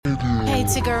Hey,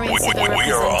 Tigger into the We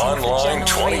are online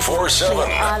 24/7.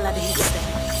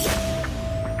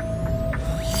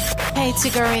 Hey,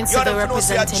 Tigger into the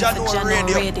representing for General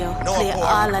Radio. Play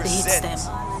all of the hits them.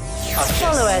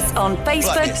 Follow us on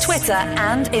Facebook, Twitter,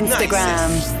 and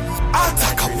Instagram.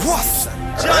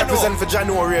 Represent for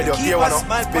General Radio. Here one up.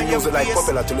 Spin music like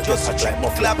popular till it just act like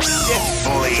muffler.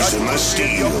 Blazing the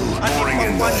steel,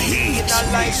 bringing the heat. It's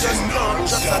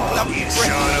General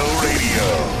Radio.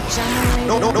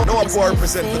 No, I'm going to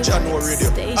represent for General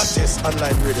Radio. Artist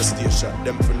online radio station.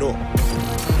 Them for no.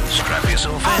 Strap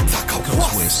yourself in,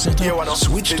 because we're set up,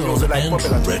 switched on,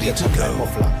 and ready to go.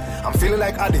 I'm feeling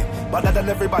like Addy, better than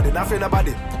everybody, not feeling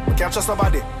nobody. We can't trust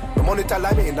nobody. The monitor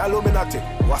like me in Illuminati.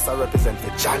 What's I represent for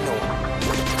Jano?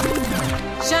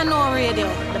 General Radio,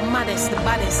 the maddest, the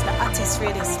baddest, the hottest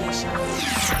radio station.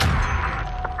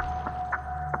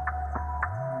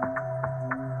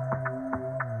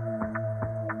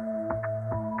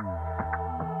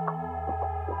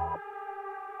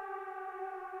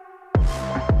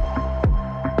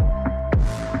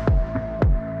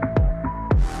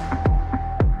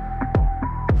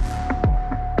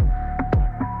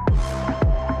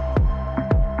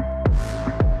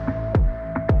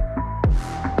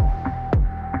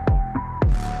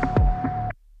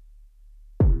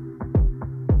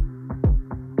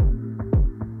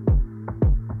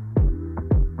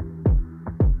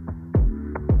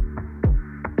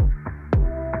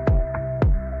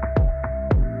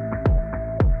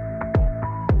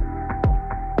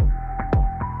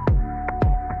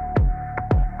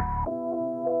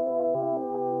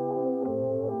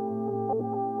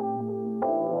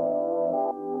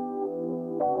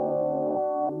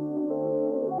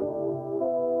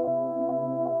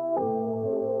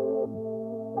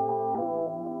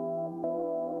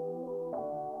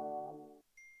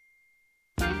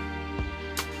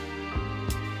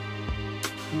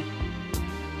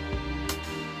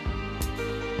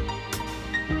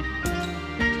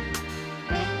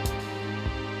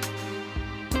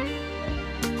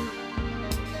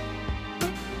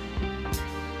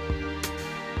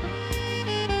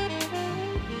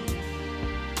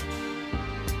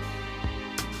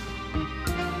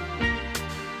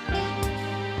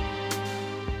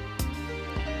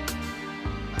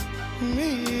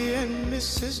 Me and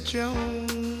Mrs.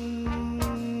 Jones,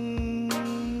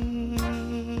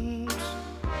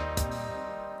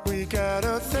 we got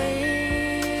a thing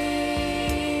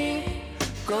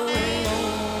going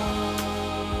on.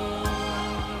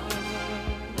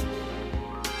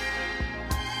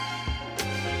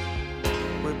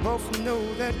 We both know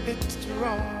that it's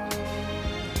wrong,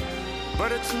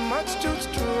 but it's much too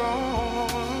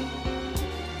strong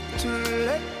to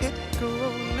let it go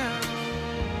now.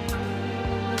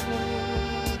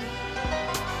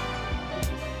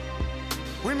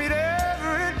 We meet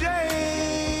every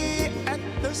day at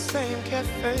the same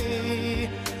cafe,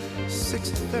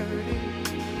 6:30,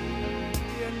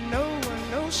 and no one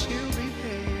knows she'll be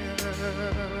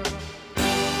there.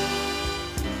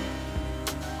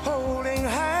 Holding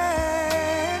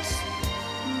hands,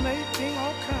 making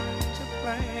all kinds of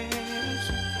plans,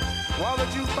 while the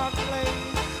jukebox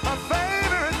plays our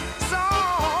favorite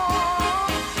song.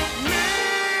 Me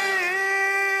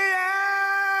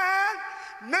and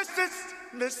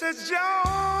Mrs.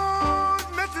 Jones,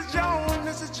 Mrs. Jones,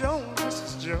 Mrs. Jones,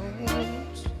 Mrs.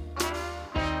 Jones,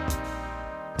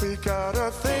 we got a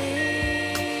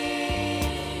thing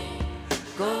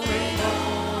going on.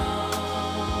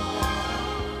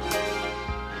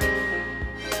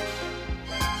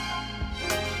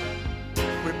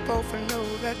 We both know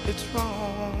that it's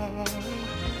wrong,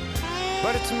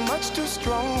 but it's much too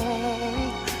strong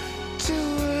to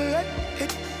let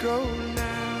it go now.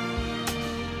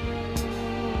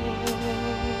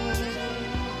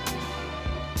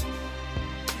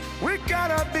 We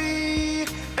gotta be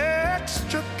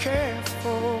extra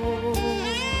careful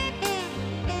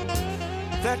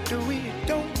that we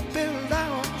don't build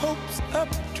our hopes up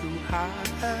too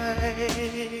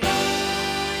high,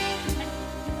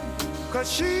 'cause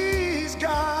she's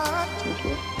got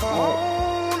her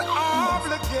own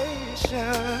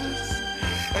obligations,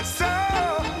 and so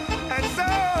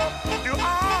do I.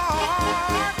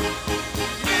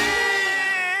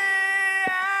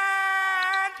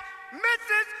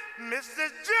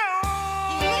 Mrs.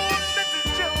 Jones, Mrs.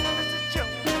 Jones, Mrs.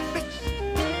 Jones, Mrs.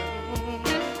 Jones,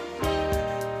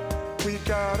 we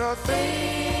got a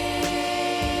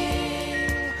thing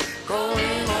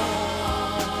going on.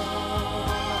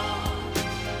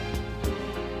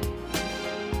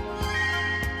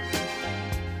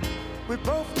 We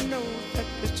both know that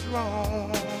it's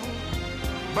wrong,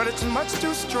 but it's much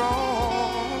too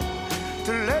strong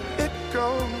to let it go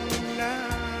now.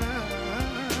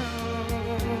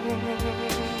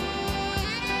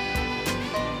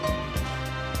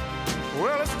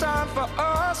 for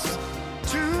us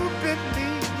to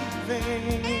believe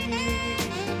in.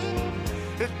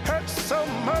 It hurts so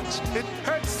much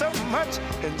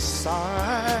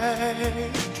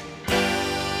inside.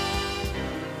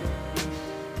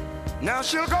 Now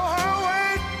she'll go her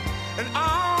way and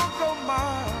I'll go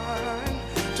mine.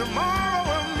 Tomorrow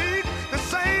we'll meet the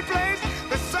same place,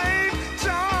 the same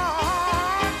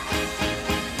time.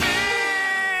 Me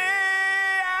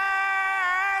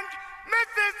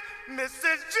and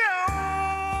Mrs.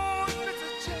 Jones.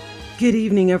 Good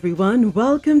evening, everyone.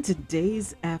 Welcome to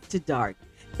Dayz After Dark.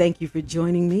 Thank you for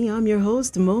joining me. I'm your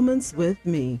host, Moments with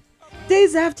Me.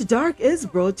 Dayz After Dark is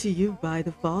brought to you by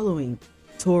the following: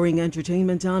 Touring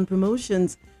Entertainment on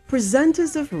Promotions,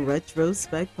 presenters of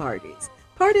retrospect parties.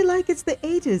 Party like it's the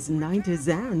 80s, 90s,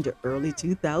 and early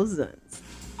 2000s.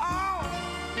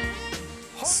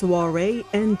 Soiree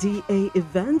NDA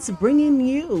events bringing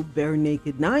you Bare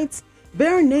Naked Nights,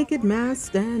 Bare Naked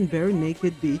Masked, and Bare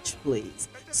Naked Beach Please.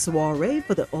 Soiree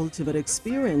for the ultimate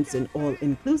experience in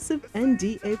all-inclusive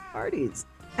NDA parties.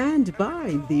 And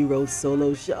by The Rose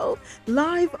Solo Show,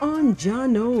 live on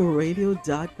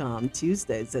JohnORadio.com,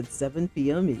 Tuesdays at 7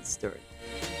 p.m. Eastern.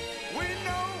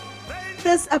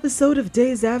 This episode of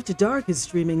Dayz After Dark is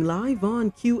streaming live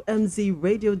on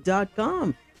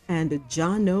QMZRadio.com and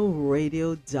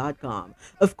JohnORadio.com.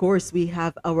 Of course, we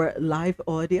have our live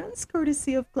audience,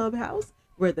 courtesy of Clubhouse,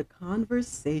 where the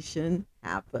conversation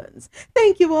happens.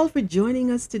 Thank you all for joining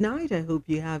us tonight. I hope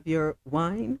you have your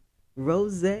wine,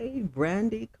 rosé,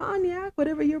 brandy, cognac,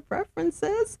 whatever your preference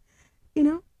is.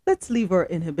 Let's leave our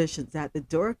inhibitions at the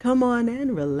door. Come on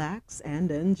in, relax, and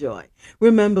enjoy.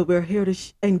 Remember, we're here to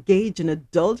engage in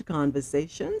adult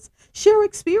conversations, share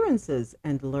experiences,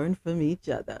 and learn from each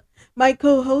other. My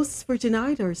co-hosts for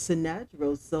tonight are Sinette,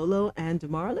 Rose Solo, and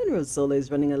Marlon. Rose Solo is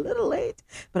running a little late,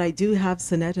 but I do have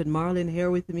Sinette and Marlon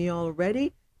here with me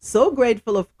already. So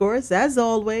grateful, of course, as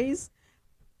always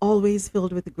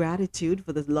filled with gratitude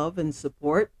for the love and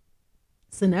support.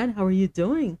 Sinette, how are you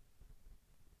doing?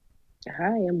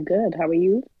 Hi, I'm good. How are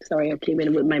you? Sorry, I came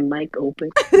in with my mic open.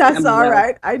 That's all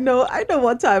right. I know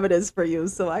what time it is for you,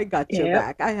 so I got your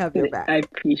back. I have your back. I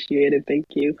appreciate it. Thank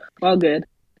you. All good.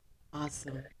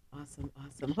 Awesome.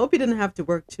 Hope you didn't have to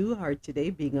work too hard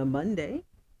today, being a Monday.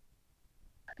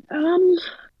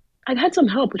 I had some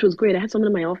help, which was great. I had someone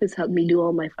in my office help me do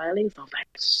all my filings. So I was like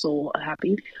so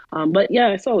happy. But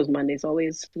yeah, it's always Monday. It's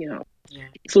always,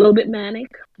 It's a little bit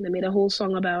manic. They made a whole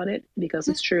song about it because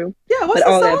it's true. Yeah, what's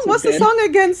the song? What's the song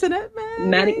again, Sinette?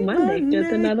 Manic Monday.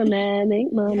 Just another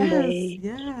manic Monday.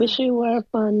 Yes. Wish it were a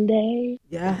fun day.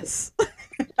 Yes.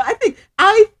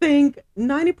 I think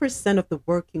 90% of the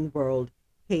working world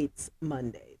hates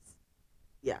Mondays.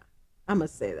 Yeah, I'm going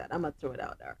to say that. I'm going to throw it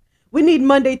out there. We need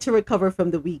Monday to recover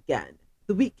from the weekend.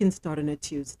 The week can start on a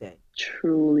Tuesday.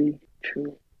 Truly,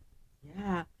 true.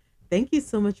 Yeah. Thank you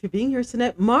so much for being here,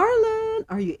 Sinette. Marlon,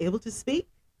 are you able to speak?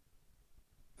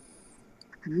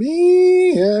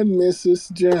 Me and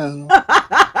Mrs. Jones.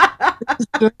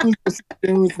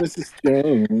 Mrs.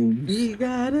 Jones. We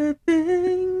got a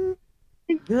thing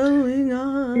going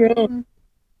on.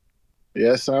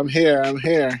 Yes, I'm here.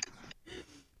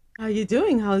 How you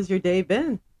doing? How's your day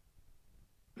been?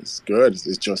 It's good.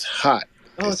 It's just hot.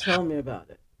 Tell me about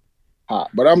it. Hot,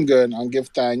 but I'm good. I'll give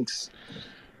thanks.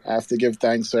 I have to give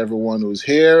thanks to everyone who's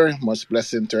here. Much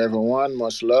blessing to everyone.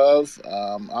 Much love.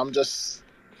 I'm just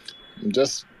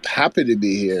happy to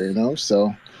be here.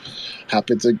 So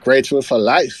grateful for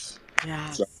life.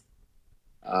 Yes. So,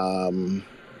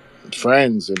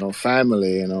 friends.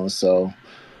 Family. So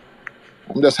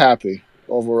I'm just happy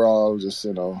overall. Just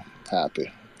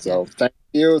happy. So Thank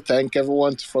you. Thank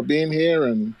everyone for being here,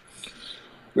 and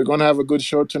we're gonna have a good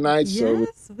show tonight. Yes,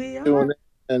 so we are. Tune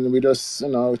in, and we just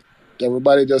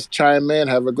everybody just chime in,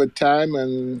 have a good time,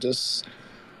 and just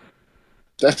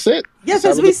that's it. Yes,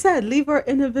 just as we said, leave our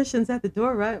inhibitions at the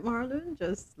door, right, Marlon?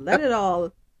 Just let it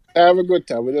all. Have a good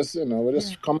time. We just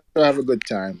come to have a good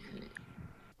time.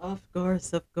 Of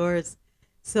course.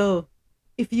 So,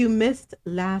 if you missed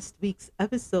last week's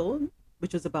episode,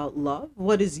 which was about love,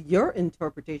 what is your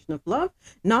interpretation of love?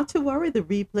 Not to worry, the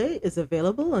replay is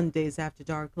available on Dayz After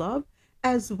Dark Club,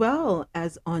 as well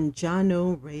as on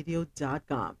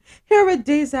JohnORadio.com. Here at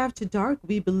Dayz After Dark,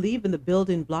 we believe in the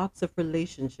building blocks of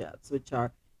relationships, which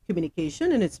are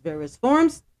communication in its various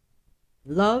forms,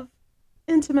 love,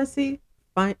 intimacy,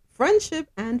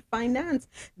 friendship, and finance.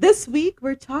 This week,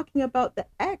 we're talking about the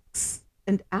ex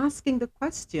and asking the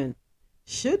question,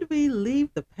 should we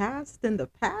leave the past in the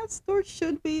past, or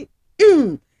should we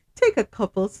take a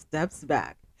couple steps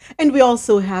back? And we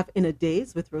also have In a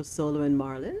Daze with Rosolo and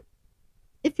Marlon.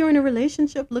 If you're in a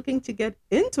relationship looking to get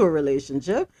into a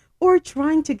relationship, or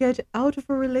trying to get out of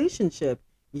a relationship,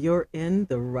 you're in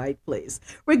the right place.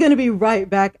 We're going to be right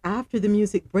back after the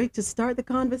music break to start the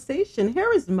conversation.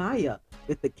 Here is Maya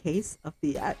with the case of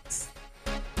the ex.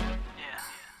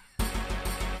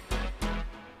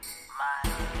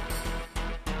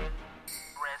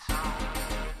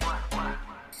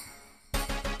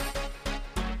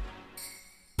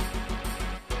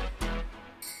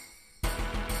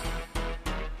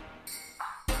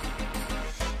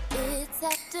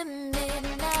 After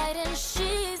midnight and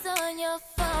she's on your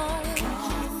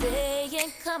phone,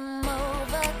 saying come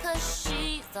over cause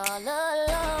she's all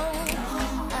alone.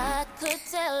 I could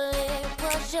tell it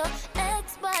was your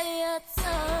ex by your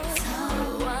tone.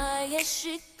 Why is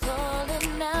she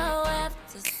calling now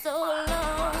after so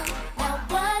long? Now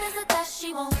what is it that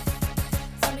she wants?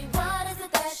 Tell me what is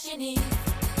it that she needs?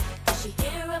 Does she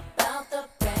hear about the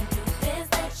brand new biz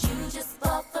that you just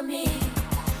bought for me?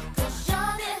 Cause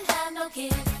y'all didn't have no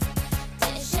kids,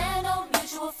 didn't share no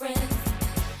mutual friends,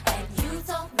 and you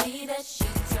told me that she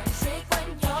turned trick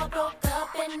when y'all broke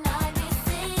up in 96.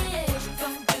 What you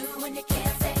gonna do when you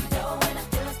can't say no? And I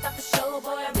feel like stop the show, boy,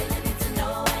 I really need to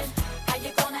know. And how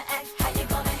you gonna act, how you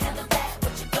gonna handle that?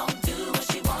 What you gonna do when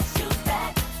she wants you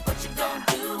back? What you gonna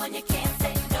do when you can't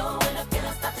say no? And I feel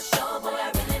like stop the show, boy,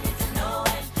 I really need to know.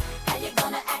 And how you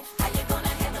gonna act, how you gonna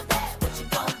handle that? What you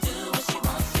gonna do when she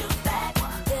wants you back?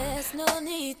 There's no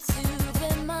need to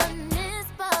reminisce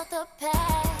about the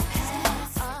past.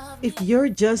 If you're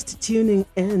just tuning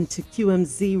in to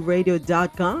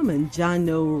QMZRadio.com and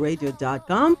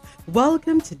JohnNoRadio.com,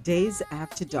 welcome to Dayz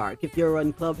After Dark. If you're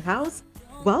on Clubhouse,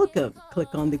 welcome.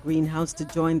 Click on the greenhouse to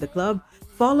join the club.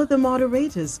 Follow the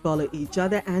moderators, follow each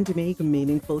other, and make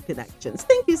meaningful connections.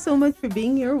 Thank you so much for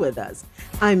being here with us.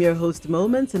 I'm your host,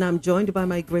 Moments, and I'm joined by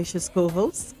my gracious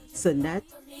co-hosts,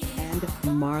 Sanette and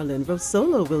Marlon.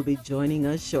 Rosolo will be joining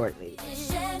us shortly.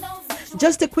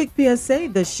 Just a quick PSA,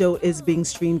 the show is being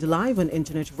streamed live on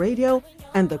internet radio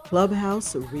and the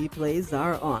Clubhouse replays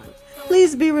are on.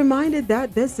 Please be reminded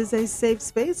that this is a safe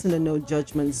space and a no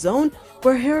judgment zone.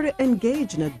 We're here to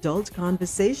engage in adult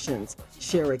conversations,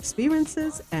 share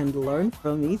experiences, and learn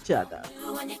from each other.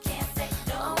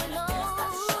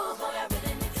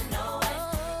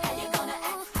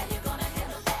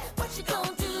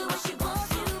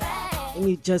 And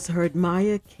you just heard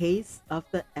Maya, Case of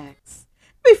the Ex.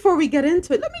 Before we get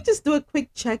into it, let me just do a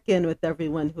quick check-in with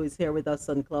everyone who is here with us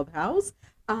on Clubhouse.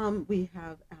 We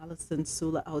have Allison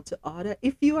Sula out to order.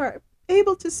 If you are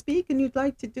able to speak and you'd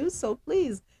like to do so,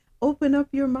 please open up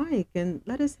your mic and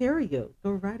let us hear you.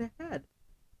 Go right ahead.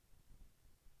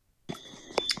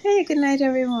 Hey, good night,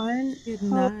 everyone. Good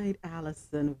night,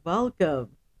 Allison.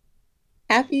 Welcome.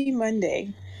 Happy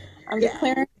Monday. I'm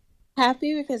declaring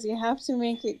happy because you have to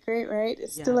make it great, right?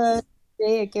 It's still a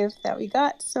day, a gift that we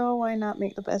got, so why not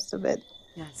make the best of it?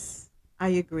 Yes, I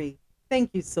agree.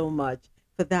 Thank you so much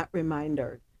for that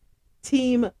reminder.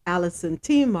 Team Allison,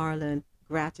 Team Marlon,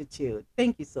 gratitude.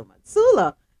 Thank you so much.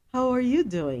 Sula, how are you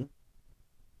doing?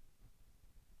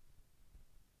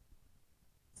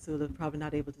 Sula probably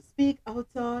not able to speak.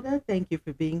 Outada, thank you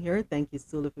for being here. Thank you,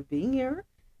 Sula, for being here.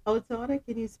 Outada,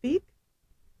 can you speak?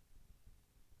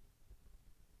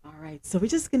 All right, so we're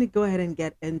just going to go ahead and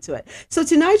get into it. So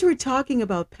tonight we're talking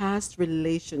about past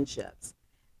relationships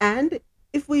and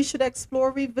if we should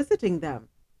explore revisiting them.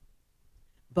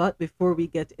 But before we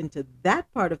get into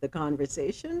that part of the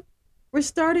conversation, we're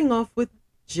starting off with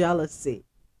jealousy.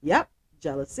 Yep,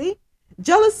 jealousy.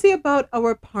 Jealousy about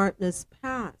our partner's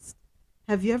past.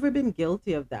 Have you ever been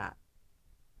guilty of that?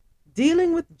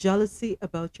 Dealing with jealousy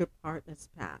about your partner's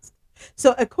past.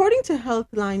 So according to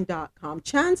healthline.com,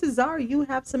 chances are you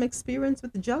have some experience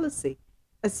with jealousy,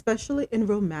 especially in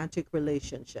romantic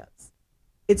relationships.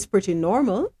 It's pretty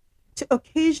normal to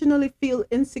occasionally feel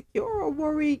insecure or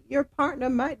worry your partner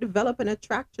might develop an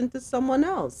attraction to someone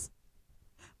else.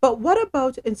 But what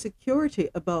about insecurity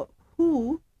about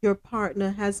who your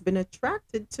partner has been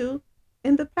attracted to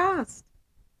in the past?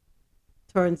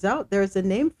 Turns out there's a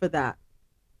name for that.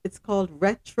 It's called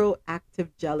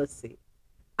retroactive jealousy.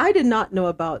 I did not know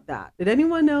about that. Did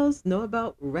anyone else know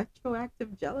about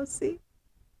retroactive jealousy?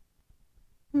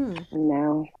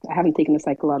 No, I haven't taken a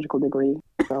psychological degree,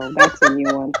 so that's a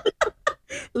new one.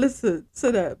 Listen,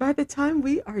 so that by the time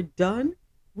we are done,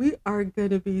 we are going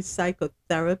to be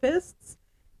psychotherapists,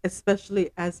 especially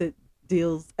as it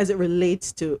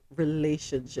relates to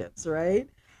relationships, right?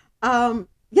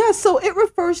 So it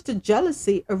refers to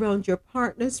jealousy around your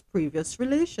partner's previous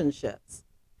relationships.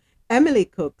 Emily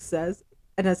Cook says,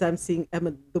 and as I'm seeing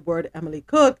the word Emily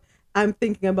Cook, I'm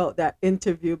thinking about that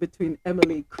interview between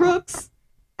Emily Crooks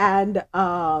and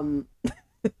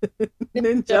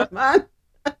Ninja Man.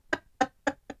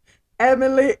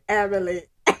 Emily.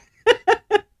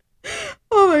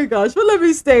 Oh my gosh. Well, let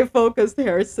me stay focused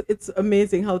here. It's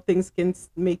amazing how things can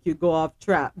make you go off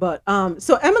track. But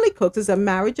so Emily Cooks is a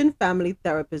marriage and family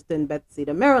therapist in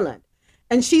Bethesda, Maryland.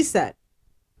 And she said,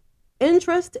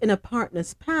 interest in a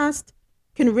partner's past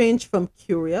can range from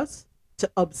curious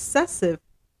to obsessive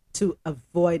to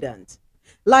avoidant.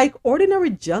 Like ordinary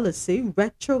jealousy,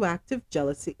 retroactive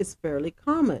jealousy is fairly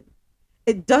common.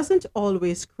 It doesn't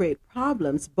always create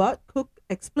problems, but Cook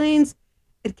explains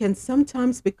it can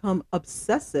sometimes become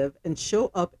obsessive and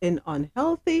show up in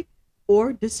unhealthy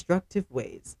or destructive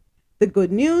ways. The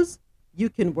good news, you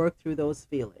can work through those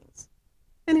feelings.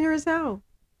 And here's how.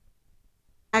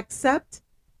 Accept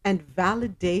and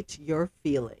validate your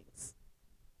feelings.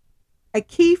 A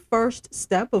key first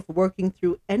step of working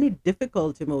through any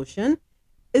difficult emotion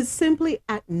is simply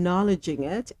acknowledging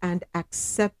it and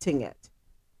accepting it.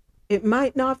 It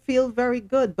might not feel very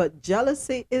good, but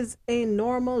jealousy is a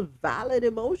normal, valid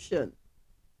emotion.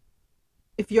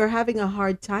 If you're having a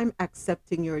hard time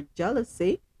accepting your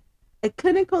jealousy, a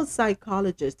clinical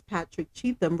psychologist, Patrick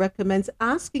Cheatham, recommends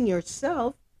asking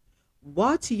yourself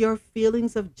what your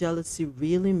feelings of jealousy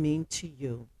really mean to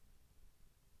you.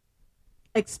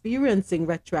 Experiencing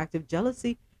retroactive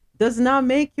jealousy does not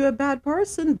make you a bad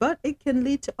person, but it can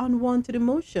lead to unwanted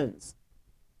emotions.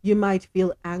 You might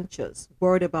feel anxious,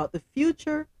 worried about the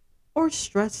future, or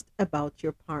stressed about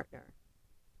your partner.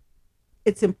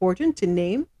 It's important to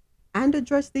name and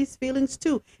address these feelings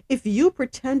too. If you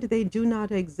pretend they do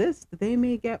not exist, they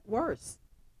may get worse.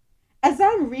 As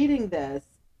I'm reading this,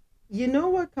 you know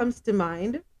what comes to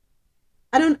mind?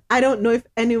 I don't know if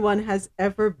anyone has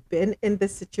ever been in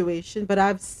this situation, but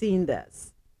I've seen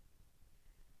this.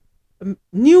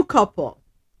 New couple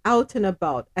out and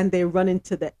about, and they run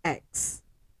into the ex.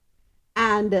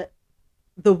 And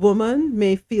the woman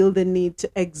may feel the need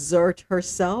to exert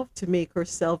herself to make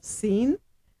herself seen,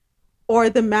 or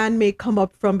the man may come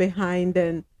up from behind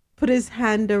and put his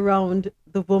hand around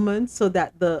the woman so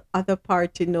that the other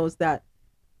party knows that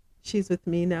she's with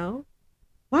me now.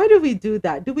 Why do we do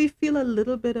that? Do we feel a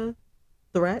little bit of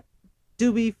threat?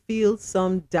 Do we feel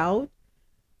some doubt?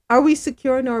 Are we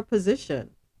secure in our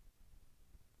position?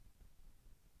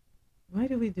 Why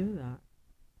do we do that?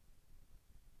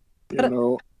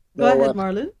 Go ahead,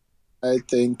 Marlon. I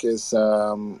think it's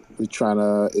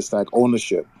it's like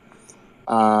ownership.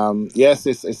 Yes,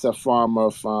 it's a form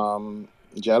of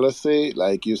jealousy.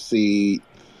 Like you see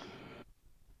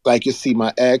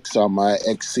my ex, or my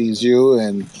ex sees you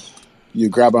and you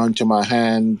grab onto my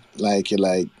hand, like you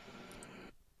like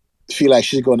feel like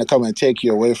she's going to come and take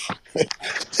you away from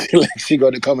feel like she's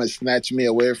going to come and snatch me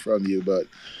away from you. But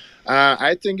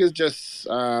I think it's just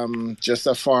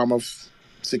a form of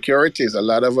security. A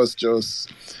lot of us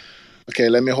just, okay,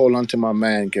 let me hold on to my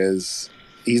man because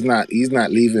he's not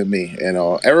leaving me.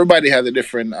 Everybody has a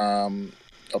different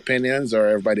opinions, or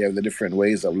everybody has the different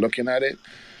ways of looking at it.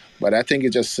 But I think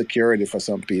it's just security for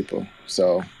some people.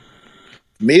 So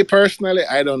me personally,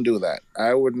 I don't do that.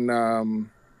 I wouldn't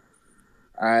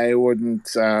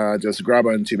just grab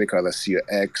onto you because I see your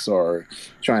ex, or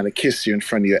trying to kiss you in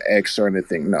front of your ex or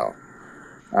anything. No.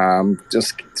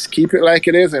 Just keep it like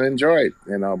it is and enjoy it,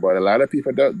 but a lot of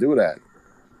people don't do that.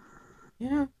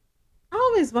 Yeah. I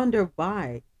always wonder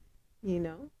why,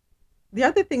 The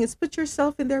other thing is put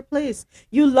yourself in their place.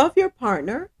 You love your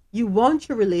partner. You want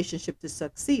your relationship to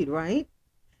succeed, right?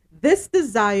 This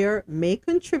desire may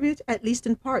contribute, at least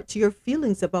in part, to your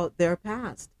feelings about their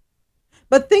past.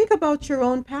 But think about your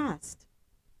own past.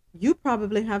 You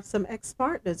probably have some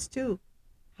ex-partners too.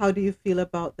 How do you feel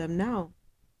about them now?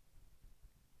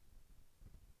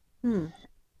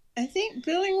 I think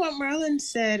building what Marlon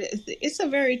said, it's a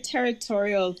very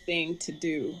territorial thing to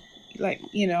do,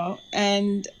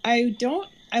 and I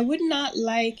would not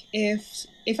like if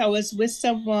I was with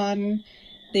someone,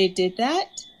 they did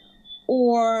that,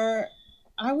 or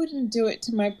I wouldn't do it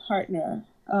to my partner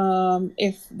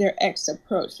if their ex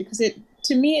approached, because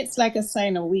to me it's like a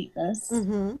sign of weakness,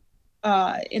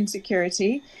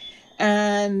 insecurity.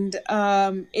 And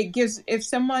it gives, if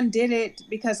someone did it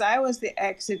because I was the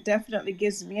ex, it definitely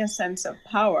gives me a sense of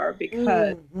power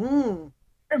because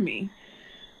for me.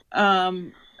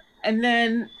 And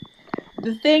then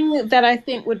the thing that I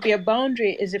think would be a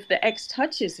boundary is if the ex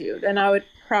touches you, then I would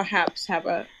perhaps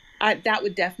that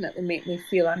would definitely make me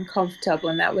feel uncomfortable,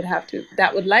 and that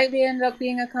would likely end up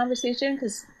being a conversation,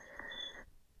 because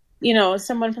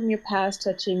someone from your past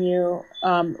touching you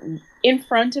in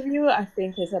front of you, I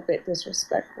think, is a bit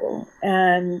disrespectful.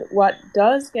 And what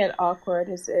does get awkward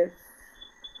is if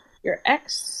your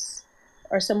ex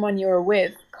or someone you were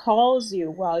with calls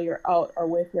you while you're out or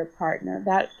with your partner,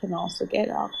 that can also get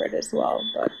awkward as well.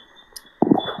 But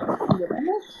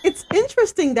it's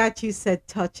interesting that you said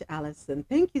touch, Allison.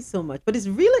 Thank you so much. But it's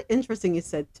really interesting you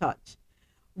said touch.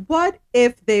 What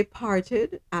if they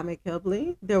parted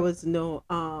amicably? There was no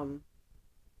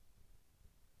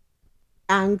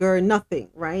anger, nothing,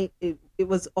 right? It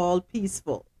was all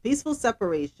peaceful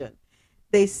separation.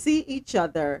 They see each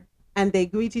other and they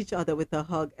greet each other with a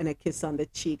hug and a kiss on the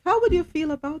cheek. How would you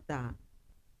feel about that?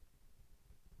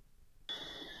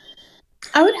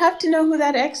 I would have to know who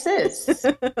that ex is.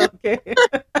 Okay.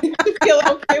 To feel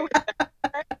okay with that.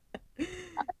 I would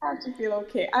have to feel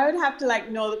okay. I would have to like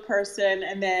know the person,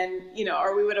 and then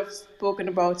or we would have spoken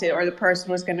about it, or the person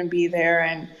was going to be there,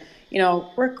 and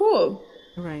we're cool.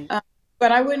 Right.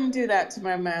 But I wouldn't do that to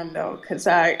my man though, because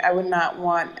I would not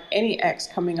want any ex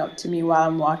coming up to me while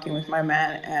I'm walking with my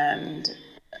man, and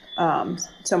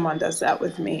someone does that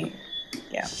with me.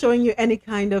 Yeah. Showing you any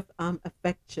kind of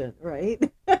affection, right?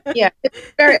 Yeah,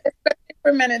 especially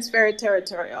for men, it's very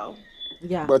territorial.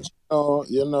 Yeah. But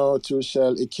too,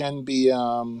 Shell, it can be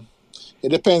it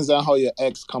depends on how your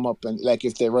ex come up, and like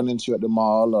if they run into you at the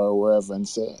mall or wherever and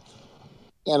say,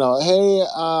 hey,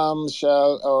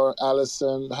 Shell or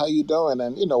Allison, how you doing?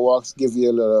 And walks, give you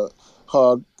a little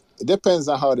hug. It depends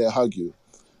on how they hug you.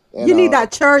 You need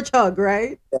that church hug,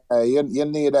 right? You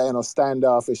need that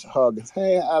standoffish hug.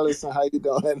 Hey, Allison, how you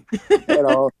doing?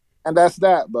 And that's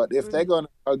that. But if they're gonna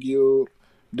hug you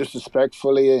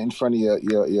disrespectfully in front of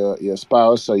your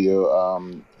spouse or your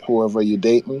whoever you're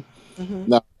dating,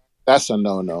 no, that's a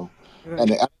no.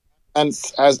 Right. And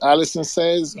as Allison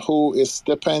says,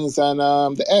 depends on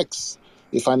the ex.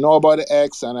 If I know about the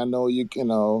ex and I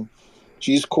know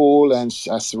she's cool and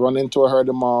I run into her at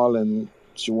the mall and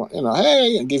she want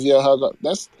hey, and give you a hug.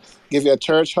 Give you a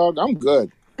church hug. I'm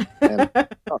good. And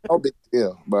no big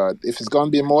deal. But if it's gonna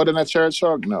be more than a church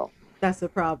hug, no. That's a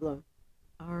problem.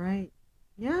 All right.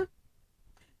 Yeah.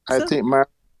 I think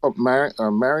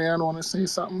Marianne want to say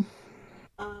something.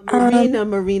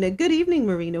 Marina. Good evening,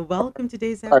 Marina. Welcome to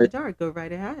Dayz After Dark. Go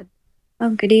right ahead.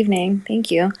 Oh, good evening.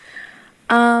 Thank you.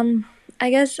 I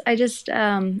guess I just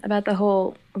about the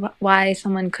whole why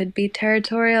someone could be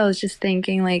territorial. I was just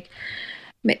thinking, like,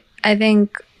 I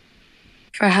think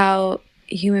for how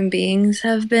human beings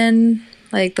have been,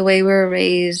 like the way we were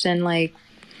raised, and like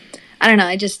I don't know.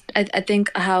 I think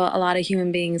how a lot of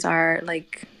human beings are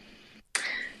like.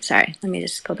 Sorry, let me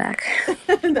just go back.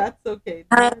 That's okay.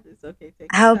 It's okay.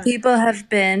 How people have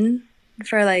been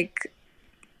for like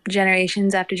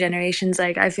generations after generations.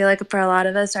 Like I feel like for a lot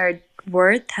of us, our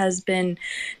worth has been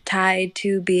tied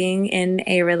to being in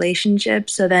a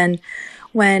relationship. So then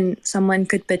when someone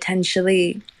could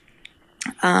potentially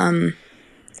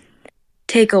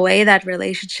take away that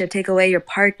relationship, take away your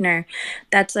partner,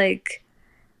 that's like,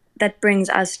 that brings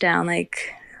us down.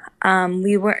 Like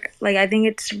we were like, I think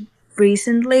it's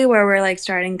recently where we're like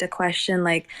starting to question,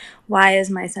 like, why is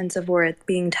my sense of worth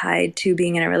being tied to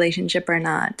being in a relationship or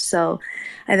not? So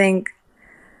I think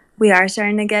we are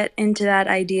starting to get into that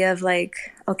idea of like,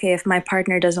 okay, if my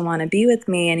partner doesn't want to be with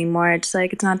me anymore, it's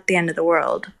like, it's not the end of the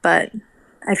world. But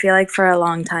I feel like for a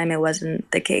long time it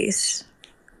wasn't the case.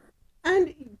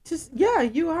 And just, yeah,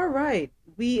 you are right.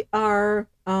 We are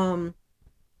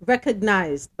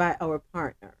recognized by our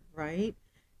partner, right?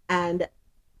 And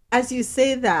as you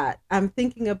say that, I'm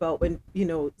thinking about when,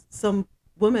 some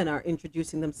women are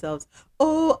introducing themselves.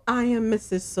 Oh, I am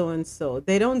Mrs. So-and-so.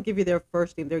 They don't give you their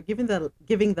first name. They're giving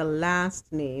the last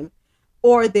name.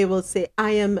 Or they will say,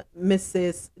 I am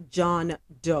Mrs. John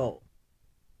Doe.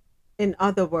 In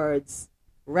other words,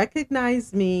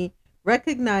 recognize me,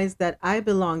 recognize that I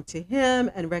belong to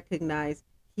him, and recognize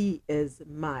he is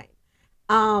mine.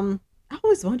 I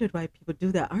always wondered why people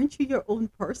do that. Aren't you your own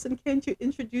person? Can't you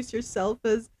introduce yourself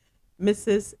as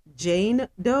Mrs. Jane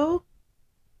Doe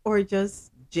or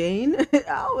just Jane?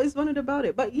 I always wondered about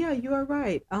it. But yeah, you are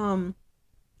right.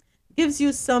 Gives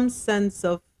you some sense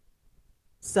of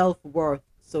self-worth,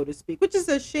 so to speak, which is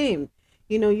a shame.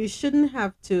 You shouldn't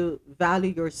have to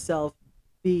value yourself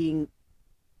being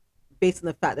based on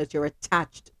the fact that you're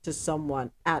attached to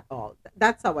someone at all.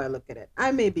 That's how I look at it.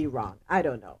 I may be wrong. I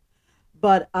don't know.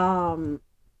 But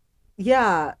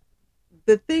yeah,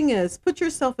 the thing is, put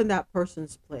yourself in that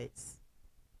person's place.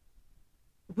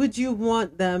 Would you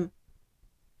want them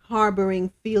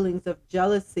harboring feelings of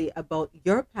jealousy about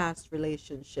your past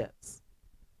relationships?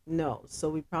 No. So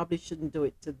we probably shouldn't do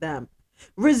it to them.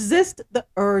 Resist the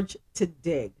urge to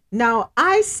dig. Now,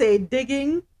 I say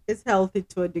digging is healthy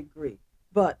to a degree,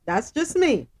 but that's just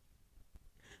me.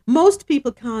 Most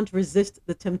people can't resist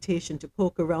the temptation to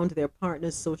poke around their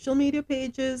partner's social media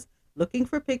pages, looking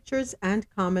for pictures and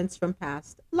comments from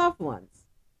past loved ones.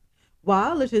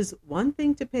 While it is one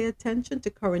thing to pay attention to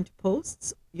current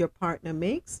posts your partner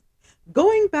makes,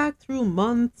 going back through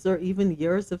months or even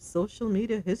years of social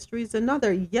media history is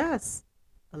another. Yes,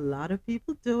 a lot of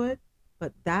people do it,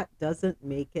 but that doesn't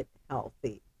make it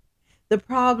healthy. The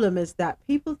problem is that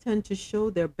people tend to show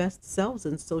their best selves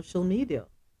on social media.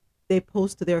 They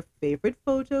post their favorite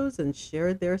photos and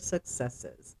share their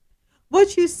successes.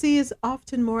 What you see is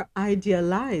often more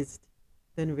idealized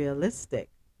than realistic.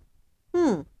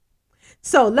 Hmm.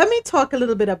 So let me talk a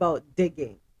little bit about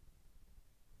digging.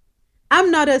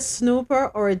 I'm not a snooper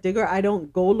or a digger. I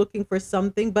don't go looking for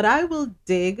something, but I will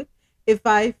dig if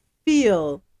I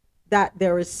feel that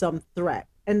there is some threat.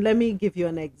 And let me give you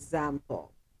an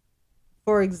example.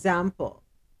 For example,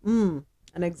 an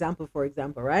example, for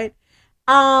example, right?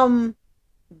 Um,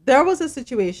 there was a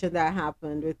situation that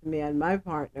happened with me and my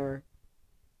partner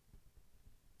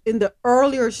in the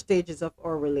earlier stages of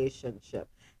our relationship,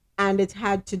 and it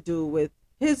had to do with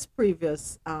his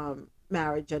previous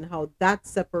marriage and how that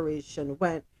separation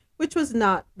went, which was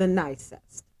not the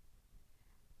nicest.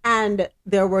 And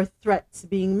there were threats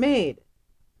being made,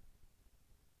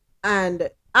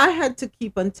 and I had to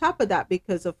keep on top of that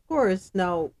because, of course,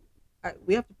 now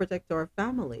we have to protect our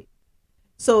family.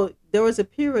 So there was a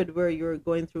period where you were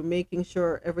going through making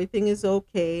sure everything is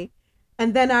okay.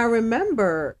 And then I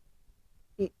remember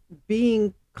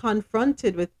being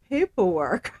confronted with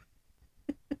paperwork.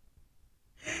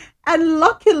 And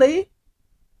luckily,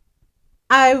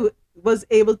 was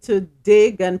able to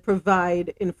dig and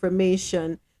provide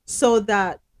information so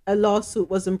that a lawsuit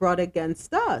wasn't brought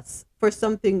against us for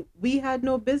something we had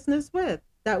no business with,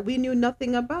 that we knew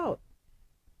nothing about,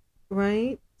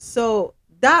 right? So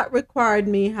that required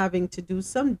me having to do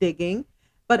some digging.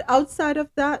 But outside of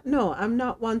that, no, I'm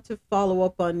not one to follow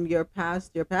up on your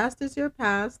past. Your past is your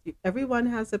past. Everyone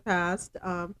has a past.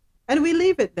 And we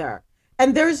leave it there.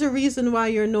 And there's a reason why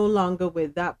you're no longer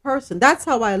with that person. That's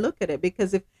how I look at it.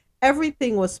 Because if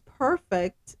everything was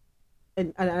perfect,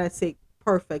 and I say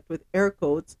perfect with air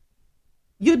quotes,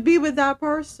 you'd be with that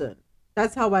person.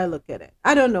 That's how I look at it.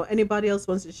 I don't know. Anybody else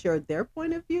wants to share their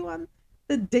point of view on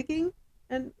the digging?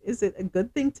 And is it a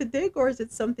good thing to dig, or is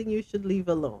it something you should leave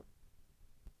alone?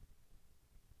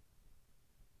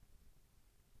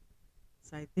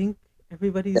 So I think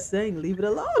everybody's saying leave it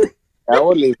alone. I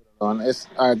will leave it alone. It's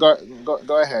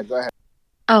go ahead. Go ahead.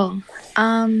 Oh,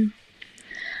 um,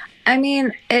 I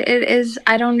mean, it is.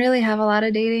 I don't really have a lot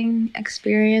of dating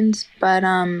experience, but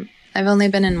I've only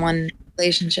been in one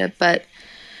relationship. But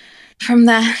from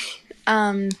that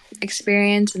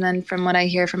experience, and then from what I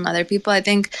hear from other people, I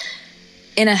think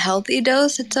in a healthy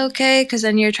dose, it's okay because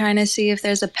then you're trying to see if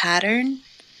there's a pattern,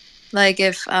 like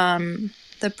if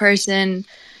the person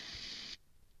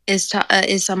is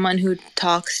someone who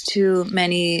talks to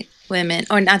many women,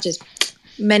 or not just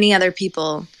many other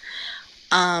people,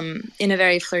 in a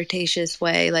very flirtatious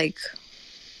way, like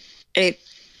it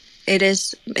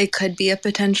it could be a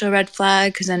potential red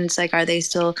flag because then it's like, are they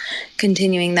still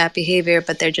continuing that behavior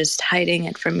but they're just hiding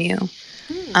it from you?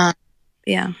 um,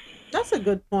 yeah. That's a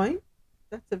good point.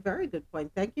 That's a very good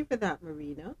point. Thank you for that,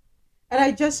 Marina. And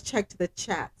I just checked the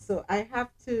chat, so I have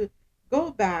to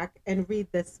go back and read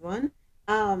this one.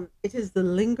 It is the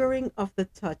lingering of the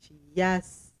touch.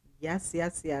 Yes, yes,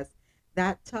 yes, yes.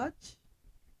 That touch.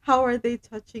 How are they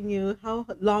touching you? How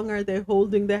long are they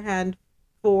holding the hand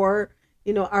for?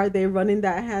 Are they running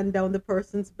that hand down the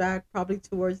person's back, probably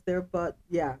towards their butt?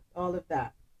 Yeah, all of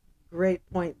that. Great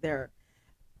point there.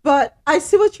 But I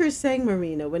see what you're saying,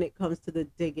 Marina, when it comes to the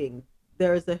digging.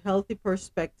 There is a healthy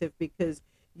perspective because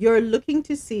you're looking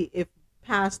to see if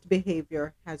past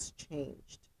behavior has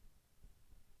changed.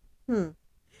 Hmm.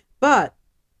 But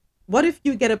what if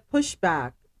you get a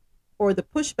pushback, or the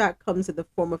pushback comes in the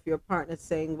form of your partner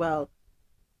saying, well,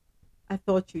 I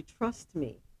thought you trust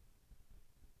me.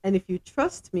 And if you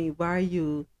trust me, why are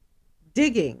you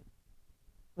digging?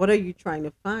 What are you trying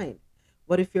to find?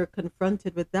 What if you're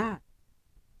confronted with that?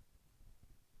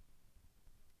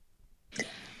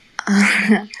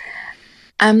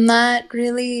 I'm not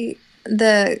really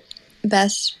the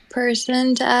best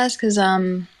person to ask because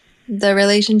the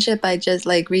relationship I just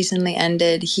like recently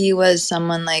ended, he was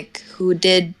someone like who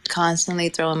did constantly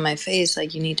throw in my face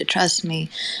like, you need to trust me,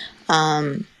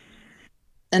 um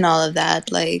and all of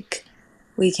that, like,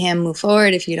 we can't move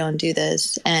forward if you don't do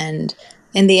this. And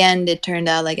in the end it turned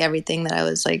out like everything that I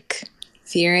was like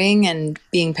fearing and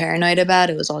being paranoid about,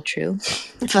 it was all true.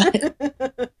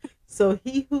 But So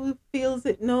he who feels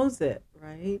it knows it,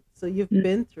 right? So you've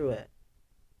been through it.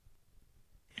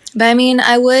 But I mean,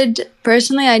 I would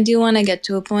personally, I do want to get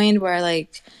to a point where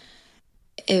like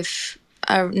if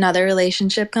another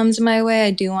relationship comes my way,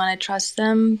 I do want to trust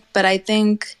them. But I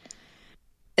think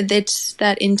it's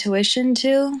that intuition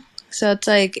too. So it's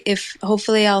like, if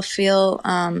hopefully I'll feel,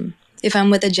 if I'm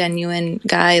with a genuine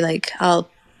guy, like I'll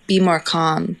be more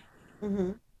calm.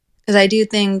 Because I do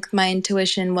think my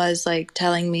intuition was like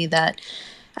telling me that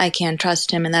I can't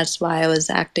trust him, and that's why I was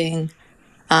asking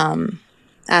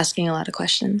a lot of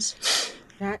questions.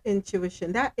 That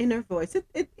intuition, that inner voice,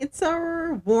 it's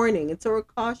our warning, it's our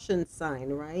caution sign,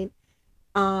 right?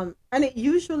 And it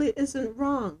usually isn't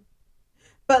wrong.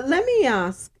 But let me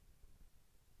ask,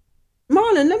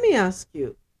 Marlon, let me ask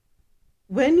you,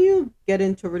 when you get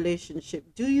into a relationship,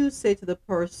 do you say to the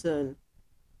person,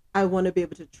 I want to be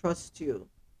able to trust you?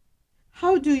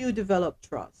 How do you develop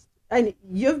trust? And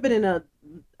you've been in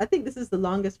I think this is the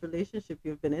longest relationship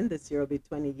you've been in this year, will be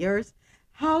 20 years.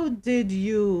 How did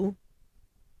you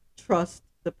trust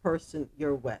the person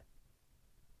you're with?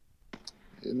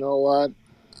 You know what?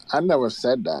 I never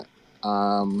said that.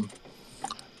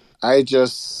 I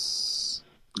just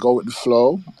go with the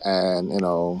flow, and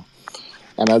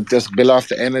and I just build off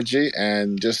the energy,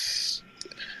 and just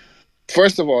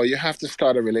first of all, you have to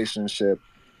start a relationship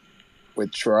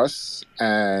with trust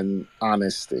and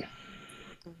honesty.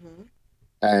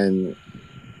 And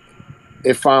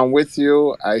if I'm with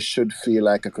you, I should feel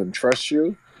like I can trust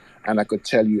you, and I could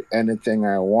tell you anything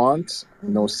I want,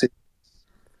 no secrets.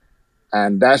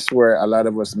 And that's where a lot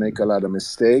of us make a lot of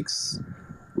mistakes.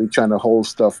 We trying to hold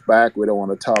stuff back. We don't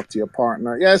want to talk to your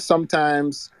partner. Yes,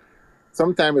 sometimes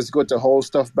it's good to hold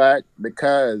stuff back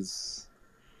because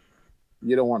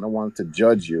you don't want one to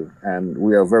judge you. And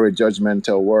we are a very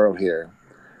judgmental world here.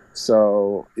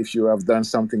 So if you have done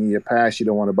something in your past, you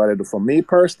don't want to bother it. For me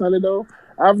personally, though,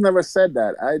 I've never said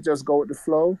that. I just go with the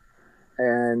flow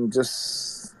and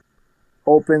just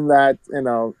hoping that,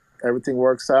 everything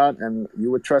works out and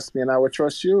you would trust me and I would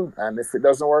trust you. And if it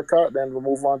doesn't work out, then we'll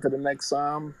move on to the next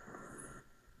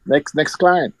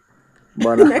client.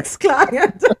 But, Next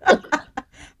client.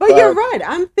 But you're right.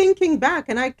 I'm thinking back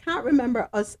and I can't remember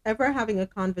us ever having a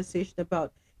conversation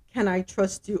about, can I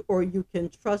trust you or you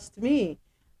can trust me?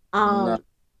 No.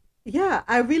 Yeah,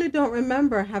 I really don't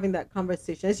remember having that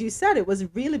conversation. As you said, it was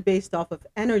really based off of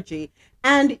energy.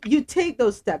 And you take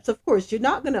those steps. Of course, you're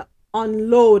not going to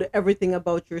unload everything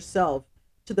about yourself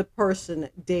to the person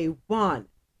day one,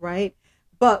 right?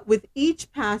 But with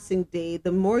each passing day,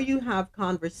 the more you have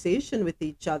conversation with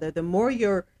each other, the more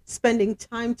you're spending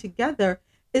time together,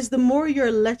 is the more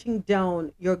you're letting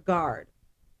down your guard,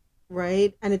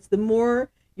 right? And it's the more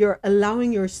you're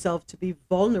allowing yourself to be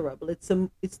vulnerable. It's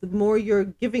the more you're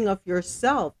giving of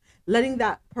yourself, letting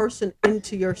that person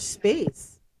into your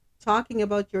space, talking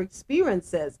about your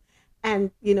experiences,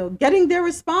 and getting their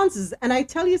responses. And I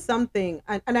tell you something,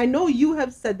 and I know you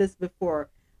have said this before,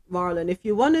 Marlon, if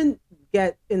you want to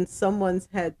get in someone's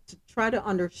head to try to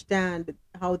understand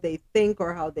how they think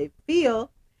or how they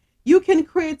feel, you can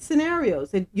create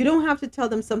scenarios, and you don't have to tell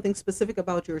them something specific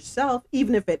about yourself.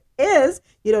 Even if it is,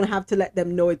 you don't have to let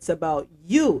them know it's about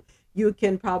you. You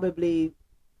can probably,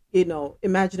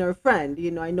 imagine a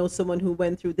friend, I know someone who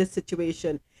went through this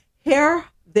situation, hear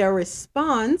their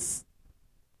response,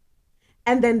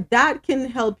 and then that can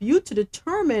help you to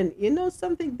determine,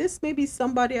 something, this may be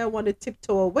somebody I want to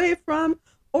tiptoe away from,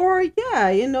 or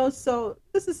yeah, so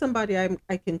this is somebody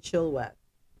I can chill with.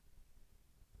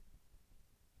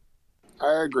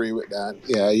 I agree with that.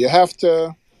 Yeah, you have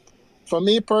to. For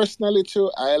me personally,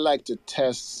 too, I like to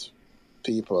test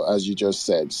people, as you just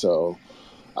said. So,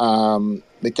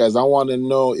 because I want to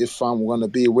know if I'm going to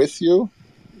be with you,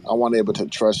 I want to be able to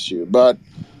trust you. But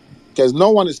because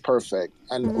no one is perfect,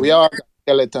 and we all have a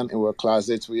skeleton in our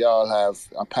closets, we all have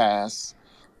a past.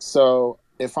 So,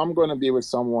 if I'm going to be with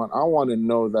someone, I want to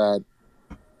know that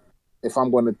if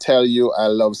I'm going to tell you I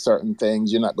love certain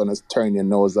things, you're not going to turn your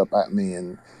nose up at me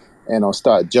and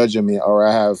start judging me, or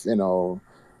I have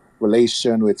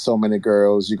relation with so many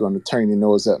girls, you're going to turn your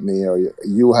nose at me, or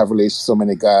you have relations with so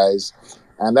many guys.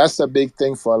 And that's a big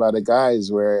thing for a lot of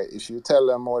guys, where if you tell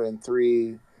them more than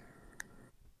three,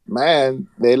 man,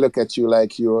 they look at you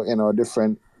like you're a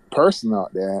different person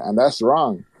out there, and that's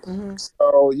wrong.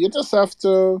 So you just have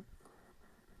to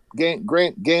gain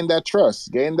that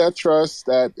trust,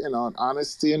 that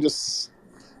honesty, and just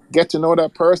get to know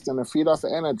that person and feed off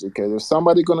the energy. Because if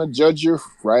somebody gonna judge you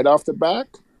right off the bat,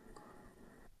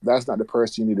 that's not the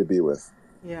person you need to be with.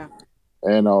 Yeah.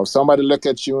 Somebody look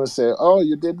at you and say, "Oh,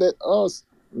 you did that." Oh,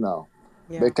 no,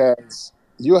 because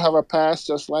you have a past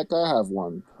just like I have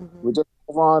one. We just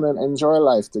move on and enjoy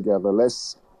life together.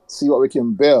 Let's see what we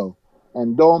can build,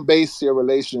 and don't base your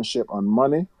relationship on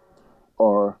money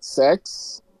or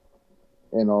sex.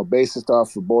 base it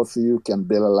off of both of you can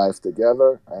build a life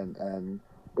together, and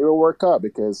it will work out,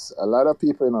 because a lot of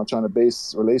people, trying to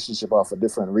base relationship off of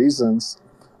different reasons,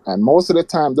 and most of the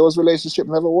time those relationships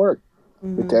never work,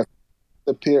 because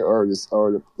disappear, or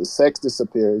the sex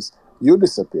disappears, you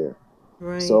disappear.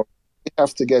 Right. So we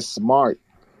have to get smart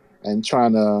and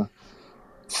trying to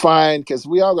find, because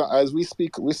we all, as we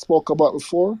spoke about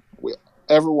before,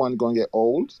 everyone gonna get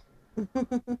old.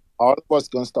 All of us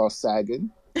gonna start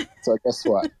sagging. So guess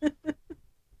what?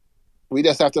 We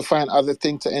just have to find other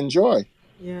things to enjoy.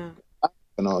 Yeah.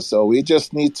 So we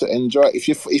just need to enjoy.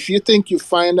 If you think you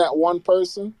find that one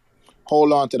person,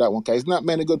 hold on to that one, because there's not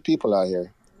many good people out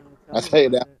here. I tell you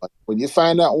that much. When you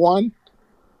find that one,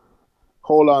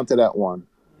 hold on to that one.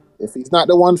 If he's not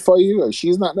the one for you, or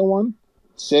she's not the one,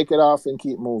 shake it off and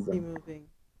keep moving. Keep moving.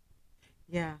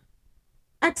 Yeah.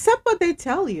 Accept what they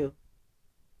tell you.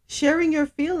 Sharing your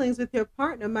feelings with your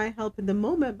partner might help in the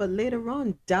moment, but later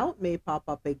on, doubt may pop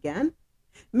up again.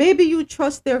 Maybe you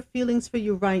trust their feelings for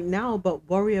you right now, but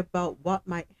worry about what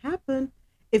might happen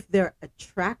if their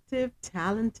attractive,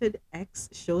 talented ex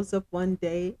shows up one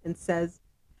day and says,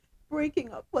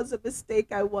 breaking up was a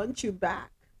mistake, I want you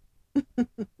back.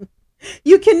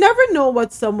 You can never know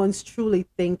what someone's truly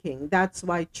thinking. That's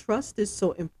why trust is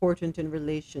so important in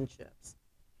relationships.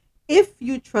 If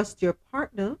you trust your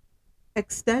partner,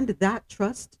 extend that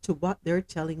trust to what they're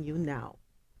telling you now.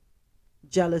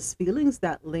 Jealous feelings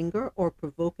that linger or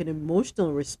provoke an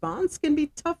emotional response can be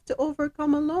tough to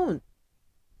overcome alone.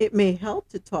 It may help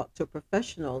to talk to a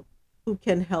professional who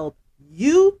can help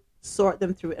you sort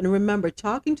them through. And remember,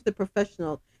 talking to the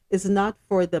professional is not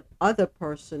for the other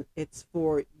person, it's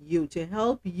for you, to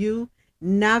help you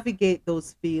navigate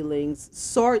those feelings,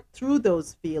 sort through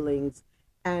those feelings,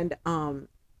 and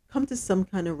come to some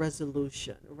kind of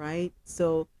resolution, right?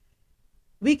 So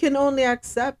we can only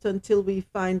accept until we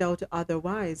find out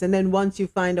otherwise. And then once you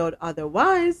find out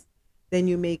otherwise, then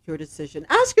you make your decision.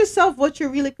 Ask yourself what you're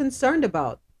really concerned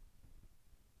about.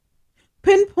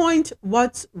 Pinpoint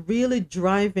what's really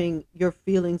driving your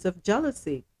feelings of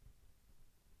jealousy.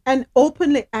 And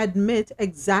openly admit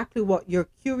exactly what you're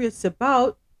curious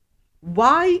about,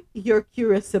 why you're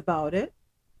curious about it,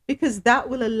 because that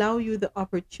will allow you the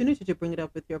opportunity to bring it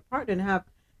up with your partner and have,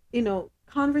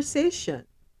 conversation.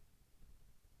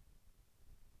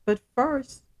 But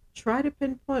first, try to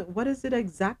pinpoint, what is it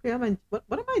exactly what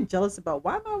am I jealous about?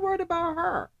 Why am I worried about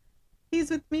her? He's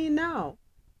with me now.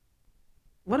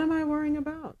 What am I worrying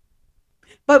about?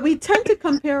 But we tend to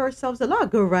compare ourselves a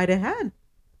lot. Go right ahead.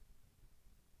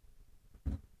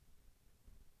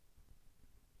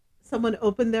 Someone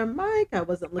opened their mic. I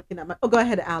wasn't looking at my. Oh, go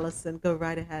ahead, Allison. Go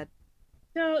right ahead.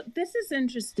 So this is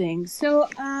interesting. So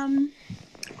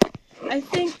I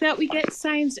think that we get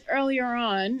signs earlier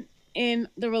on in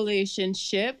the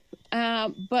relationship,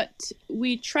 but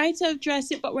we try to address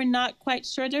it, but we're not quite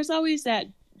sure. There's always that.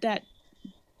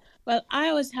 Well, I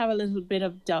always have a little bit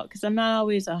of doubt because I'm not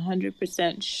always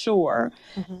 100% sure,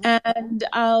 and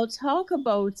I'll talk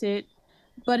about it.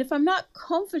 But if I'm not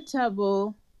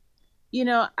comfortable,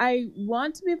 I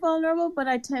want to be vulnerable, but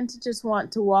I tend to just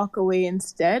want to walk away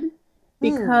instead,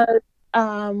 because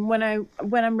when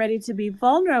I'm ready to be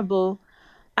vulnerable,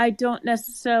 I don't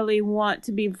necessarily want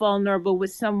to be vulnerable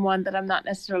with someone that I'm not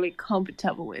necessarily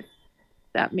comfortable with.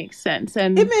 That makes sense.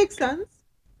 And it makes sense,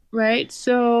 right?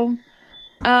 So,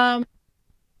 I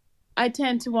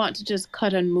tend to want to just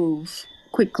cut and move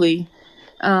quickly,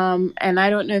 and I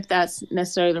don't know if that's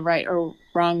necessarily the right or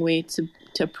wrong way to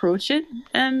approach it.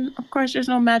 And of course, there's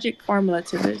no magic formula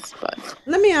to this. But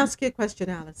let me ask you a question,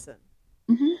 Allison.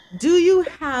 Do you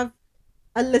have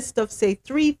a list of, say,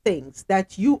 3 things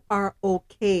that you are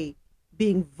okay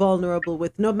being vulnerable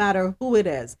with, no matter who it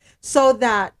is, so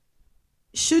that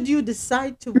should you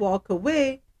decide to walk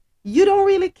away, you don't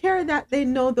really care that they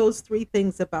know those 3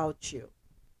 things about you?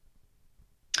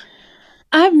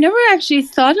 I've never actually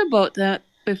thought about that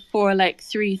before, like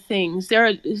 3 things. There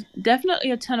are definitely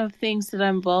a ton of things that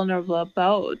I'm vulnerable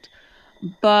about,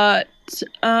 but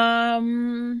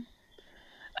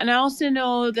and I also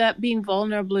know that being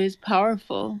vulnerable is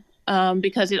powerful,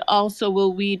 because it also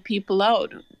will weed people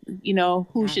out,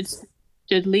 who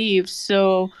should leave.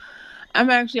 So I'm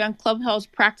actually on Clubhouse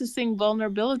practicing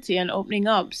vulnerability and opening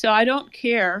up. So I don't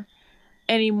care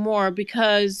anymore,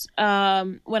 because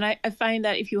when I find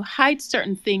that if you hide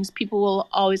certain things, people will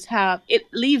always it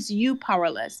leaves you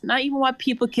powerless. Not even what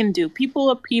people can do. People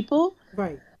are people.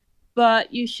 Right.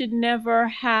 But you should never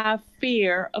have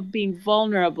fear of being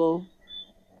vulnerable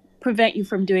prevent you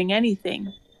from doing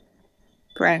anything,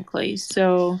 frankly.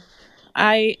 So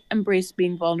I embrace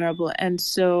being vulnerable. And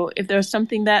so if there's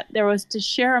something that there was to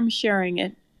share, I'm sharing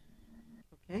it.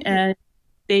 And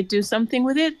they do something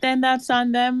with it, then that's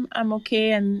on them. I'm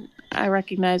okay, and I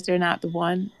recognize they're not the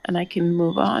one, and I can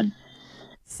move on.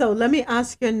 So let me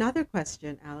ask you another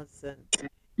question, Allison.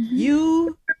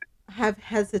 You have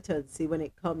hesitancy when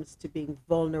it comes to being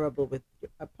vulnerable with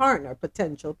a partner,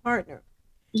 potential partner.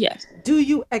 Yes. Do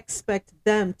you expect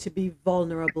them to be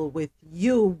vulnerable with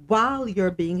you while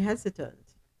you're being hesitant?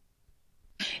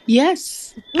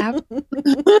 Yes.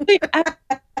 Absolutely.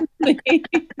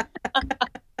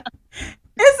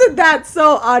 Isn't that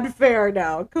so unfair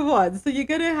now? Come on. So you're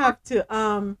gonna have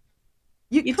to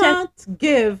you can't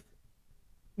give,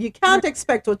 you can't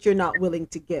expect what you're not willing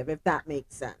to give, if that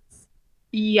makes sense.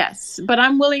 Yes, but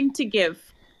I'm willing to give.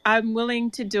 I'm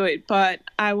willing to do it, but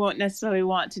I won't necessarily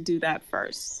want to do that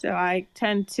first. So I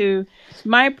tend to,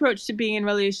 my approach to being in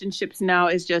relationships now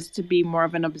is just to be more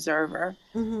of an observer.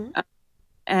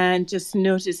 And just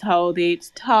notice how they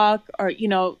talk, or,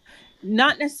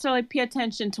 not necessarily pay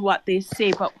attention to what they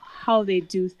say, but how they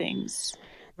do things.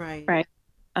 Right.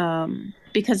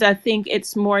 Because I think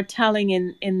it's more telling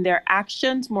in their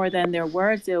actions more than their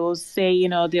words. They will say,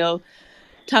 they'll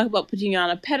talk about putting you on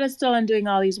a pedestal and doing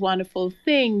all these wonderful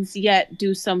things, yet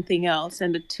do something else,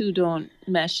 and the two don't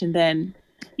mesh. And then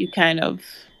you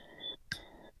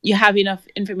have enough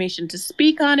information to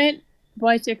speak on it,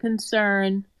 voice your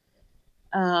concern,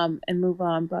 and move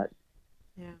on. But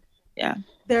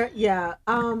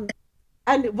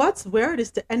and what's weird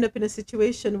is to end up in a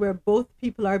situation where both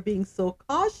people are being so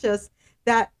cautious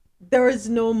that there is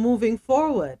no moving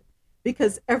forward,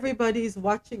 because everybody's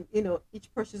watching,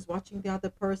 each person's watching the other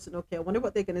person. Okay, I wonder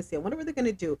what they're going to say. I wonder what they're going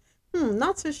to do.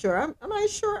 Not so sure. Am I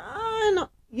sure? I'm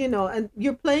not, and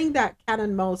you're playing that cat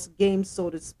and mouse game, so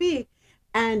to speak.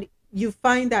 And you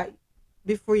find that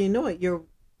before you know it, you're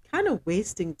kind of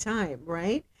wasting time,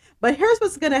 right? But here's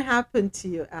what's going to happen to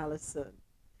you, Allison.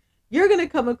 You're going to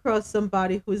come across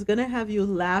somebody who's going to have you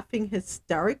laughing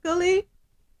hysterically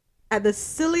at the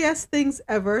silliest things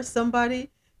ever. Somebody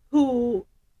who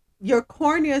your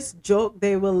corniest joke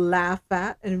they will laugh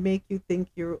at and make you think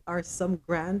you are some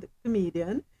grand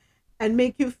comedian, and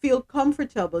make you feel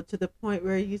comfortable to the point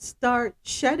where you start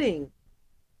shedding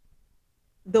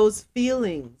those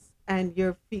feelings and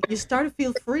you start to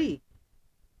feel free.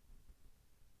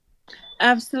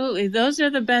 Absolutely. Those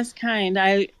are the best kind.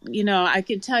 I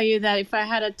could tell you that if I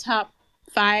had a top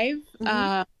 5,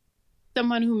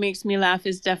 someone who makes me laugh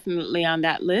is definitely on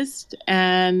that list.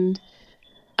 And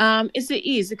it's the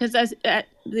ease, because at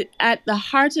the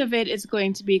heart of it is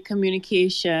going to be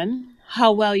communication,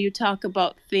 how well you talk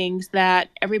about things that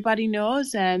everybody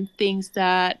knows and things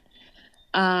that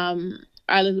are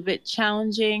a little bit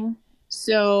challenging.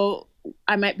 So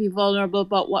I might be vulnerable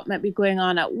about what might be going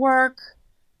on at work,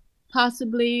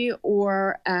 possibly,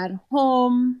 or at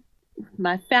home,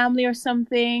 my family or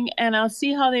something, and I'll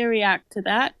see how they react to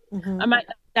that. I might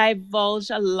not divulge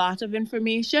a lot of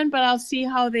information, but I'll see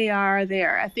how they are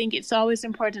there. I think it's always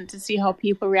important to see how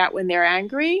people react when they're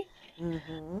angry,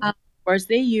 words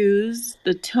they use,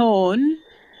 the tone,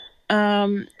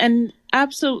 and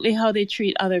absolutely how they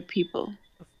treat other people.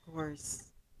 Of course.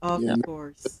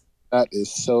 That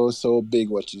is so big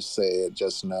what you said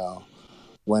just now.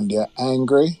 When they're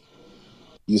angry,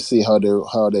 you see how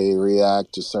they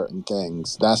react to certain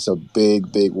things. That's a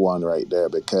big one right there,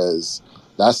 because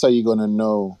that's how you're gonna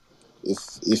know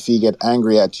if he get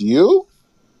angry at you.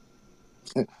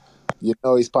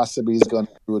 He's gonna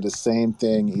do the same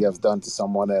thing he has done to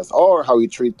someone else, or how he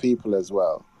treat people as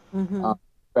well.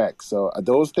 Respect. So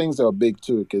those things are big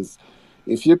too, because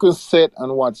if you can sit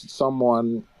and watch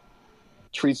someone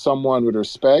treat someone with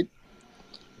respect,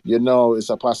 it's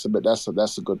a possibility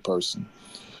that's a good person.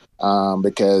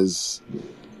 Because,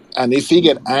 and if he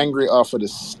get angry off of the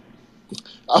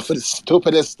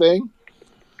stupidest thing,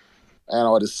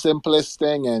 or the simplest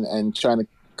thing, and trying to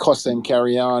cuss and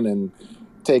carry on and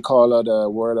take all of the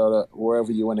word out of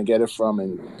wherever you want to get it from,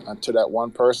 and to that one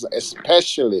person,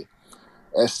 especially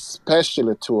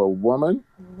to a woman,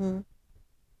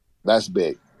 that's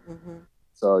big.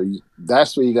 So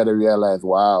that's where you got to realize,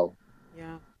 wow,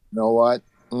 you know what?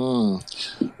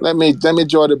 Let me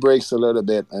draw the brakes a little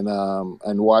bit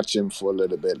and watch him for a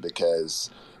little bit, because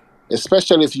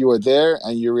especially if you were there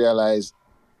and you realize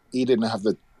he didn't have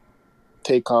to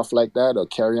take off like that or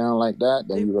carry on like that,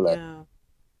 then you were like,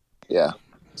 yeah.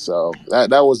 So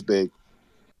that was big.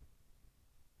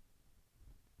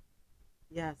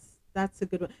 Yes, that's a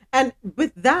good one. And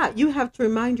with that, you have to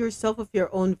remind yourself of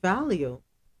your own value,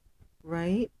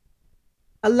 right?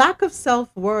 A lack of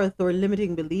self-worth or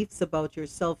limiting beliefs about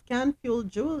yourself can fuel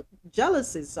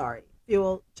jealousy.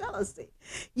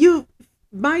 You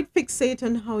might fixate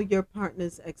on how your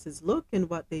partner's exes look and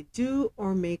what they do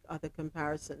or make other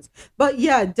comparisons. But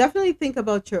yeah, definitely think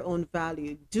about your own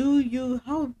value. Do you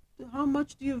how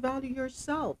much do you value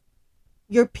yourself?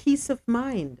 Your peace of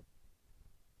mind.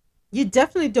 You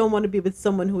definitely don't want to be with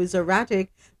someone who is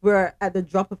erratic, where at the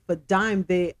drop of a dime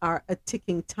they are a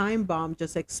ticking time bomb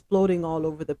just exploding all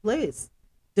over the place.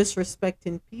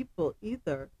 Disrespecting people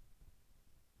either.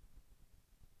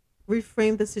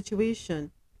 Reframe the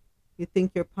situation. You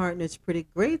think your partner is pretty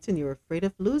great and you're afraid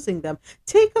of losing them.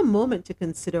 Take a moment to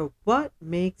consider what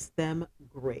makes them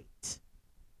great.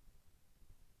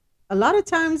 A lot of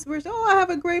times we're, oh, I have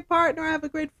a great partner, I have a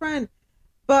great friend.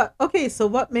 But okay, so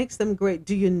what makes them great?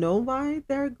 Do you know why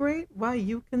they're great? Why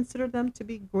you consider them to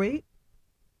be great?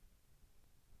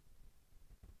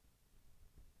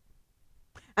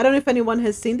 I don't know if anyone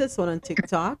has seen this one on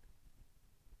TikTok.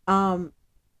 Um,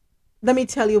 Let me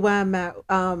tell you why I'm at,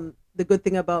 the good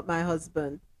thing about my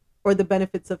husband, or the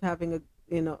benefits of having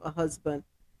a husband.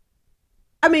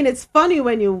 I mean, it's funny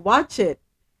when you watch it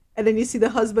and then you see the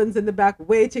husbands in the back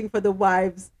waiting for the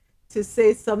wives to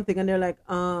say something and they're like,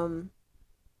 um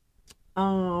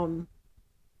and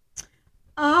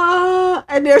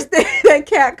there's they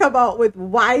can't come out with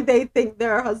why they think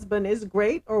their husband is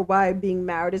great, or why being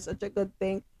married is such a good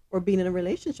thing, or being in a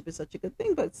relationship is such a good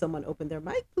thing. But someone open their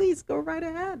mic, please go right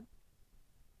ahead.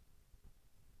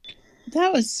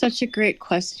 That was such a great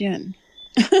question.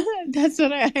 That's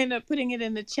what I end up putting it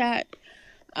in the chat.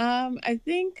 I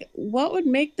think what would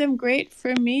make them great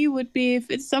for me would be if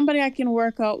it's somebody I can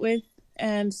work out with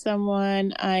and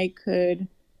someone I could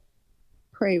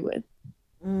pray with.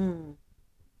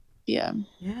 Yeah.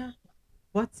 Yeah.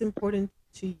 What's important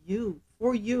to you,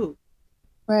 for you?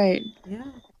 Right.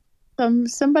 Yeah.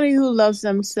 Somebody who loves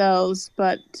themselves,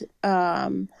 but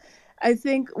I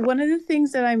think one of the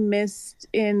things that I missed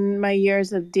in my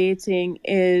years of dating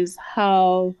is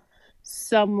how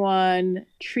someone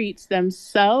treats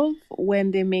themselves when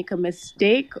they make a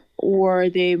mistake, or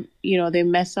they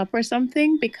mess up or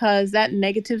something, because that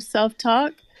negative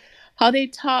self-talk, how they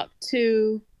talk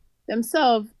to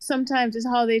themselves sometimes is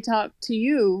how they talk to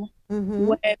you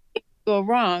when things go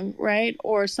wrong, right?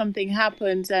 Or something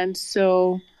happens. And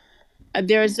so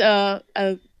there's a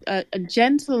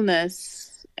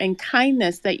gentleness and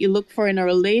kindness that you look for in a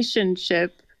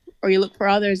relationship, or you look for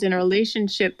others in a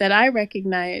relationship, that I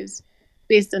recognize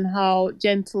based on how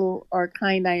gentle or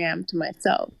kind I am to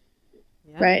myself.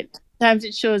 Yeah. Right? Sometimes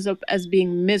it shows up as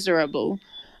being miserable,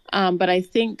 but I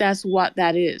think that's what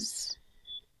that is.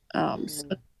 So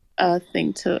a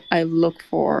thing I look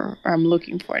for, or I'm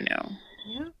looking for now.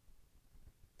 Yeah.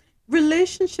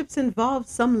 Relationships involve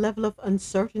some level of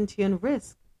uncertainty and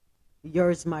risk.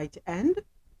 Yours might end,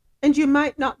 and you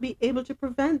might not be able to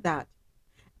prevent that.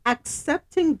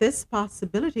 Accepting this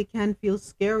possibility can feel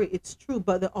scary, it's true,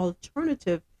 but the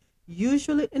alternative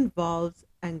usually involves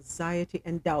anxiety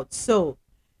and doubt. So,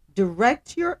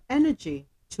 direct your energy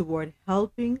toward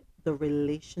helping the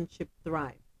relationship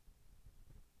thrive.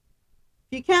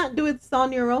 If you can't do it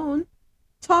on your own,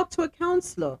 talk to a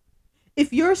counselor.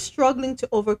 If you're struggling to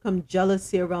overcome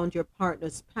jealousy around your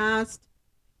partner's past,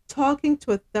 talking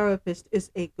to a therapist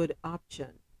is a good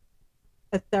option.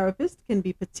 A therapist can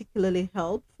be particularly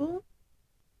helpful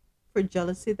for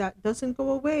jealousy that doesn't go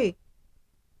away.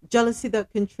 Jealousy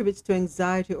that contributes to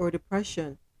anxiety or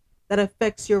depression, that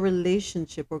affects your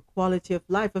relationship or quality of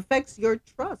life, affects your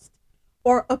trust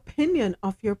or opinion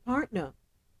of your partner.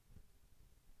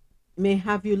 It may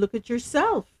have you look at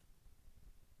yourself.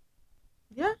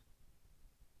 Yeah.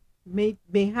 May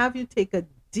have you take a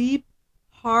deep,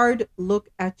 hard look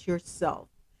at yourself,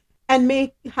 and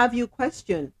may have you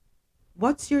question,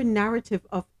 what's your narrative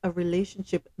of a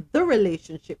relationship, the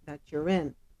relationship that you're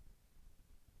in?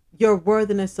 Your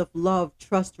worthiness of love,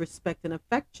 trust, respect, and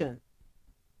affection.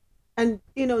 And,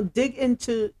 dig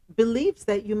into beliefs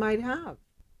that you might have.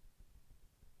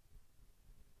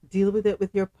 Deal with it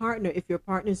with your partner if your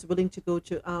partner is willing to go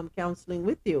to counseling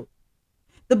with you.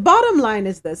 The bottom line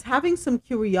is this: having some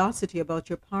curiosity about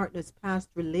your partner's past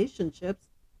relationships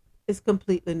is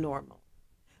completely normal.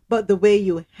 But the way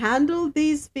you handle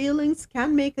these feelings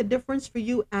can make a difference for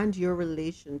you and your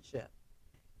relationship.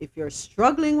 If you're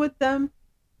struggling with them,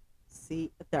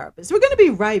 see a therapist. We're going to be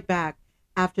right back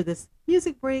after this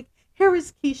music break. Here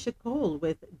is Keisha Cole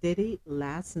with Diddy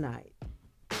Last Night.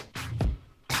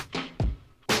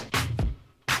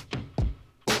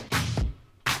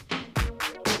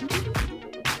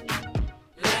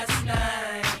 Last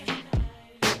night,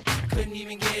 I couldn't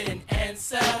even get an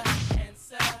answer.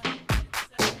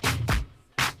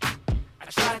 I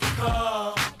tried to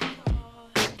call,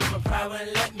 but my pride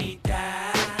wouldn't let me die.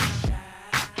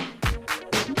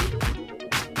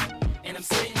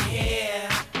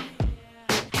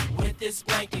 this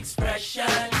blank expression.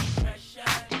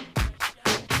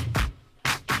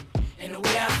 And the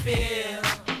way I feel,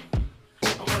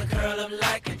 I wanna curl up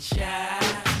like a child.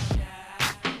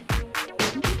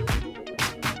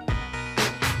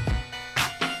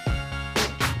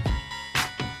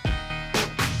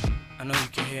 I know you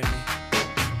can hear me.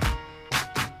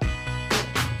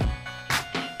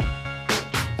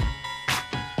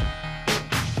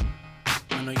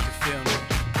 I know you can feel me.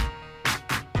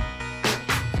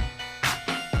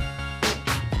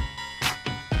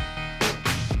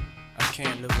 I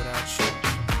can't live without you.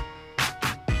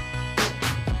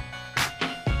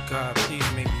 God,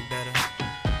 please make me better.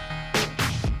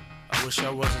 I wish I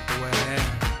wasn't the way I am.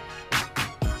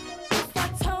 I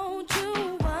told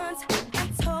you once, I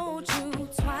told you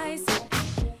twice.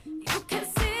 You can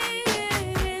see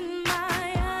it in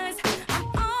my eyes. I'm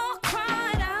all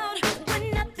cried out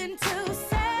with nothing to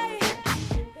say.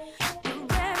 You're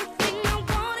everything I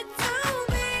wanted to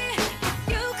be. If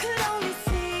you could only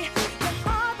see, your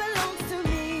heart belongs to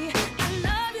me. I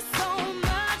love you so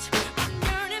much, I'm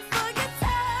yearning for your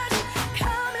touch.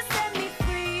 Come and set me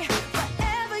free,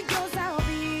 forever yours I'll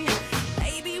be.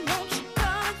 Baby, won't you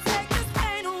come and take this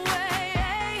pain away?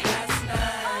 Last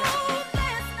night, Oh,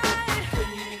 last night.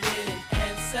 couldn't even get an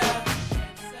answer.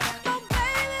 Oh,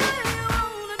 baby, what do you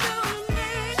wanna do to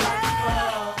me? Tried to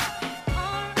call,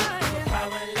 Alright. but I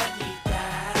wouldn't let me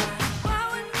die. Why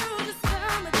wouldn't you just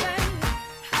tell me, baby?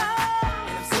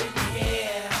 And I'm sitting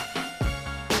here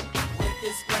with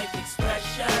this blank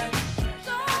expression.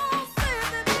 Don't say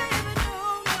that, baby, no,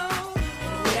 no.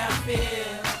 And the way I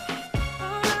feel,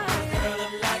 Alright. curl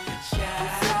up like a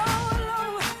child.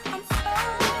 I'm so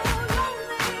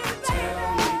lonely, Tell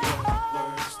me what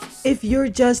words to say. If you're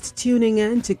just tuning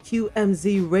in to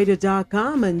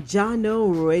QMZRadio.com and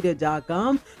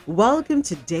JahknoRadio.com, welcome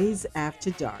to Dayz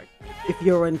After Dark. If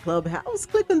you're in Clubhouse,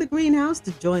 click on the green house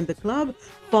to join the club,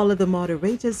 follow the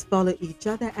moderators, follow each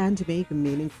other, and make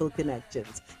meaningful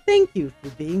connections. Thank you for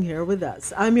being here with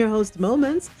us. I'm your host,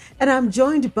 Moments, and I'm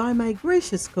joined by my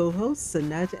gracious co-hosts,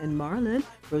 Sanette and Marlon.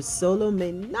 Rosolo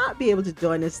may not be able to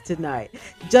join us tonight.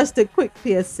 Just a quick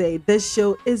PSA, this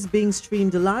show is being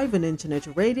streamed live on internet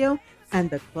radio, and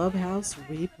the Clubhouse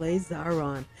replays are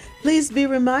on. Please be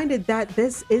reminded that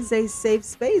this is a safe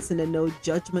space and a no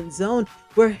judgment zone.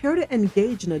 We're here to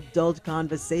engage in adult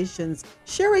conversations,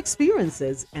 share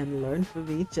experiences, and learn from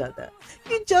each other.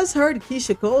 You just heard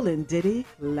Keisha Cole and Diddy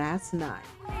last night.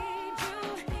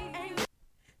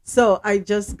 So I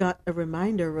just got a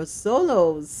reminder,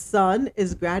 Rosolo's son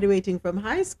is graduating from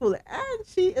high school and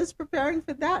she is preparing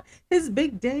for that. His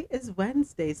big day is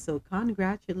Wednesday. So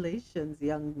congratulations,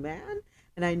 young man.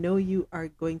 And I know you are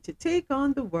going to take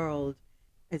on the world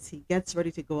as he gets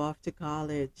ready to go off to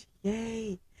college.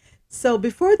 Yay. So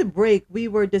before the break, we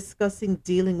were discussing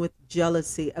dealing with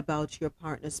jealousy about your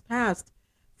partner's past,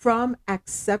 from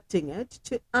accepting it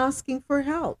to asking for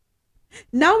help.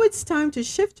 Now it's time to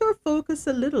shift our focus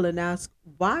a little and ask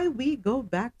why we go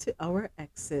back to our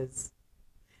exes.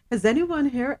 Has anyone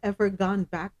here ever gone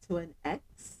back to an ex?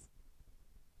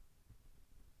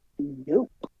 Nope.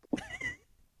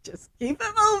 Just keep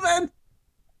it moving.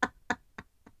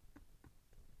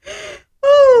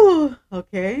 Ooh,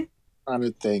 okay. Trying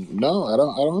to think. No, I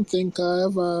don't think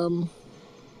I've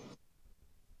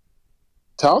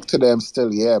talked to them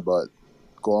still. Yeah, but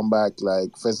going back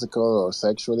like physical or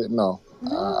sexually, no.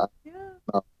 No, yeah.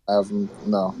 No, I haven't.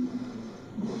 No.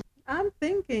 I'm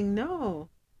thinking, no.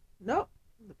 Nope.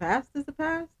 The past is the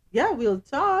past. Yeah, we'll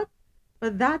talk,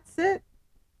 but that's it.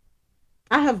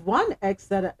 I have one ex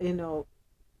that,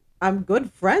 I'm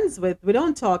good friends with. We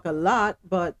don't talk a lot,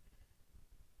 but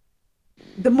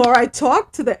the more I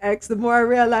talk to the ex, the more I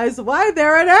realize why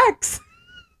they're an ex.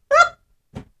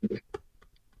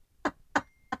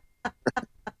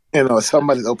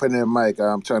 Somebody's opening their mic.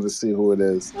 I'm trying to see who it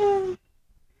is. Go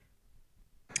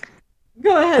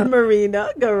ahead, Marina.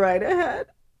 Go right ahead.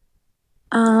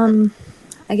 I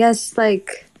guess I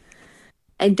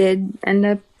did end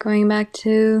up going back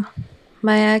to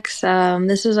my ex.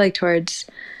 This was towards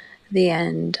the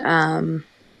end.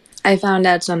 I found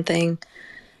out something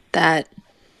that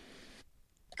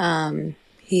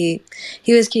he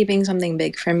was keeping something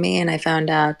big from me, and I found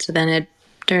out. So then it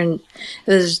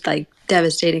was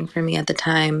devastating for me at the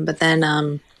time. But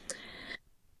then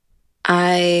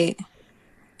I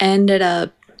ended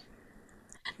up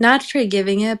not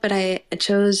forgiving it, but I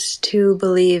chose to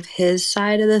believe his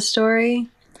side of the story,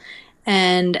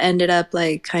 and ended up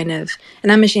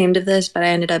and I'm ashamed of this, but I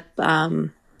ended up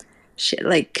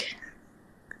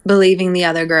believing the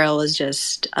other girl was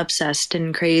just obsessed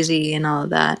and crazy and all of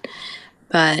that.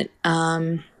 But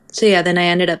So yeah, then I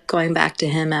ended up going back to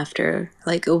him after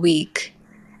like a week.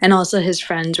 And also his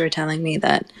friends were telling me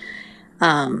that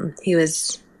he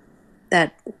was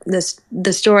that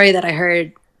the story that I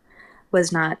heard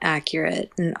was not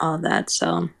accurate and all that.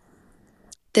 So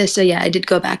yeah, I did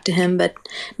go back to him, but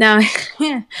now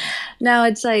now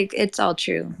it's like it's all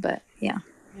true. But yeah.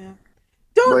 Yeah.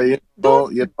 But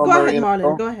Don't go ahead, Marina,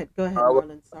 Marlon. Go ahead, I would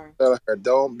Marlon. Sorry. tell her,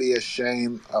 don't be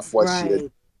ashamed of what she did.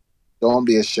 Right. Don't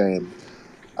be ashamed,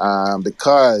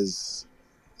 because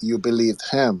you believed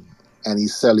him, and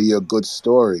he's selling you a good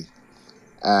story,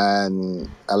 and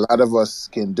a lot of us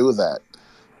can do that,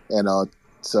 you know.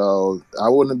 So I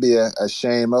wouldn't be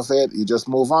ashamed of it. You just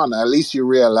move on. At least you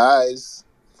realize.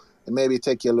 It maybe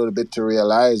take you a little bit to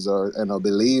realize or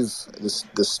believe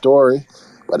the story,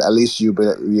 but at least you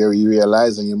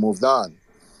realize and you moved on.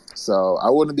 So I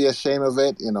wouldn't be ashamed of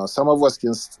it. Some of us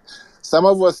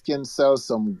can sell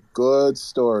some good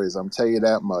stories. I'm telling you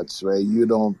that much. Right? You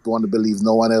don't want to believe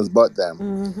no one else but them.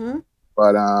 Mm-hmm.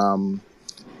 But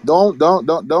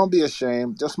don't be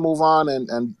ashamed. Just move on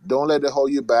and don't let it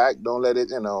hold you back. Don't let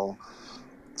it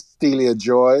steal your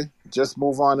joy. Just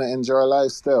move on and enjoy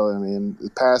life still. I mean, the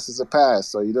past is a past,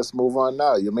 so you just move on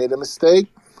now. You made a mistake,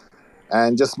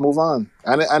 and just move on.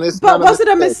 And it's But not a was it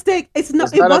a mistake. mistake? It's not.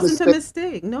 It's It not a wasn't a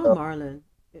mistake. mistake. No, Marlon.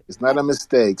 It's not a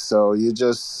mistake. So you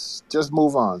just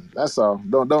move on. That's all.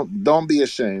 Don't be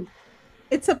ashamed.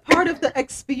 It's a part of the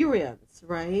experience,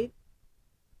 right?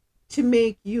 To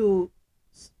make you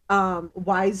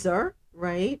wiser,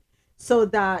 right? So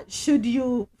that should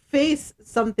you face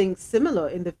something similar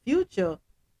in the future,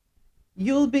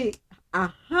 you'll be,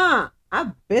 aha,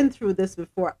 I've been through this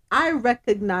before. I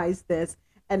recognize this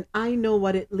and I know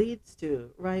what it leads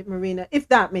to, right, Marina? If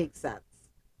that makes sense.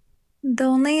 The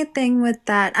only thing with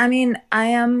that, I mean, I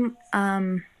am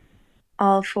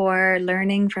all for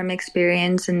learning from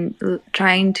experience and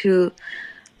trying to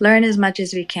learn as much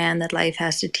as we can that life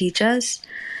has to teach us.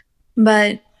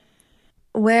 But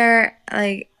where,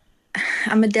 like,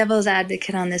 I'm a devil's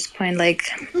advocate on this point, like,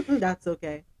 that's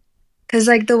okay. because,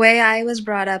 like, the way I was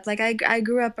brought up, like, I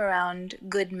grew up around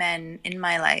good men in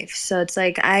my life. So it's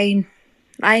like, I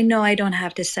know I don't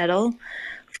have to settle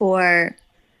for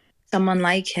someone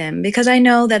like him because I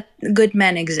know that good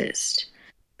men exist.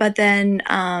 But then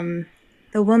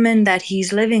the woman that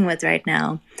he's living with right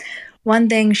now, one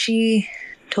thing she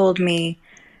told me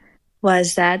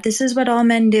was that this is what all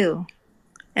men do.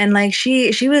 And like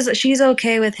she's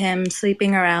okay with him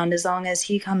sleeping around as long as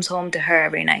he comes home to her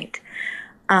every night.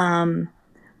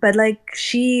 But like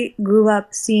she grew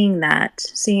up seeing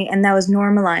and that was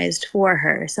normalized for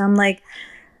her. So I'm like,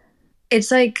 it's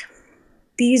like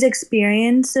these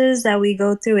experiences that we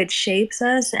go through, it shapes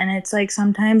us, and it's like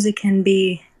sometimes it can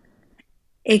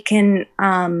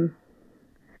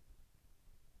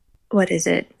what is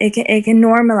it? It can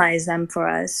normalize them for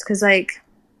us because like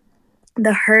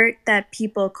the hurt that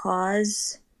people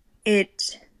cause,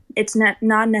 it's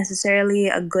not necessarily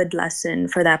a good lesson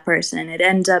for that person. It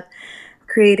ends up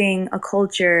creating a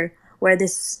culture where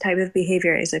this type of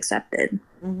behavior is accepted.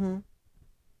 Mm-hmm.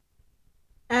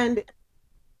 And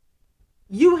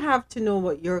you have to know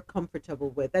what you're comfortable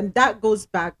with, and that goes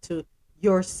back to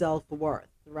your self-worth,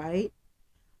 right?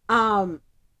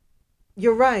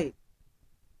 You're right.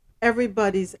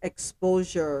 Everybody's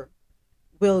exposure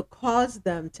will cause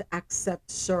them to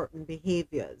accept certain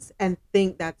behaviors and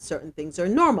think that certain things are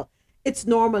normal. It's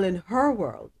normal in her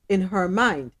world, in her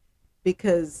mind,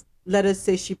 because let us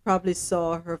say she probably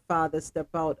saw her father step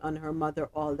out on her mother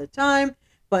all the time,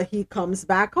 but he comes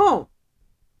back home.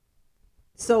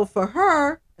 So for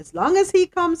her, as long as he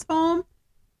comes home,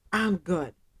 I'm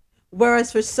good.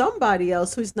 Whereas for somebody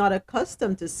else who's not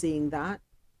accustomed to seeing that,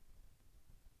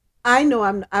 I know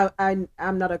I'm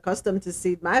not accustomed to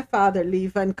see my father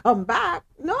leave and come back.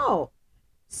 No.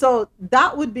 So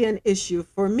that would be an issue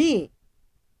for me.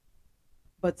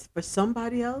 But for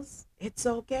somebody else, it's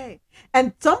okay.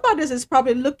 And somebody else is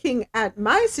probably looking at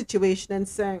my situation and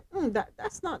saying,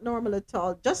 that's not normal at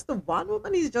all. Just the one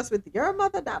woman, he's just with your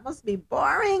mother. That must be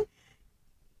boring.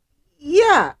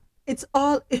 Yeah, it's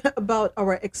all about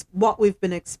what we've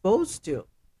been exposed to.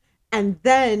 And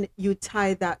then you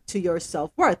tie that to your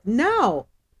self-worth. Now,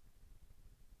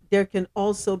 there can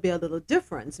also be a little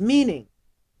difference, meaning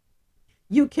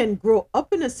you can grow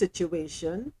up in a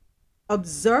situation,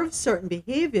 observe certain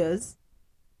behaviors,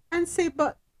 and say,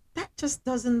 but that just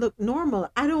doesn't look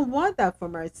normal. I don't want that for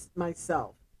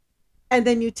myself. And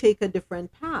then you take a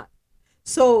different path.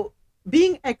 So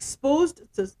being exposed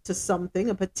to something,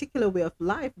 a particular way of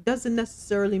life, doesn't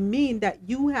necessarily mean that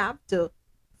you have to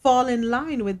fall in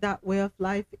line with that way of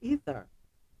life either.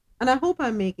 And I hope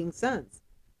I'm making sense.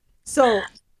 So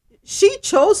She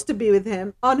chose to be with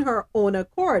him on her own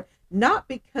accord, not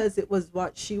because it was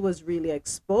what she was really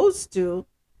exposed to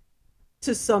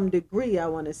some degree, I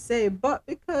want to say, but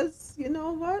because, you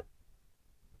know what?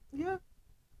 Yeah,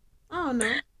 I don't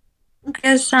know. I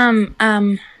guess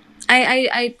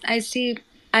I see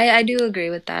I do agree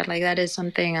with that. Like that is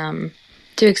something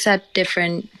to accept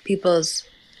different people's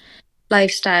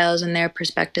lifestyles and their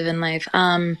perspective in life.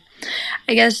 I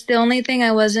guess the only thing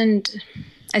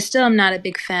I still am not a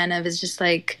big fan of is just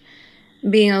like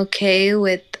being okay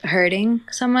with hurting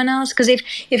someone else. Because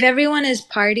if everyone is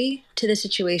party to the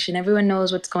situation, everyone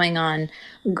knows what's going on.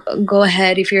 Go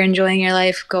ahead. If you're enjoying your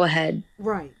life, go ahead.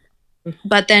 Right.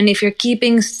 But then if you're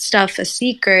keeping stuff a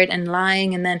secret and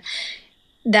lying, and then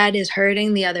that is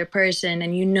hurting the other person,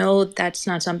 and you know that's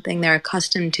not something they're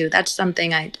accustomed to, that's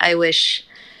something I wish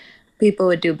people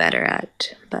would do better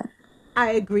at. But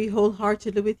I agree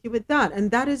wholeheartedly with you with that. And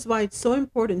that is why it's so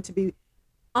important to be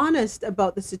honest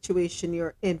about the situation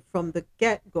you're in from the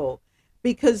get go.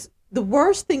 Because the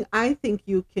worst thing I think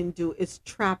you can do is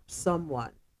trap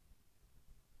someone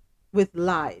with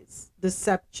lies,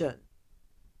 deception.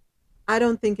 I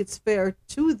don't think it's fair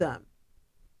to them.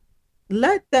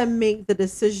 Let them make the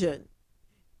decision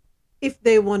if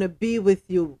they want to be with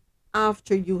you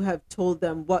after you have told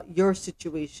them what your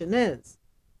situation is.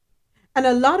 And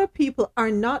a lot of people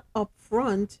are not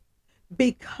upfront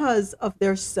because of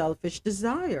their selfish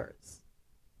desires.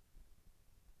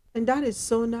 And that is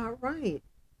so not right.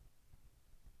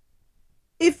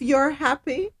 If you're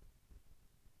happy,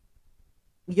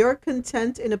 you're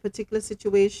content in a particular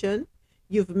situation,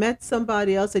 you've met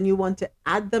somebody else and you want to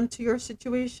add them to your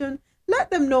situation,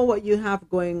 let them know what you have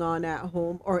going on at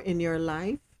home or in your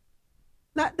life.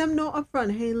 Let them know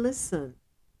upfront, hey, listen,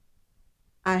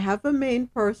 I have a main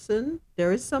person.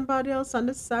 There is somebody else on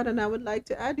the side, and I would like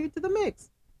to add you to the mix.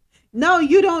 Now,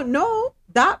 you don't know.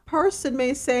 That person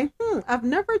may say, I've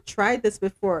never tried this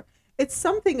before. It's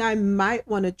something I might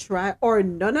want to try. Or,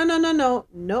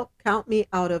 no, count me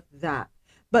out of that.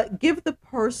 But give the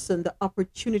person the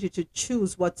opportunity to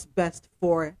choose what's best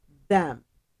for them.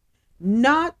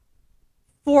 Not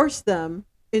force them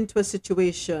into a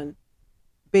situation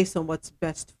based on what's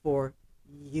best for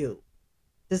you.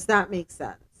 Does that make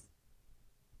sense?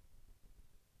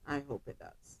 I hope it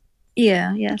does.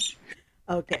 yeah, yes.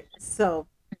 Okay, so.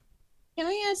 Can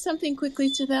I add something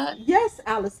quickly to that? Yes,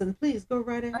 Allison, please go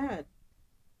right ahead.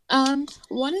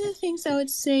 One of the things I would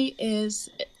say is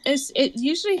it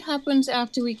usually happens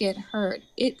after we get hurt.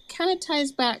 It kind of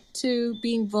ties back to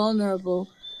being vulnerable.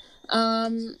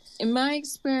 In my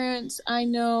experience, I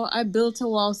know I built a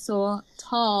wall so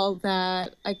tall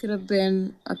that I could have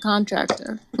been a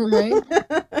contractor, right?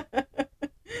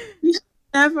 You should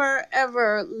never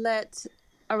ever let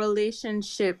a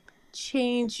relationship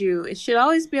change you. It should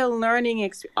always be a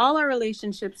learning all our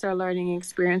relationships are learning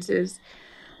experiences.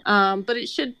 But it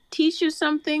should teach you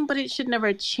something, but it should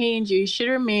never change you. You should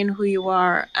remain who you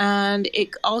are. And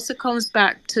it also comes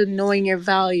back to knowing your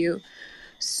value.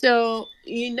 So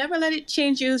you never let it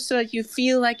change you so that you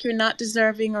feel like you're not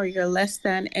deserving or you're less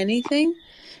than anything.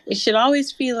 It should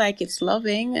always feel like it's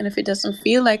loving. And if it doesn't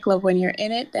feel like love when you're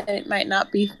in it, then it might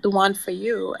not be the one for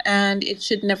you. And it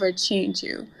should never change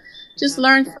you. Just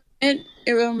learn from it.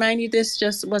 It will remind you this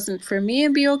just wasn't for me,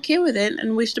 and be okay with it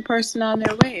and wish the person on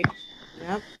their way.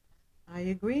 Yep, I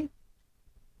agree.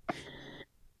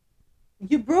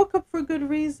 You broke up for good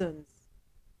reasons.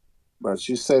 But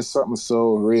you said something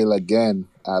so real again,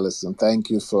 Allison. Thank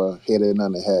you for hitting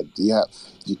on the head.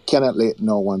 You cannot let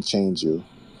no one change you.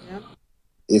 Yep.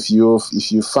 If you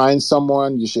find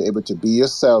someone, you should be able to be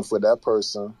yourself with that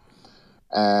person,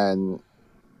 and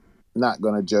not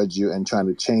gonna judge you and trying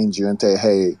to change you and say,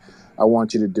 hey, I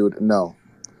want you to do it. No,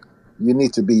 you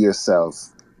need to be yourself.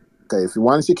 Okay, if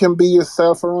once you can be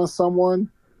yourself around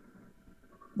someone,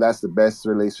 that's the best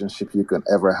relationship you can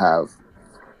ever have.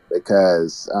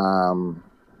 Because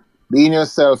being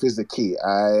yourself is the key.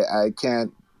 I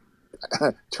can't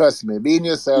trust me. Being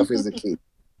yourself is the key.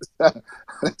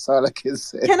 That's all I can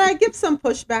say. Can I give some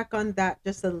pushback on that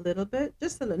just a little bit?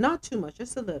 Just a little, not too much,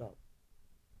 just a little.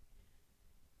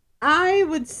 I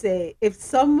would say if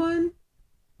someone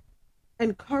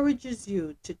encourages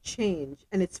you to change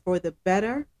and it's for the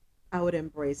better, I would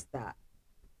embrace that.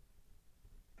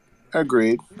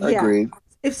 Agreed. Yeah. Agreed.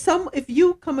 If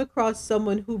you come across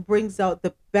someone who brings out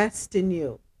the best in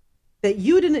you that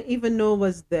you didn't even know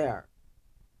was there,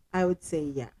 I would say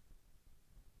yeah.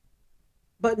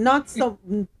 But not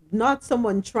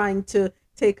someone trying to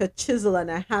take a chisel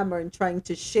and a hammer and trying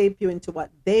to shape you into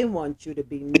what they want you to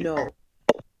be. No.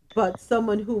 But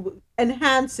someone who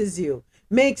enhances you.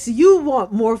 makes you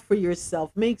want more for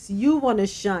yourself, makes you want to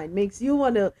shine, makes you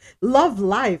want to love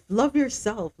life, love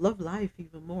yourself, love life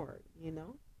even more, you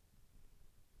know?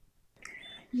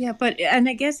 Yeah, and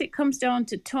I guess it comes down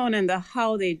to tone and the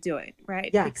how they do it,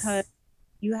 right? Because Yes.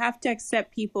 you have to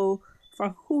accept people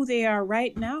for who they are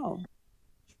right now,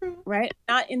 True. right?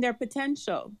 Not in their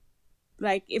potential.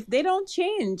 Like, if they don't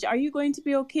change, are you going to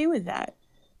be okay with that?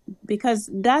 Because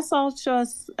that's also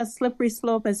a slippery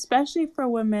slope, especially for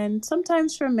women,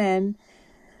 sometimes for men,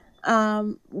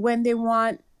 when they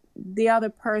want the other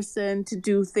person to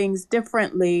do things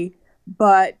differently,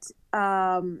 but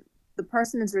the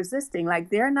person is resisting. Like,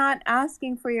 they're not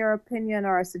asking for your opinion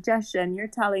or a suggestion. You're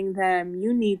telling them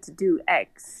you need to do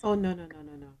X. Oh, no, no, no,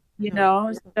 no, no. You No.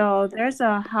 know, so there's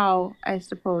a how, I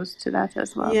suppose, to that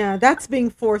as well. Yeah, that's being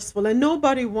forceful, and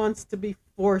nobody wants to be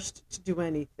forced to do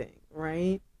anything,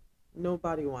 right?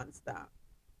 Nobody wants that.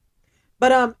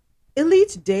 But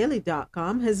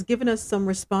EliteDaily.com has given us some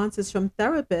responses from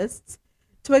therapists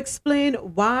to explain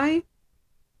why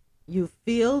you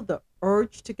feel the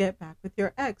urge to get back with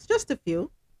your ex. Just a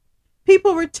few.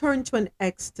 People return to an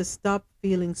ex to stop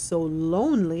feeling so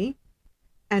lonely,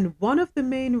 and one of the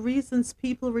main reasons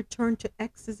people return to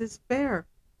exes is fear.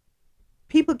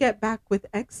 People get back with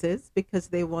exes because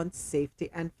they want safety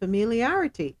and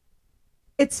familiarity.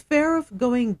 It's fear of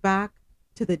going back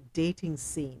to the dating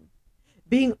scene,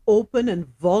 being open and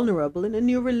vulnerable in a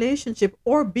new relationship,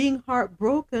 or being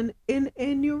heartbroken in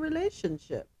a new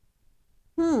relationship.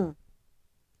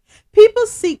 People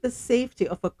seek the safety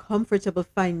of a comfortable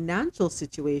financial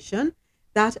situation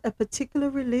that a particular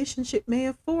relationship may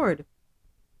afford.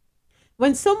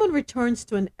 When someone returns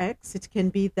to an ex, it can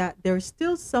be that there's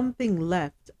still something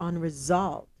left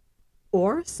unresolved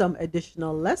or some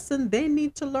additional lesson they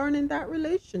need to learn in that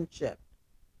relationship.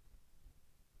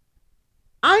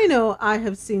 I know I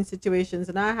have seen situations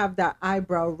and I have that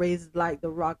eyebrow raised like the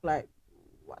rock, like,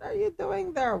 what are you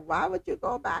doing there? Why would you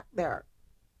go back there?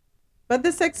 But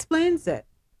this explains it.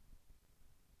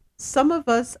 Some of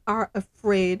us are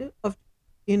afraid of,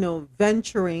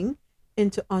 venturing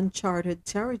into uncharted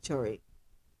territory.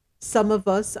 Some of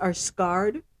us are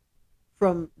scarred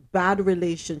from bad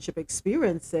relationship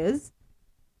experiences,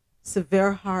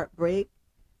 severe heartbreak,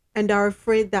 and are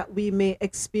afraid that we may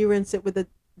experience it with the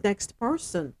next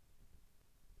person.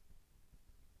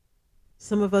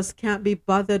 Some of us can't be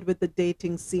bothered with the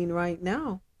dating scene right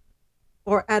now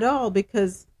or at all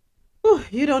because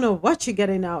you don't know what you're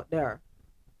getting out there.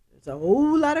 There's a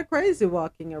whole lot of crazy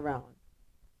walking around.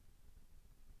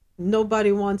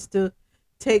 Nobody wants to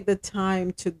take the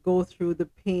time to go through the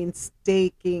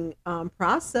painstaking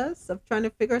process of trying to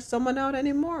figure someone out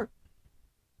anymore.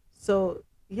 So,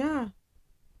 yeah,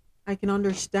 I can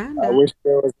understand I that. wish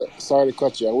there was. Sorry to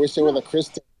cut you. I wish there was a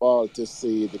crystal ball to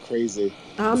see the crazy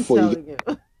I'm before telling you.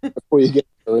 before you get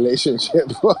in a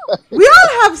relationship. We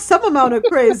all have some amount of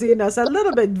crazy in us, a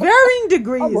little bit, varying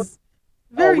degrees.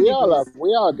 Oh, Varying degrees. we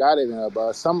all got it in there,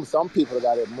 but some people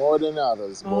got it more than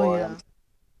others, Oh, boy. yeah.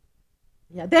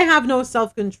 Yeah, they have no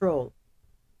self control.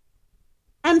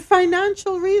 And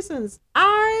financial reasons.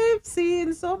 I've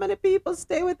seen so many people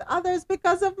stay with others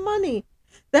because of money.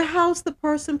 The house the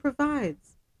person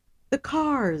provides, the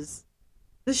cars,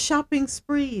 the shopping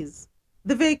sprees,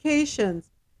 the vacations.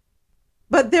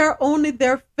 But they're only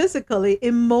there physically,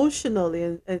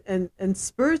 emotionally, and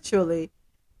spiritually.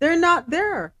 They're not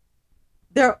there.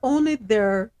 They're only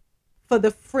there for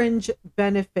the fringe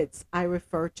benefits, I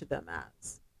refer to them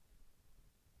as.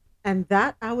 And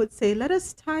that, I would say, let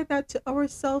us tie that to our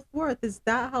self worth. Is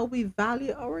that how we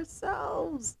value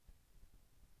ourselves?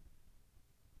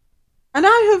 And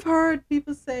I have heard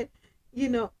people say,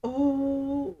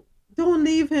 oh, don't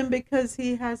leave him because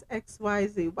he has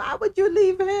XYZ. Why would you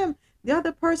leave him? The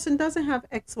other person doesn't have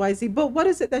XYZ. But what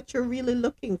is it that you're really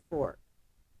looking for?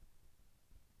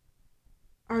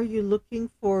 Are you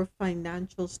looking for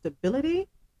financial stability?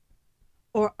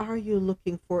 Or are you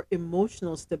looking for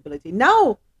emotional stability?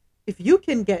 Now, if you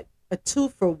can get a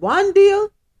 2-for-1 deal,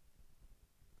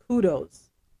 kudos.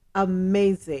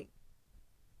 Amazing.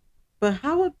 But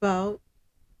how about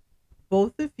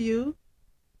both of you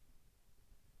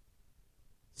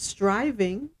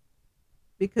striving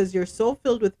because you're so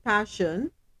filled with passion,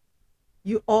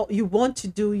 you want to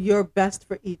do your best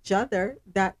for each other,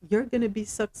 that you're going to be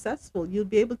successful. You'll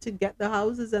be able to get the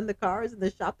houses and the cars and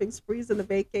the shopping sprees and the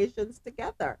vacations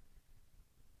together.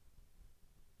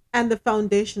 And the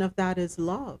foundation of that is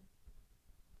love.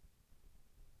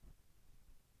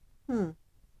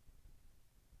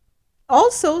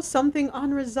 Also, something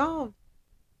unresolved.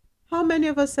 How many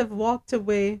of us have walked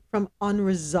away from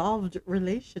unresolved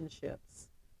relationships?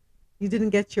 You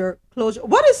didn't get your closure.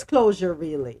 What is closure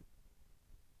really?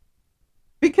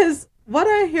 Because when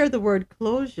I hear the word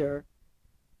closure,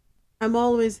 I'm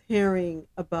always hearing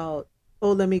about,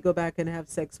 oh, let me go back and have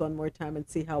sex one more time and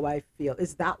see how I feel.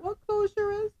 Is that what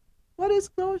closure is? What is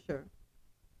closure?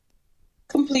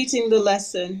 Completing the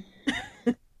lesson.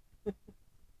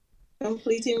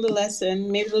 Completing the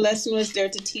lesson. Maybe the lesson was there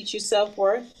to teach you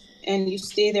self-worth, and you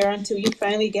stay there until you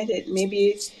finally get it.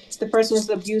 Maybe the person was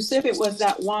abusive. It was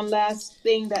that one last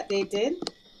thing that they did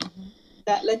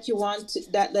that let you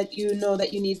that let you know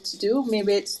that you need to do.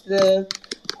 Maybe it's the,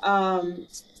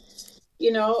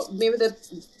 maybe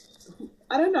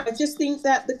I don't know. I just think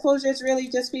that the closure is really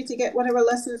just for you to get whatever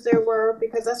lessons there were,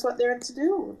 because that's what they're to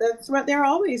do. That's what they're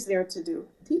always there to do.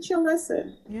 Teach your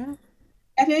lesson. Yeah.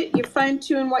 At it, you fine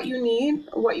tune what you need,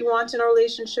 or what you want in a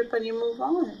relationship, and you move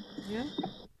on. Yeah.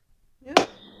 Yeah.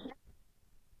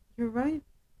 You're right.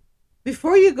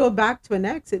 Before you go back to an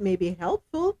ex, it may be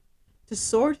helpful to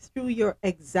sort through your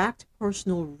exact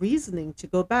personal reasoning to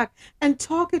go back and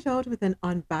talk it out with an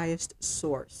unbiased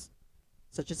source,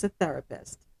 such as a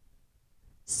therapist.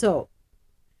 So,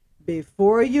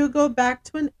 before you go back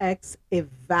to an ex,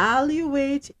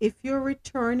 evaluate if you're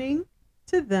returning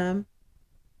to them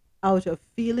out of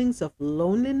feelings of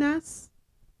loneliness,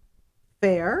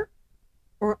 fear,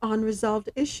 or unresolved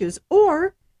issues,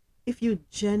 or if you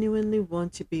genuinely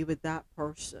want to be with that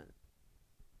person.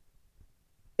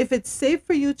 If it's safe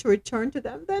for you to return to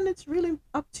them, then it's really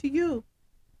up to you.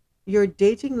 Your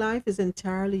dating life is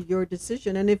entirely your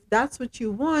decision. And if that's what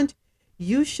you want,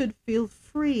 you should feel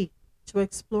free to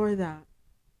explore that.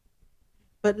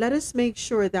 But let us make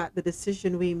sure that the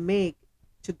decision we make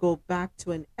to go back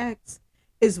to an ex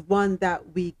is one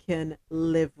that we can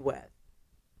live with.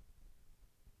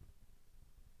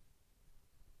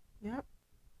 Yep.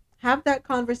 Have that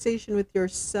conversation with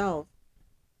yourself.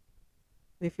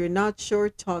 If you're not sure,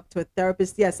 talk to a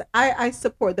therapist. Yes, I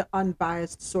support the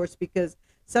unbiased source, because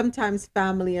sometimes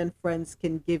family and friends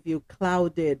can give you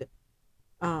clouded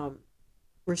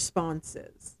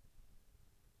responses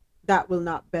that will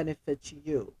not benefit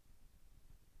you.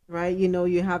 Right?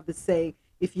 You have the saying,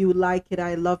 if you like it,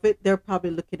 I love it. They're probably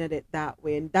looking at it that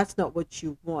way. And that's not what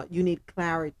you want. You need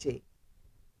clarity.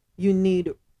 You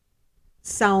need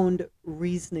sound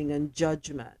reasoning and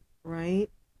judgment,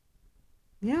 right?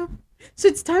 Yeah. So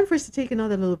it's time for us to take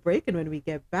another little break. And when we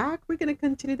get back, we're going to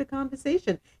continue the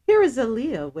conversation. Here is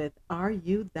Aaliyah with Are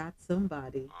You That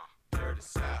Somebody? Dirty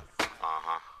South.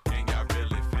 Ain't got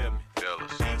really feel me. Feel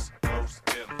us. East Coast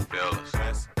feel me. Feel us.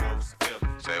 West Coast feel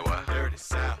me. Say what? Dirty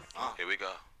South. Here we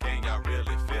go. Ain't got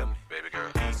really feel me. Baby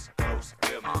girl. East Coast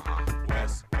feel me.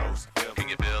 West Coast feel me. Can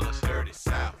you feel us? Dirty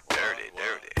South. Dirty,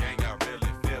 dirty. Ain't got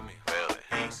really feel me. Feel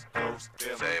it. East Coast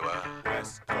feel me. Say what?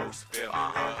 West Coast feel me.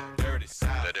 Dirty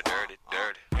South. Dirty, dirty,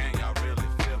 dirty. Ain't got really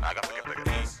feel me. I got to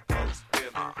East Coast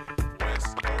feel me.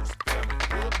 West Coast feel me.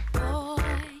 Boy,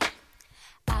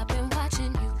 I've been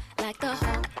watching you like the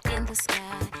hawk in the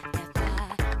sky. That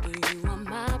fly, but you are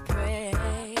my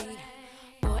prey.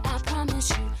 Boy, I promise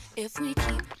you, if we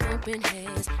keep bumping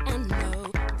heads, I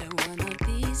know that one of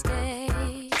these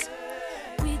days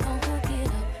we gon' hook it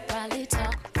up, probably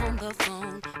talk on the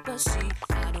phone. But see,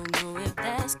 I don't know if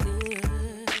that's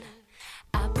good.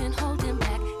 I've been holding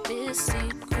back this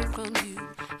secret from you.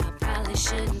 I probably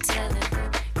shouldn't tell it,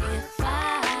 but if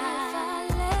I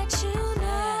let you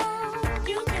know,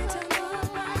 you can tell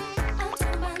nobody, I'm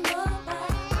talking about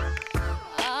nobody.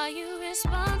 Are you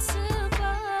responsible?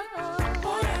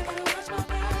 Boy, I gotta watch my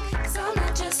back, 'cause I'm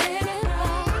not just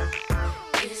anybody.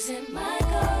 Is it my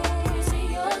goal? Is it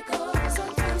your goal?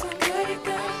 Sometimes I'm good,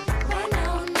 right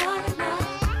now I'm not enough.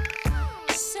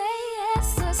 Say yes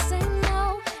or say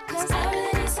no, 'cause I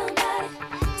really need somebody.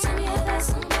 Tell me if that's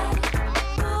somebody.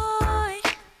 Boy,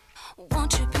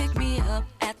 won't you pick me up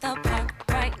at the park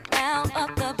right now,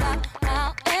 up the block,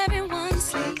 while everyone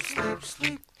sleeps?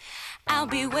 I'll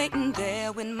be waiting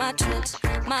there with my trench,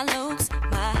 my loaves,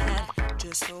 my hat,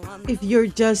 just so I'm. If you're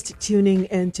just tuning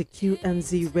into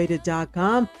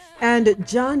QMZRadio.com and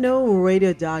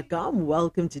JohnoRadio.com,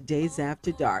 welcome to Dayz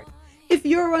After Dark. If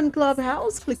you're on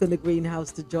Clubhouse, click on the green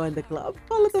house to join the club.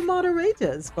 Follow the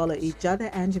moderators, follow each other,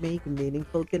 and make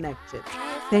meaningful connections.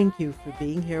 Thank you for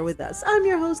being here with us. I'm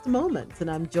your host, Moments, and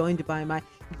I'm joined by my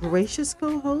gracious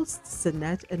co-hosts,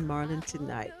 Sinette and Marlon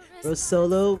tonight.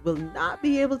 Rosolo will not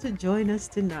be able to join us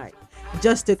tonight.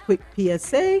 Just a quick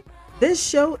PSA, this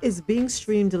show is being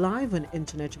streamed live on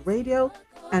internet radio,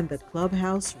 and the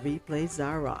Clubhouse replays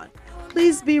are on.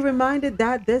 Please be reminded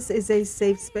that this is a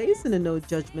safe space and a no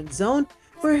judgment zone.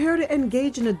 We're here to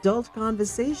engage in adult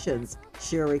conversations,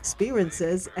 share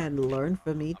experiences, and learn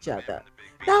from each other.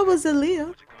 That was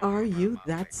Aaliyah are you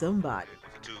that somebody?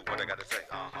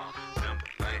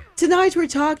 Tonight we're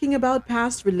talking about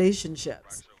past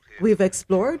relationships. We've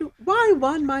explored why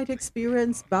one might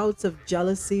experience bouts of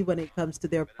jealousy when it comes to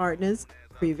their partner's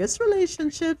previous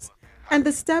relationships and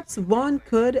the steps one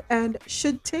could and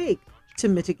should take to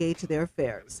mitigate their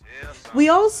affairs. We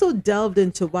also delved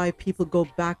into why people go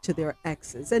back to their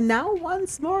exes. And now,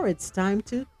 once more, it's time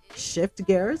to shift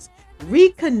gears,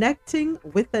 reconnecting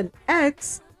with an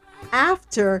ex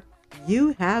after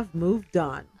you have moved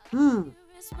on.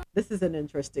 This is an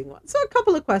interesting one. So, a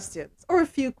couple of questions, or a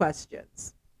few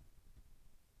questions.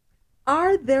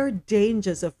 Are there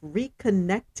dangers of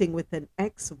reconnecting with an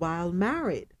ex while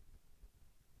married?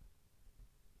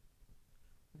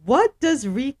 What does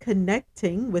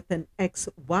reconnecting with an ex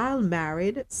while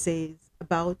married say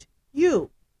about you?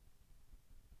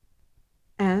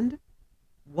 And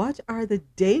what are the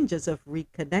dangers of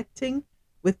reconnecting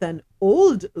with an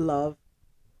old love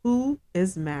who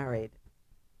is married?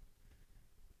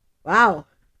 Wow,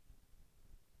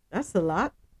 that's a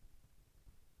lot.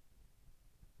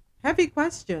 Heavy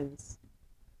questions.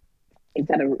 Is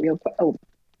that a real oh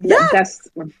Yeah. that's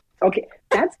okay,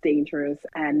 that's dangerous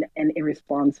and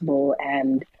irresponsible,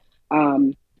 and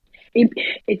um it,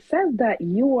 it says that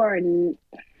you are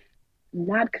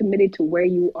not committed to where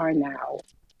you are now.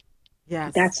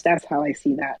 Yes. That's how I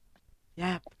see that.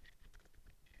 Yeah.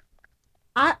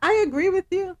 I agree with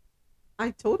you.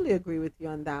 I totally agree with you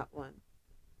on that one.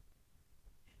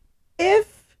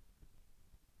 If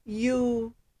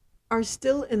you are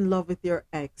still in love with your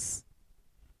ex,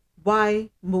 why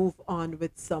move on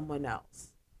with someone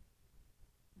else?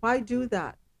 Why do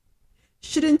that?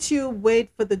 Shouldn't you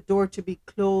wait for the door to be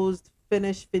closed,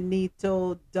 finished,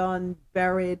 finito, done,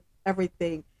 buried,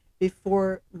 everything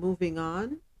before moving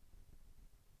on?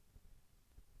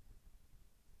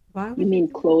 Why You would mean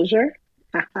you closure?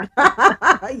 do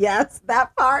yes,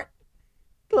 that part.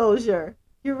 Closure.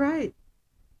 You're right.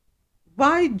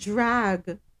 Why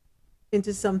drag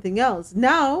into something else?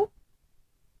 Now,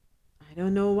 I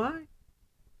don't know why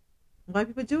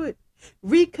people do it.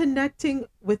 Reconnecting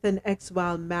with an ex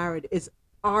while married is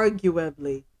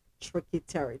arguably tricky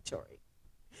territory.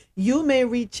 You may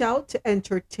reach out to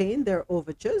entertain their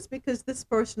overtures because this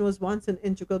person was once an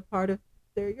integral part of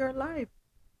your life.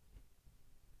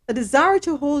 A desire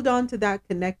to hold on to that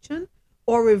connection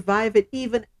or revive it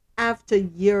even after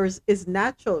years is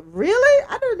natural. Really?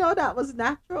 I didn't know that was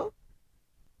natural.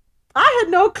 I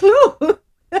had no clue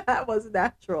that was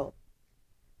natural.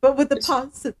 But with the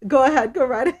positive, go ahead, go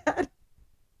right ahead.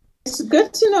 It's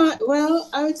good to know. Well,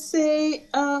 I would say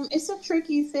it's a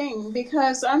tricky thing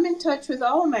because I'm in touch with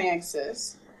all of my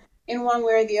exes in one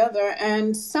way or the other.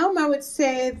 And some I would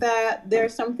say that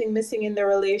there's something missing in the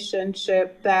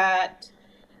relationship that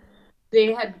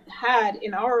they had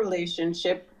in our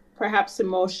relationship, perhaps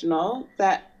emotional,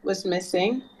 that was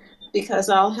missing. Because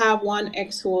I'll have one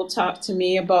ex who will talk to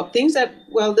me about things that,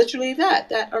 well, literally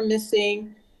that are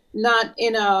missing, not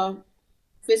in a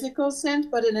physical sense,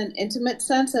 but in an intimate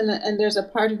sense. And there's a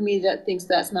part of me that thinks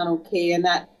that's not okay. And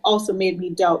that also made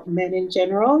me doubt men in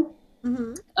general.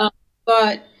 Mm-hmm.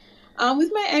 But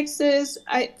with my exes,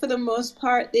 for the most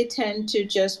part, they tend to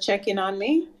just check in on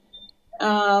me.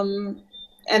 And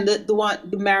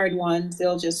the married ones,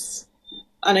 they'll just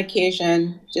on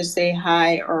occasion just say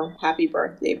hi or happy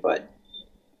birthday. But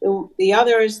the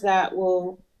others that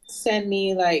will send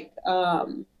me like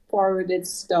forwarded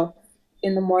stuff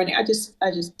in the morning, I just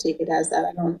take it as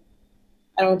that.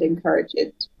 I don't encourage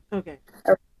it. Okay.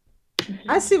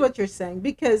 I see what you're saying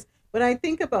because when I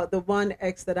think about the one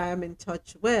ex that I am in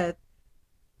touch with,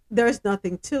 there's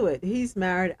nothing to it. He's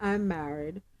married, I'm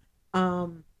married.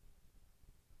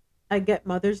 I get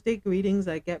Mother's Day greetings,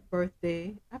 I get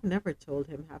birthday. I've never told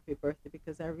him happy birthday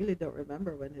because I really don't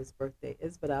remember when his birthday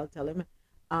is, but I'll tell him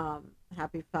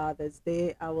happy Father's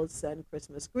Day. I will send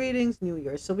Christmas greetings, New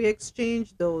Year. So we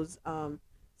exchange those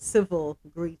civil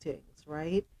greetings,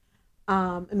 right?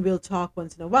 And we'll talk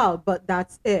once in a while, but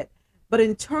that's it. But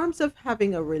in terms of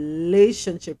having a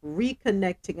relationship,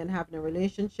 reconnecting and having a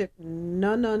relationship,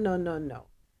 no, no, no, no, no.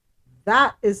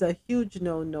 That is a huge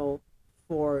no-no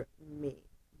for me.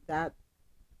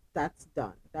 That's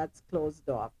done. That's closed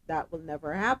off. That will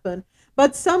never happen.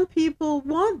 But some people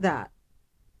want that.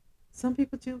 Some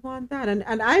people do want that. And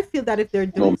I feel that if they're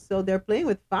doing so, they're playing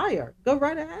with fire. Go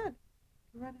right ahead.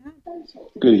 Go right ahead.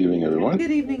 Good evening, everyone.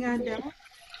 Good evening, Angela.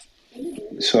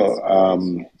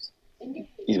 So,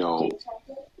 you know,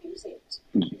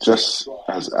 just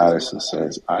as Addison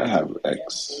says, I have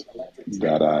ex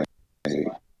that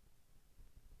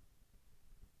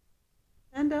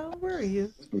And where are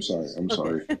you? I'm sorry.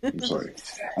 Okay. I'm sorry.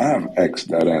 I have ex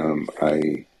that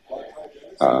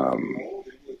Um,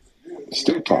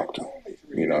 Still talk to,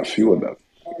 a few of them,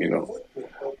 you know,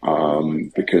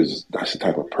 because that's the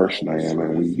type of person I am.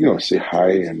 And we, say hi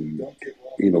and,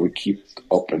 we keep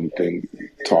up and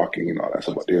talking and all that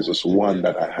stuff. But there's this one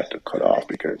that I had to cut off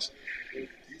because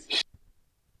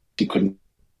she couldn't.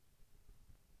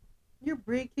 You're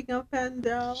breaking up, and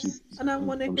I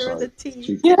want to I'm hear the sorry.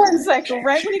 tea. Yeah, it's like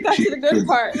right when you got to the good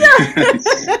part.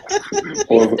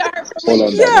 Hold, Start from hold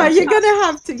like on, that Yeah, one you're second. gonna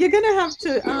have to. You're gonna have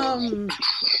to.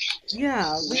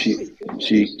 Yeah,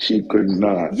 She could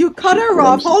not. you cut She her what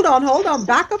I'm off. s- Hold on.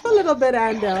 Back up a little bit,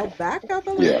 Andel. Back up a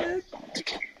little yeah,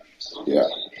 bit. yeah.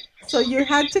 So you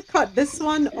had to cut this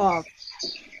one off.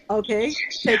 Okay,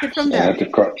 take it from So there. I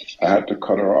had to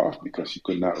cut her off because she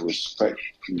could not respect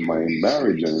my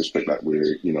marriage and respect that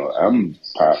I'm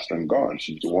past and gone.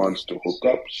 She wants to hook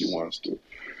up. She wants to,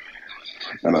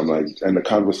 and I'm like, and the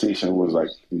conversation was like,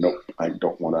 nope, I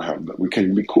don't want to have that. We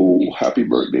can be cool, happy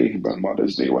birthday,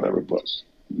 Mother's Day, whatever, but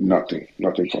nothing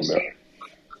from there.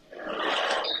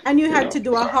 And you You had know, to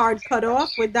do a hard cut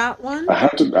off with that one. I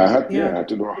Yeah. had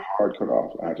to do a hard cut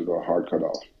off. I had to do a hard cut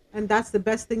off. And that's the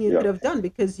best thing you Yeah. could have done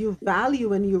because you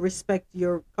value and you respect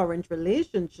your current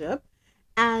relationship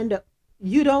and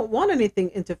you don't want anything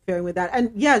interfering with that.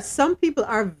 And yes, some people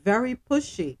are very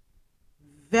pushy,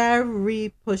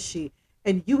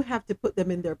 and you have to put them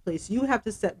in their place. You have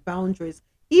to set boundaries,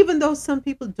 even though some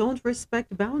people don't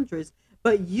respect boundaries.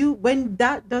 But when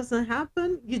that doesn't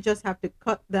happen, you just have to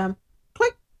cut them,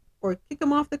 click, or kick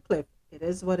them off the cliff. It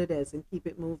is what it is, and keep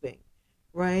it moving,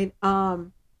 right?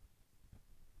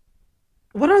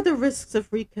 What are the risks of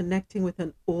reconnecting with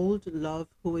an old love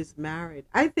who is married?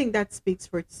 I think that speaks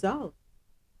for itself.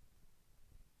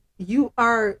 You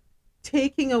are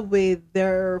taking away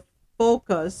their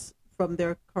focus from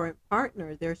their current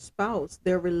partner, their spouse,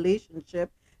 their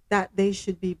relationship that they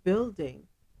should be building.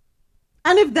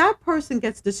 And if that person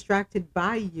gets distracted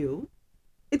by you,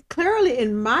 it clearly,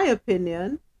 in my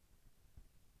opinion,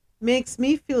 makes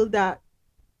me feel that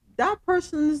that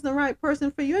person is the right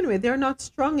person for you anyway. They're not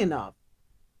strong enough.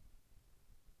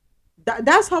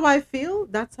 That's how I feel.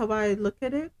 That's how I look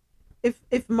at it.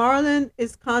 If Marlon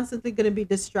is constantly going to be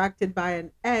distracted by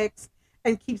an ex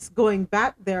and keeps going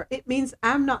back there, it means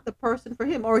I'm not the person for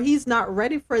him, or he's not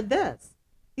ready for this.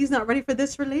 He's not ready for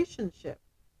this relationship.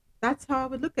 That's how I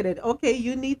would look at it. Okay,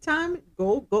 you need time.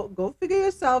 Go figure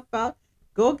yourself out.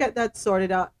 Go get that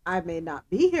sorted out. I may not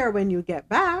be here when you get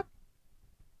back,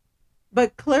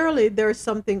 but clearly there's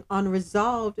something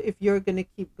unresolved if you're going to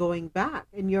keep going back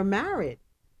and you're married.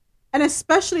 And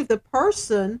especially if the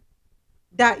person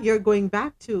that you're going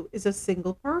back to is a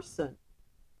single person.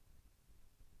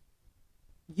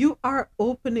 You have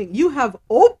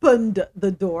opened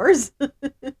the doors,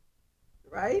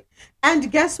 right? And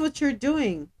guess what you're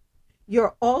doing?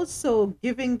 You're also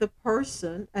giving the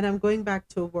person, and I'm going back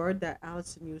to a word that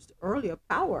Allison used earlier,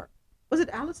 power. Was it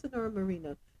Allison or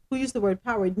Marina who used the word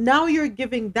power? Now you're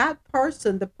giving that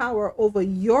person the power over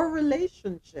your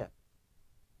relationship.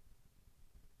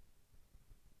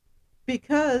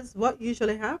 Because what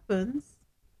usually happens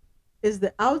is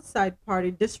the outside party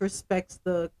disrespects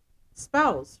the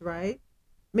spouse, right?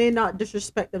 May not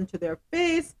disrespect them to their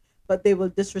face, but they will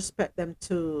disrespect them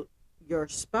to your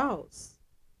spouse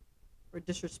or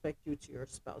disrespect you to your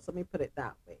spouse. Let me put it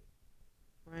that way,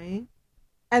 right?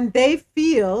 And they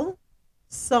feel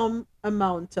some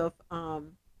amount of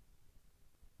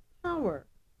power.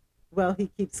 Well, he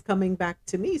keeps coming back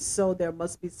to me, so there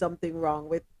must be something wrong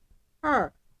with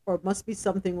her, or must be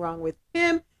something wrong with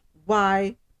him.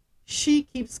 Why she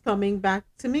keeps coming back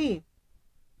to me?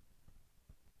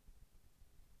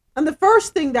 And the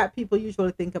first thing that people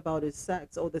usually think about is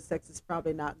sex. Oh, the sex is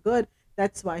probably not good.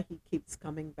 That's why he keeps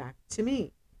coming back to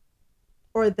me.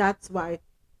 Or that's why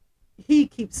he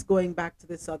keeps going back to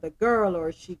this other girl,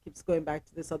 or she keeps going back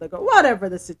to this other girl. Whatever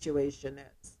the situation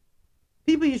is.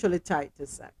 People usually tie it to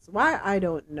sex. Why? I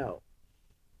don't know.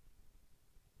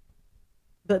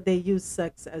 But they use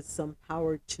sex as some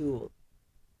power tool.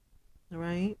 All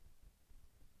right?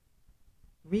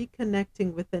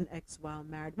 Reconnecting with an ex while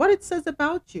married. What it says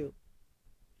about you.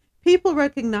 People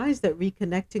recognize that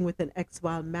reconnecting with an ex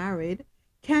while married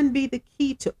can be the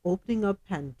key to opening up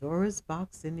Pandora's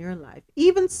box in your life.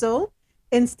 Even so,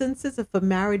 instances of a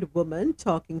married woman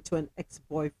talking to an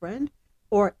ex-boyfriend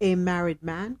or a married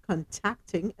man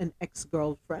contacting an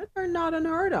ex-girlfriend are not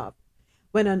unheard of.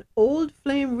 When an old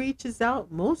flame reaches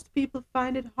out, most people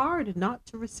find it hard not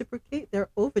to reciprocate their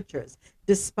overtures,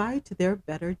 despite their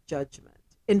better judgment.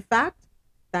 In fact,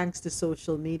 thanks to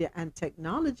social media and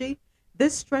technology,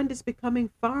 this trend is becoming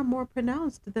far more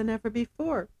pronounced than ever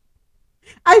before.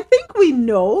 I think we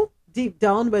know deep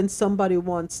down when somebody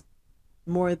wants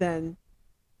more than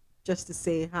just to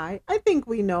say hi. I think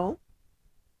we know.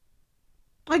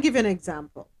 I'll give you an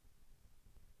example.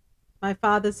 My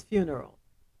father's funeral,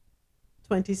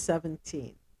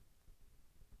 2017.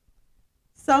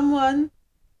 Someone,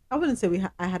 I wouldn't say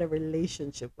I had a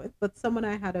relationship with, but someone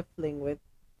I had a fling with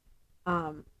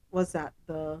was at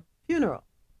the funeral,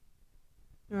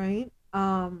 right?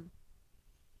 And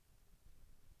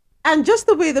just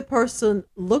the way the person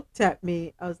looked at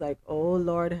me, I was like, oh,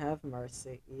 Lord, have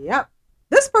mercy. Yep.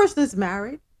 This person is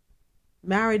married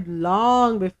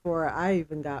long before I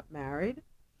even got married,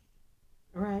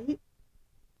 right?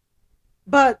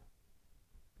 But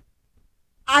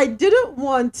I didn't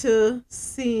want to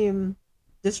seem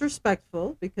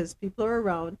disrespectful because people are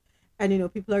around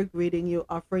and people are greeting you,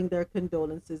 offering their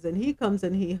condolences, and he comes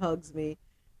and he hugs me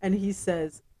and he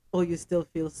says, "Oh, you still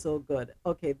feel so good."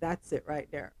 Okay, that's it right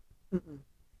there. Mm-mm.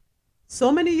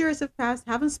 So many years have passed,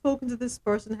 haven't spoken to this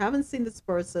person, haven't seen this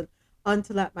person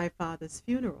until at my father's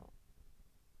funeral.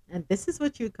 And this is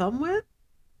what you come with?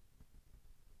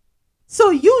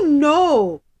 So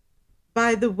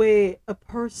by the way a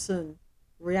person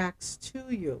reacts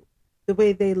to you, the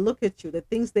way they look at you, the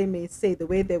things they may say, the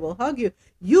way they will hug you,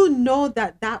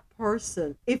 that that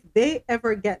person, if they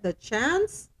ever get the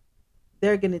chance,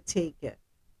 they're going to take it.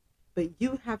 But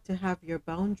you have to have your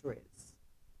boundaries.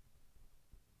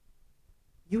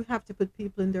 You have to put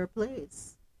people in their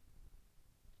place.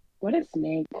 What a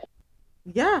snake.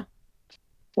 Yeah.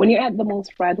 When you're at the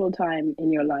most fragile time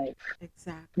in your life,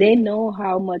 exactly, they know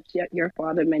how much your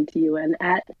father meant to you, and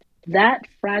at that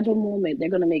fragile moment, they're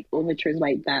gonna make overtures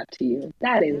like that to you.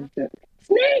 That is the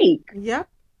snake. Yep.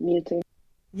 Me too.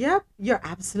 Yep, you're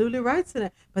absolutely right,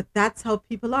 Sinette. But that's how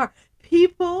people are.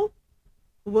 People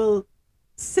will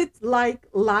sit like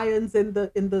lions in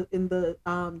the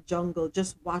jungle,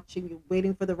 just watching you,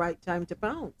 waiting for the right time to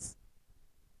pounce.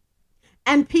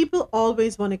 And people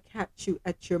always want to catch you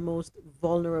at your most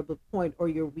vulnerable point or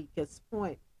your weakest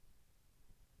point.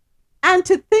 And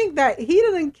to think that he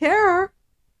didn't care,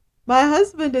 my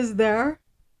husband is there,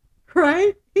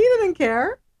 right? He didn't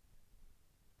care.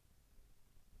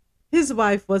 His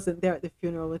wife wasn't there at the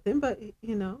funeral with him, but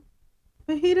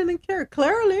but he didn't care,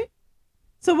 clearly.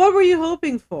 So what were you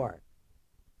hoping for?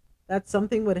 That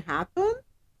something would happen?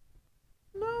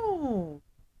 No.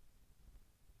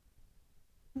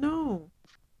 No.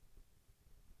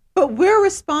 But we're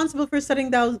responsible for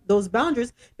setting those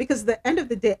boundaries, because at the end of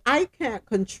the day, I can't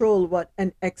control what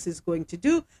an ex is going to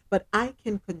do, but I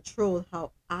can control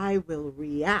how I will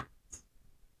react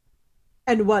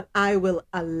and what I will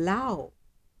allow.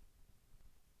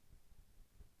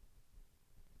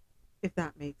 If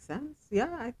that makes sense.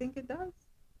 Yeah, I think it does.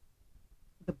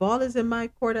 The ball is in my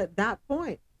court at that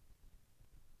point.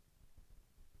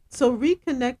 So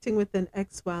reconnecting with an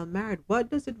ex while married, what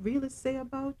does it really say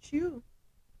about you?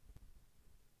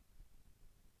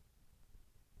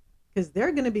 Because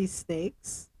they're going to be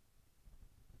snakes.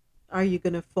 Are you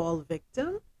going to fall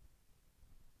victim?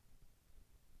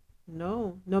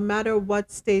 No. No matter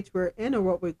what stage we're in or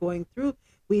what we're going through,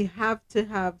 we have to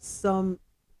have some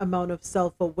amount of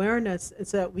self-awareness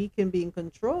so that we can be in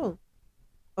control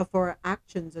of our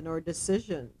actions and our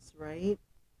decisions, right?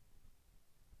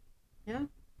 Yeah.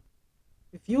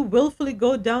 If you willfully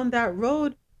go down that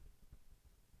road,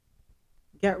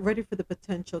 get ready for the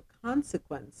potential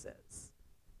consequences.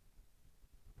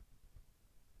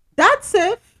 That's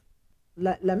if,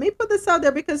 let me put this out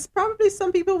there, because probably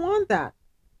some people want that.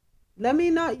 Let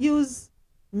me not use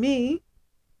me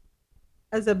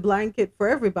as a blanket for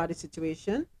everybody's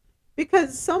situation,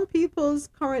 because some people's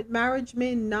current marriage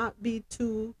may not be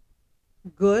too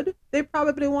good. They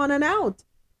probably want an out,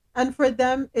 and for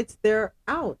them it's their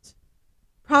out.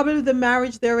 Probably the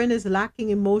marriage they're in is lacking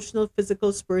emotional,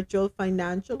 physical, spiritual,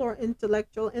 financial, or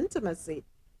intellectual intimacy.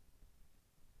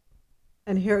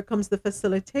 And here comes the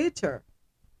facilitator.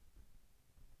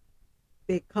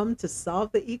 They come to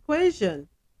solve the equation.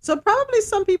 So probably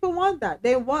some people want that.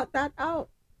 They want that out.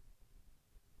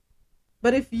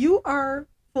 But if you are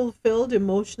fulfilled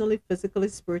emotionally, physically,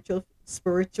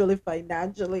 spiritually,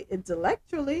 financially,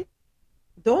 intellectually,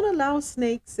 don't allow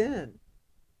snakes in.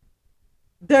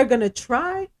 They're going to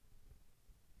try.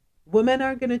 Women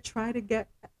are going to try to get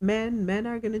men. Men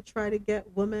are going to try to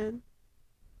get women.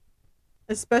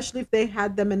 Especially if they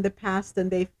had them in the past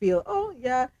and they feel, oh,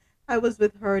 yeah, I was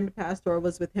with her in the past or I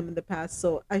was with him in the past,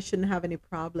 so I shouldn't have any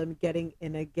problem getting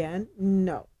in again.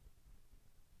 No.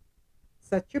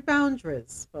 Set your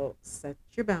boundaries, folks. Set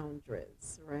your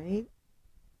boundaries, right?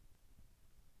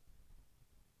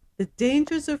 The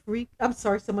dangers of I'm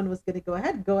sorry, someone was going to go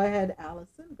ahead. Go ahead,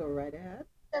 Allison. Go right ahead.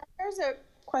 There's a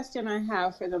question I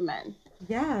have for the men.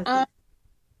 Yes.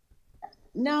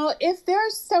 Now, if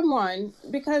there's someone,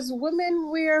 because women,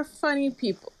 we're funny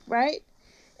people, right?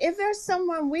 If there's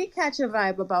someone we catch a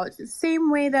vibe about, the same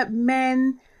way that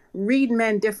men read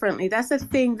men differently, that's a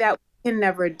thing that we can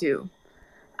never do.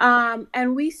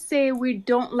 And we say we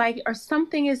don't like it or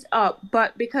something is up,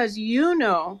 but because you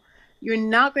know you're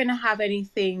not going to have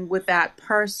anything with that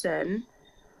person,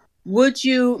 would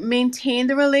you maintain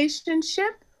the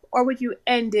relationship or would you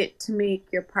end it to make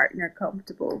your partner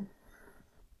comfortable?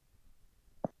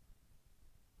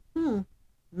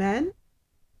 Men,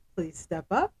 please step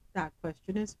up. That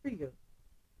question is for you.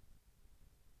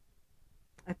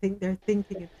 I think they're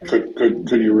thinking it through.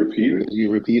 Could you repeat it?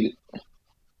 You repeat it.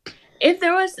 If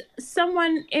there was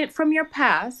someone from your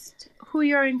past who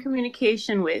you're in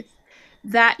communication with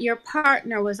that your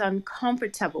partner was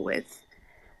uncomfortable with,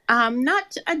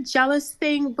 not a jealous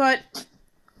thing, but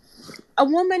a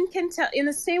woman can tell in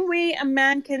the same way a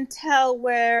man can tell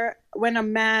when a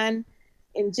man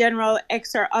in general,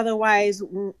 ex or otherwise,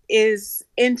 is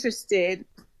interested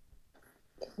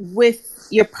with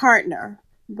your partner,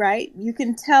 right? You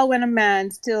can tell when a man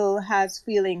still has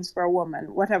feelings for a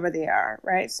woman, whatever they are,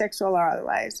 right? Sexual or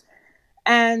otherwise.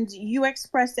 And you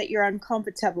express that you're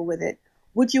uncomfortable with it.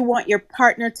 Would you want your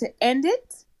partner to end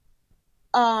it?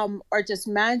 Or just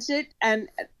manage it? And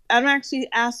I'm actually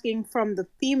asking from the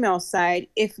female side,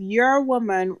 if your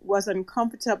woman was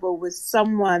uncomfortable with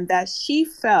someone that she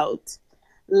felt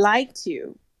liked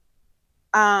you,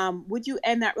 would you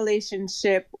end that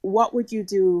relationship? What would you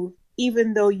do,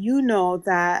 even though you know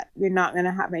that you're not going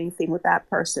to have anything with that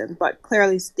person, but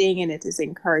clearly staying in it is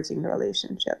encouraging the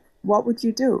relationship? What would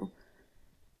you do?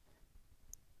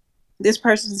 This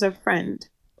person's a friend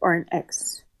or an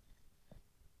ex.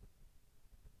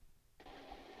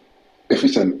 If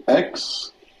it's an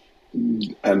ex,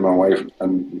 and my wife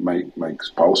and my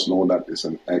spouse know that it's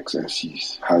an ex and she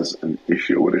has an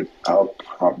issue with it, I'll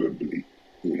probably,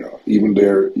 even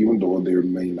though there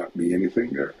may not be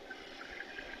anything there,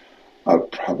 I'll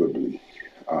probably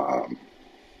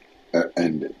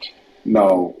end it.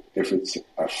 Now, if it's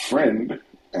a friend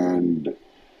and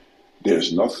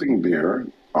there's nothing there,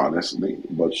 honestly,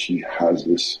 but she has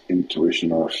this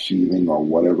intuition or feeling or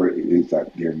whatever it is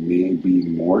that there may be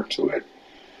more to it,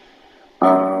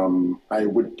 I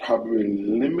would probably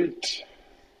limit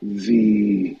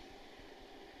the,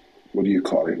 what do you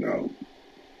call it now?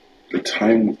 The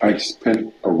time I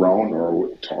spent around or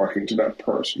talking to that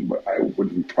person, but I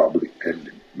wouldn't probably end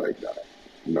it like that.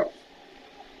 No.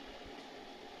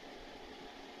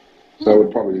 So I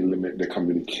would probably limit the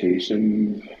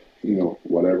communication,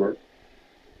 whatever,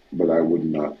 but I would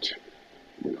not,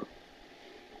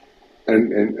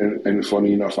 And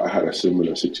funny enough, I had a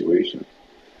similar situation.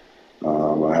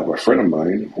 I have a friend of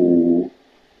mine who,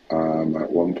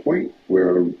 at one point,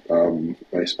 where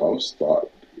my spouse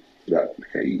thought that,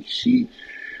 hey, she,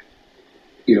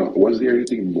 was there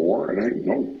anything more?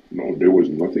 And no, there was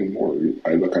nothing more.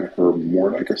 I look at her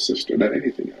more like a sister than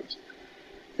anything else.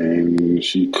 And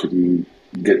she couldn't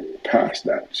get past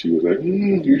that. She was like,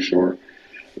 you sure?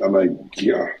 I'm like,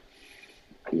 yeah,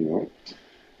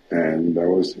 and that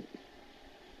was,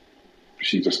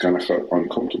 she just kind of felt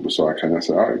uncomfortable. So I kind of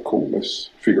said, all right, cool, let's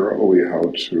figure out a way how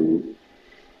to,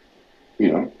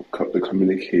 cut the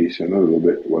communication a little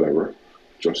bit, whatever,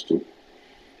 just to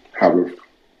have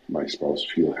my spouse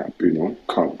feel happy,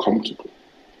 comfortable.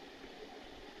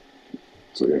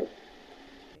 So, yeah.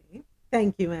 Okay.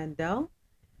 Thank you, Andel.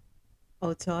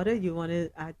 Otada, you want to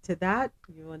add to that?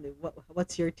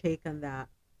 What's your take on that?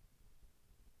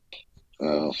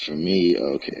 For me,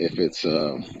 okay, if it's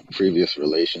a previous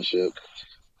relationship,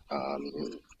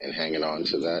 and hanging on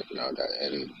to that,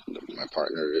 and my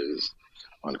partner is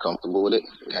uncomfortable with it,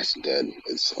 that's dead.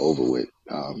 It's over with.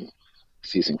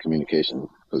 Ceasing communication,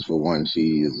 because for one,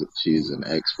 she's an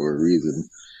ex for a reason,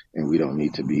 and we don't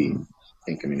need to be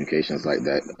in communications like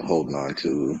that, holding on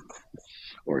to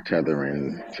or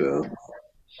tethering to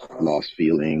lost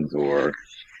feelings or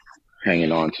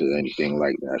hanging on to anything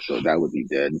like that. So that would be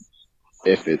dead.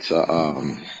 If it's a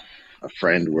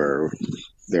friend where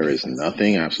there is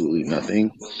nothing, absolutely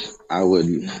nothing, I would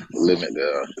limit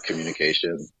the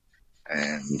communication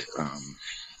and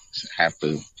have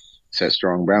to set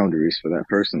strong boundaries for that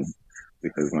person,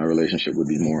 because my relationship would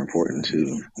be more important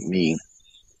to me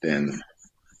than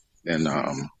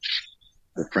the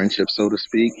friendship, so to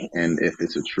speak. And if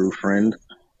it's a true friend,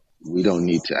 we don't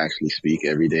need to actually speak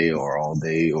every day or all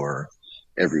day or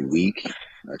every week.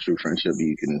 A true friendship,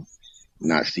 you can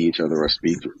not see each other or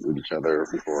speak with each other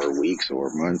for weeks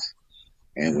or months.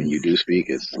 And when you do speak,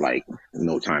 it's like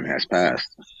no time has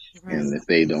passed. Right. And if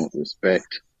they don't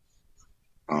respect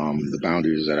the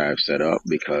boundaries that I've set up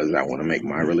because I want to make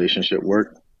my relationship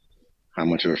work. How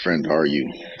much of a friend are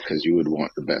you? Because you would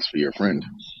want the best for your friend.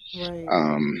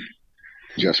 Right.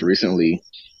 Just recently,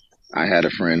 I had a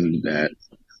friend that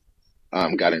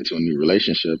got into a new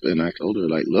relationship, and I told her,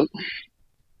 like, look,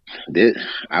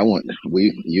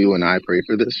 you and I prayed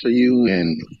for this for you,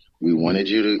 and we wanted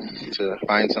you to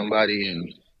find somebody,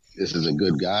 and this is a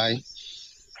good guy.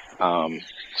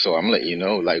 So I'm letting you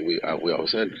know, like we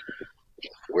always said,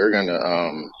 we're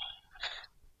gonna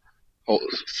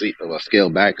scale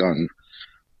back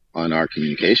on our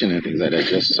communication and things like that,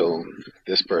 just so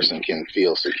this person can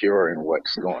feel secure in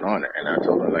what's going on. And I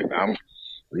told her, like,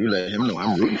 you let him know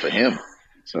I'm rooting for him.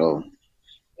 So,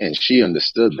 and she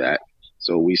understood that.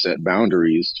 So we set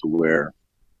boundaries to where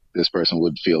this person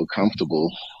would feel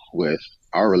comfortable with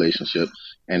our relationship,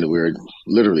 and we're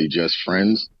literally just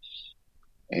friends.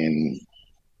 And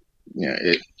yeah,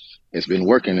 it's been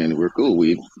working, and we're cool.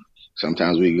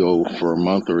 Sometimes we go for a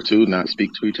month or two not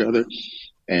speak to each other,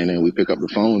 and then we pick up the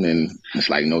phone, and it's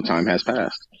like no time has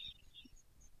passed.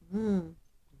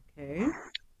 Okay.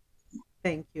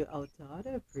 Thank you, Otad.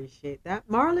 I appreciate that.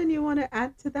 Marlon, you want to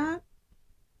add to that?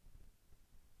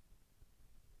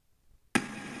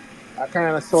 I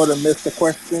kind of sort of missed the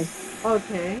question.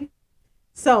 Okay.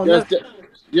 So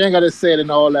you ain't got to say it in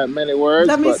all that many words,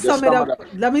 let me but just sum it sum up. it up.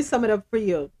 Let me sum it up for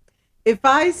you. If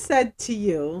I said to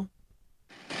you,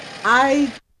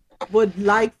 I would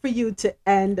like for you to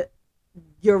end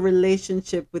your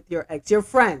relationship with your ex, your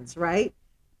friends, right?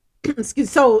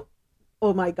 So,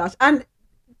 oh my gosh. And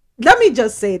let me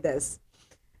just say this.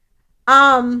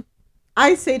 I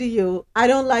say to you, I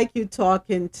don't like you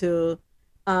talking to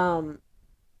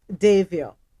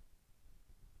Davia,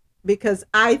 because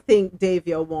I think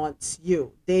Davia wants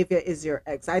you. Davia is your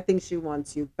ex. I think she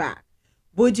wants you back.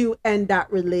 Would you end that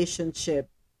relationship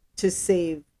to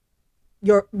save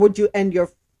would you end your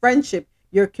friendship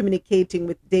you're communicating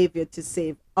with Davia to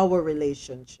save our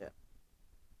relationship?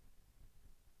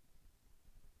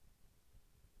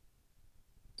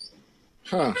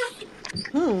 Huh.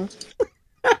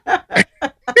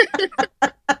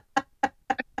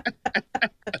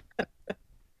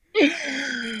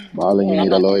 Marlon, you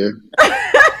need a lawyer.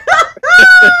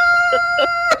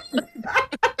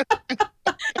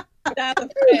 That's a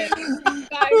friend.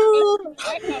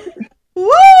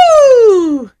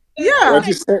 Woo! Yeah. What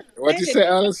you say,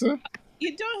 Allison?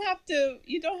 You don't have to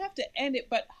end it,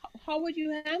 but how would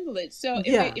you handle it? So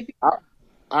yeah.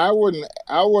 I would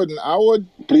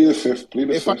plead the fifth.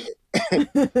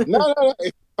 No.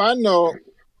 If I know,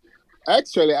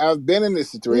 actually, I've been in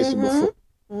this situation before.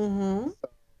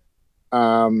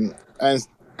 And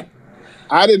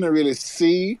I didn't really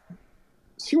see.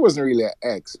 She wasn't really an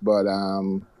ex, but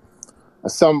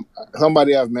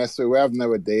somebody I've messed with. I've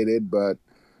never dated, but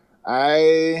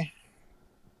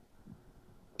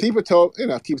people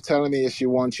keep telling me if she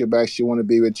wants you back, she want to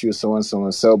be with you, so and so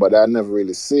and so. But I never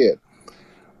really see it.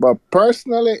 But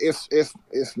personally, if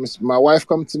my wife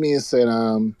come to me and said,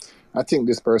 I think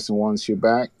this person wants you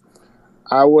back,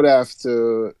 I would have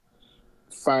to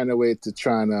find a way to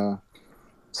try and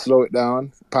slow it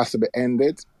down, possibly end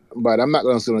it. But I'm not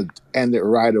going to end it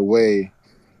right away.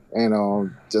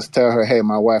 Just tell her, hey,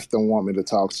 my wife don't want me to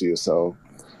talk to you. So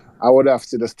I would have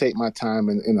to just take my time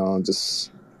and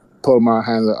just pull my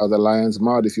hand out of the lion's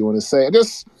mouth, if you want to say it.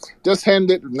 Just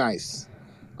end it nice.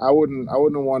 I wouldn't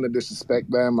want to disrespect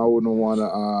them. I wouldn't want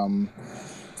to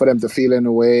for them to feel in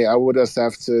a way. I would just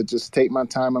have to just take my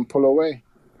time and pull away.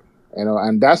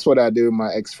 And that's what I do with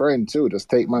my ex-friend too. Just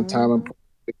take my time and pull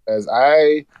away, because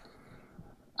I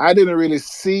didn't really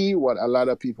see what a lot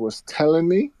of people was telling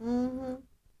me.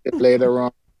 Later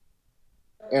on,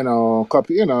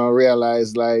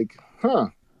 realized like,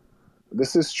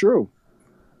 this is true.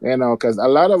 Because a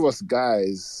lot of us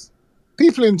guys,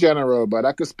 people in general, but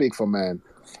I could speak for men.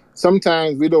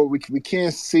 Sometimes we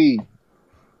can't see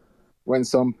when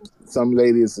some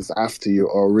ladies is after you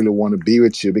or really want to be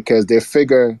with you, because they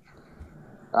figure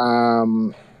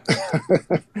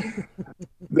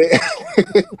they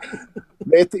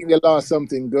they think they lost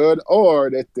something good, or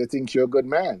they think you're a good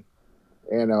man.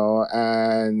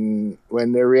 And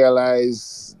when they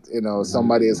realize,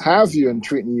 somebody is have you and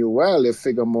treating you well, they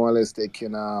figure more or less they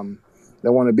can they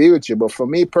want to be with you. But for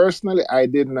me personally, I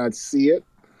did not see it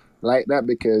like that,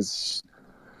 because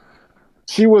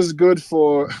she was good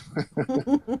for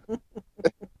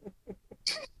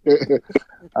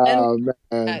oh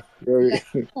man.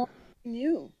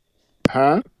 Knew.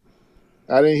 Huh?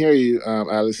 I didn't hear you,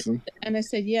 Allison. And I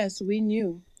said, yes, we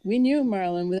knew,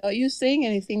 Marlon, without you saying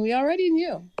anything. We already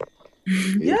knew.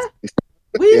 Yeah.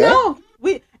 We know.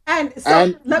 Let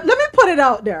me put it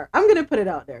out there. I'm gonna put it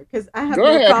out there because I have Go no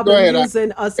ahead. Go problem ahead.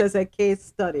 using us as a case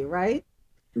study, right?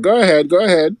 Go ahead. Go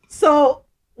ahead. So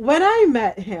when I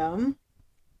met him,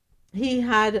 he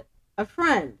had a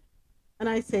friend, and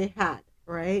I say had,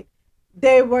 right?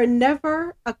 They were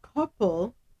never a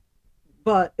couple,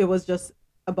 but it was just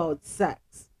about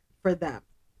sex for them,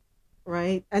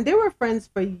 right? And they were friends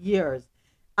for years.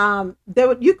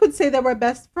 You could say they were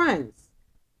best friends.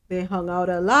 They hung out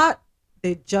a lot.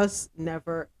 They just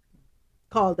never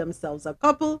called themselves a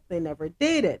couple. They never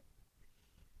dated.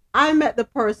 I met the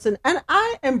person and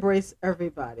I embrace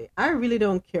everybody. I really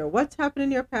don't care. What's happened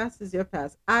in your past is your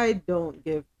past. I don't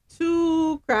give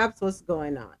two craps what's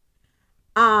going on.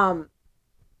 Um,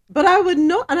 but I would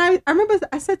know, and I remember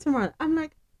I said to her, I'm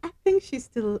like, I think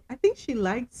she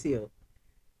likes you.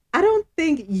 I don't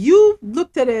think you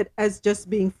looked at it as just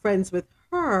being friends with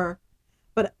her,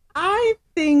 but I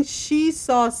think she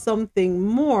saw something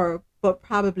more, but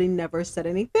probably never said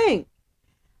anything.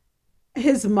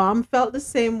 His mom felt the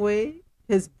same way.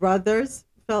 His brothers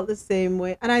felt the same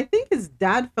way. And I think his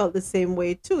dad felt the same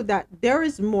way too, that there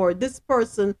is more. This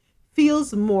person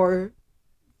feels more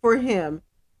for him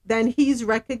than he's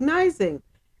recognizing.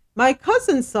 My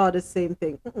cousin saw the same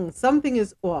thing. Something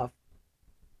is off.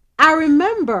 I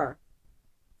remember,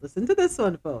 listen to this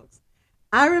one, folks.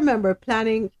 I remember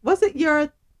planning, was it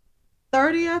your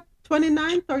 30th,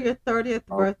 29th, or your 30th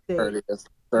birthday? 30th.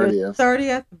 Your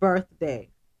 30th birthday.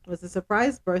 It was a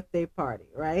surprise birthday party,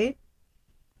 right?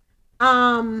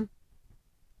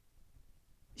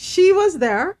 She was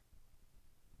there.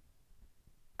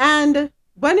 And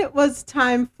when it was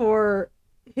time for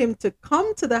him to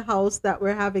come to the house that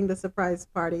we're having the surprise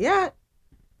party at,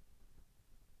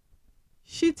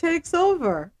 she takes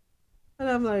over. And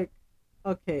I'm like,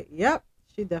 okay, yep,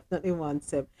 she definitely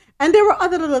wants him. And there were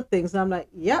other little things. And I'm like,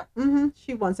 yep,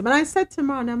 she wants him. And I said to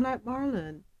Marlon, I'm like,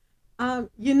 Marlon,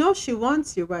 you know she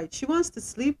wants you, right? She wants to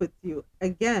sleep with you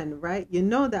again, right? You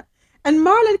know that. And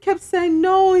Marlon kept saying,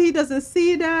 no, he doesn't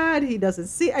see that. He doesn't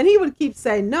see. And he would keep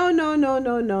saying, no, no, no,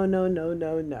 no, no, no, no,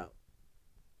 no, no.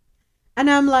 And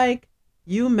I'm like,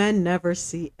 you men never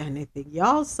see anything.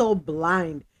 Y'all so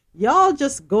blind. Y'all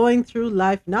just going through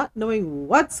life not knowing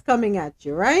what's coming at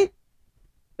you, right?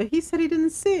 But he said he didn't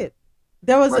see it.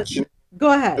 There was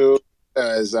go ahead.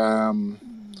 As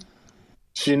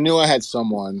she knew I had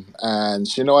someone, and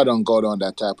she knew I don't go down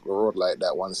that type of road like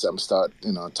that once I'm start,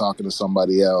 talking to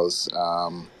somebody else.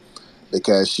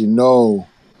 Because she's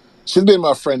been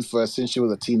my friend since she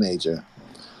was a teenager.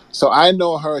 So I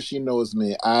know her, she knows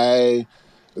me.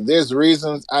 There's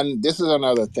reasons, and this is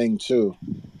another thing too.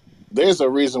 There's a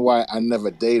reason why I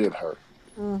never dated her.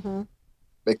 Mm-hmm.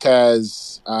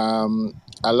 Because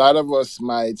a lot of us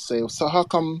might say, so how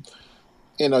come,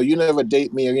 you never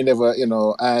date me, or you never,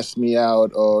 ask me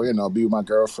out, or, be my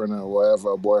girlfriend or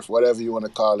whatever, boyfriend, whatever you want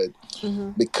to call it.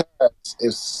 Mm-hmm. Because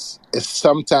it's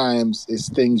sometimes it's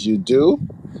things you do,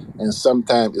 and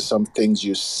sometimes it's some things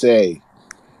you say,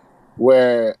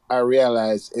 where I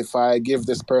realize if I give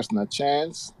this person a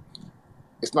chance,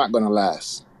 it's not going to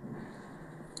last.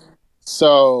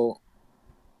 So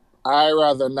I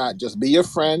rather not just be your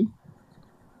friend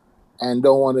and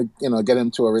don't want to, get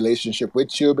into a relationship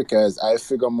with you, because I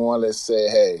figure more or less say,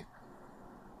 hey,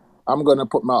 I'm going to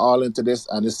put my all into this,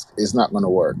 and this is not going to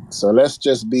work. So let's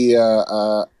just be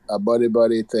a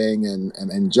buddy thing and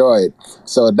enjoy it.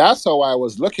 So that's how I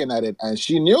was looking at it, and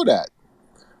she knew that.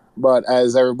 But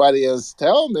as everybody else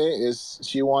tell me, is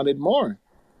she wanted more.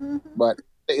 Mm-hmm. But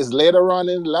it's later on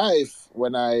in life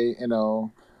when I,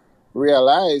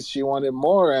 realized she wanted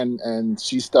more, and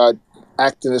she started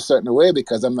acting a certain way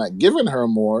because I'm not giving her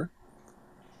more,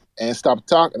 and stopped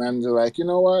talking. I'm just like, you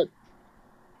know what?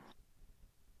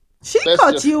 She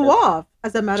cut you off,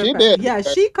 as a matter of She fact. did. Yeah,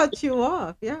 she cut you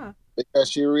off. Yeah. Because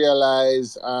she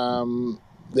realized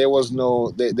there was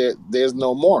there's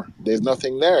no more. There's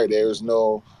nothing there. There's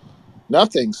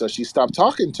nothing. So she stopped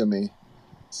talking to me.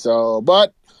 So,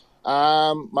 but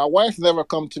my wife never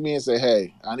come to me and say,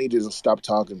 hey, I need you to stop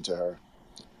talking to her.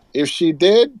 If she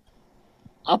did,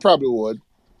 I probably would.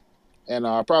 And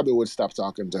I probably would stop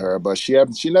talking to her, but she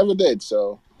never did.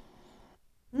 So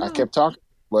No. I kept talking.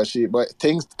 But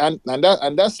things, and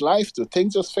that's life too.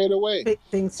 Things just fade away.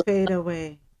 Things fade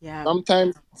away. Yeah.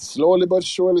 Sometimes slowly but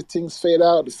surely things fade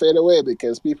away,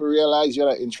 because people realize you're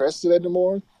not interested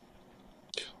anymore,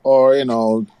 or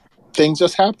things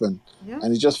just happen,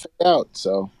 and it just fade out.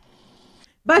 So,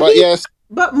 but yes,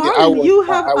 but Marlon, you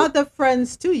have other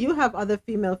friends too. You have other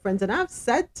female friends, and I've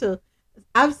said to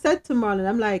Marlon,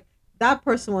 I'm like, that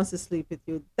person wants to sleep with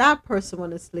you. That person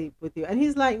wants to sleep with you, and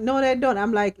he's like, no, they don't.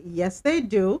 I'm like, yes, they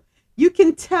do. You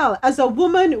can tell. As a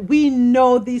woman, we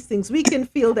know these things. We can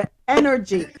feel the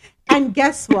energy. And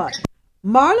guess what?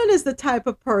 Marlon is the type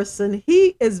of person,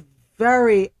 he is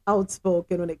very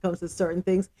outspoken when it comes to certain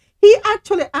things. He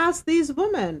actually asked these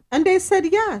women, and they said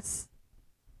yes.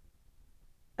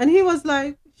 And he was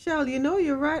like, Shell, you know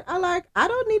you're right. I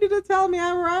don't need you to tell me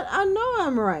I'm right. I know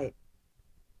I'm right.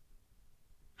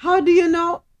 How do you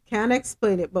know? Can't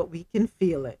explain it, but we can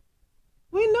feel it.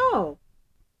 We know.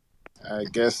 I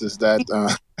guess it's that.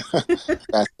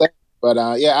 That's that.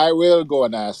 But yeah, I will go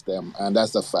and ask them, and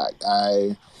that's the fact.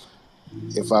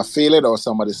 If I feel it or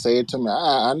somebody say it to me,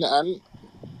 and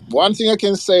one thing I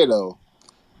can say though,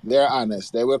 they're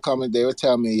honest. They will come and they will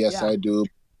tell me, yes, I do.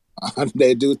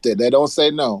 They do. They don't say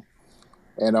no.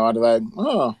 And I'm like,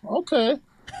 oh, okay,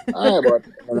 all right,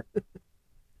 but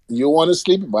you want to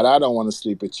sleep, but I don't want to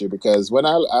sleep with you because when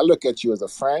I look at you as a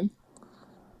friend,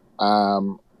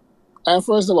 and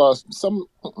first of all,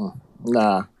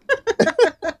 nah.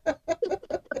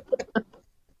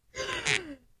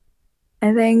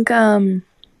 I think I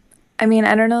mean,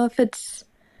 I don't know if it's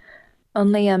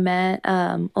only a man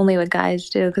only what guys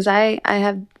do, because I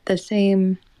have the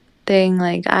same thing.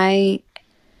 Like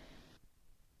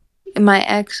my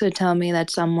ex would tell me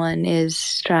that someone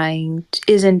is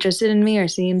interested in me or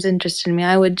seems interested in me.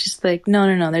 I would just like,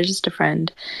 no, they're just a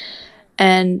friend.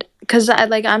 And because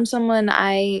I'm someone,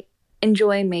 I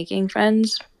enjoy making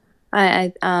friends.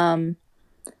 And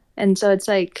so it's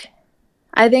like,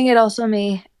 I think it also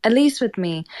may, at least with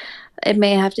me, it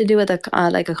may have to do with a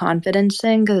confidence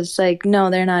thing, because it's like, no,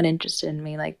 they're not interested in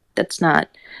me. Like that's not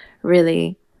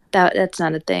really that's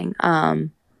not a thing.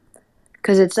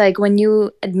 Because it's like when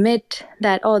you admit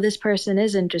that, oh, this person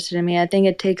is interested in me, I think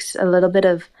it takes a little bit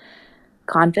of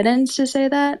confidence to say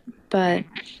that. But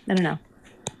I don't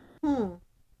know.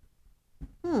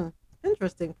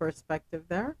 Interesting perspective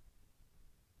there.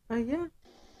 Yeah.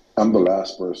 I'm the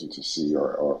last person to see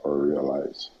or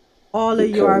realize. All of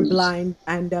you are blind,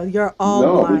 and you're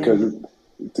all blind. Because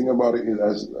the thing about it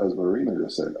is, as Marina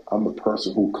just said, I'm the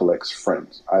person who collects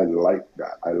friends. I like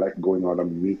that. I like going out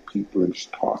and meet people and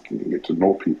just talking and get to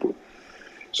know people.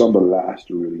 So I'm the last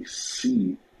to really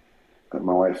see. And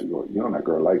my wife would go, you know, that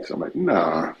girl likes you. I'm like,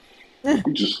 nah.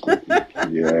 We just,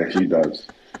 yeah, she does.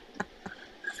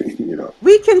 You know.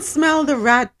 We can smell the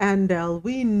rat, Andel.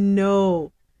 We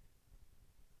know.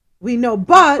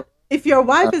 But if your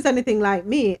wife is anything like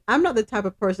me, I'm not the type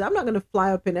of person. I'm not going to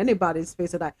fly up in anybody's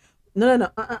face and no.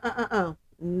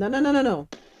 No.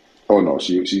 Oh no,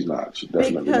 she's not. She's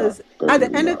definitely because not. At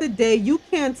the end of the day, you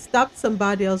can't stop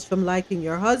somebody else from liking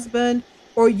your husband,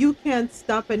 or you can't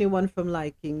stop anyone from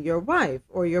liking your wife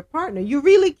or your partner. You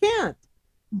really can't.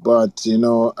 But I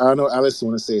know Allison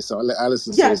want to say something. Let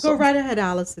Allison say something. Yeah, go right ahead,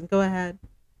 Allison. Go ahead.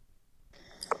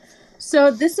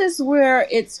 So this is where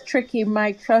it's tricky.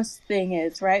 My trust thing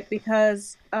is, right?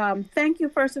 Because thank you,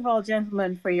 first of all,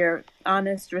 gentlemen, for your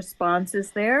honest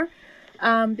responses there.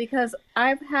 Because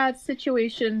I've had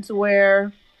situations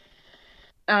where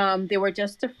they were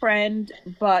just a friend,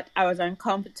 but I was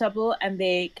uncomfortable and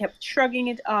they kept shrugging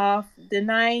it off,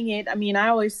 denying it. I mean, I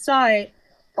always saw it,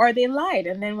 or they lied.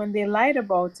 And then when they lied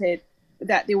about it,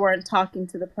 that they weren't talking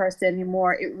to the person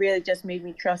anymore, it really just made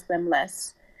me trust them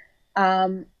less.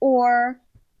 Or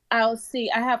I'll see,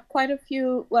 I have quite a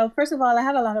few. Well, first of all, I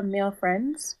have a lot of male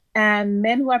friends, and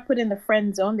men who I put in the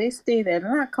friend zone, they stay there.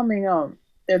 They're not coming out.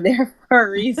 They're there for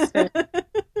a reason.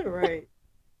 Right.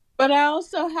 But I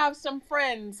also have some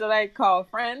friends that I call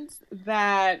friends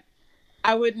that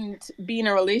I wouldn't be in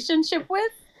a relationship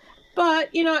with. But,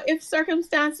 if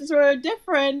circumstances were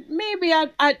different, maybe I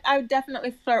would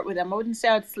definitely flirt with them. I wouldn't say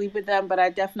I'd sleep with them, but I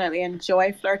definitely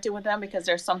enjoy flirting with them because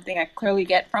there's something I clearly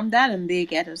get from that and they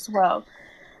get as well.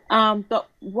 But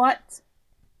what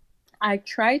I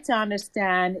try to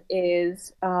understand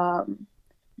is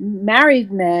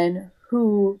married men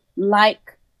who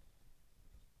like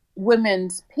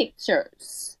women's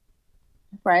pictures,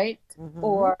 right? Mm-hmm.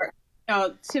 Or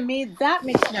to me, that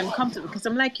makes me uncomfortable because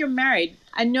I'm like, you're married.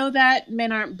 I know that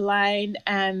men aren't blind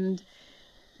and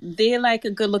they like a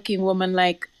good-looking woman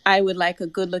like I would like a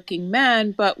good-looking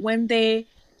man. But when they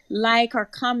like or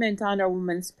comment on a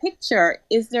woman's picture,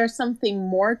 is there something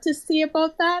more to see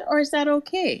about that, or is that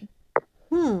okay?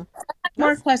 More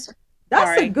questions.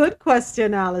 That's a good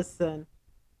question, Allison.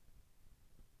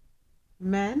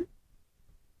 Men?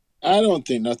 I don't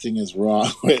think nothing is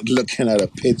wrong with looking at a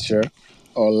picture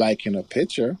or liking a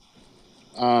picture.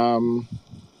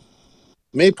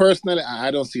 Me personally, I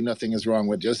don't see nothing is wrong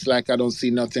with. Just like I don't see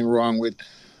nothing wrong with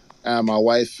my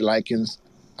wife liking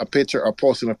a picture or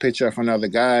posting a picture of another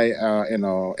guy.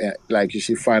 Like if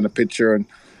she find a picture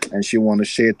and she want to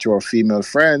share it to her female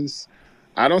friends,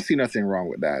 I don't see nothing wrong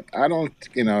with that. I don't,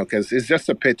 because it's just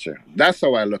a picture. That's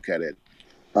how I look at it.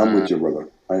 I'm with you, brother.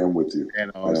 I am with you. I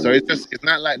am So with you. it's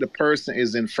not like the person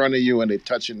is in front of you and they're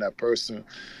touching that person,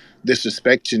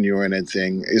 disrespecting you or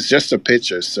anything. It's just a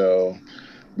picture. So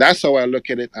that's how I look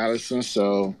at it, Allison.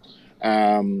 So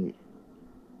um,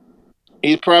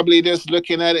 he's probably just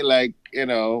looking at it like,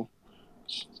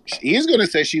 he's gonna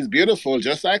say she's beautiful,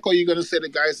 just like how you're gonna say the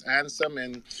guy's handsome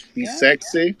and he's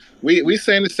sexy. We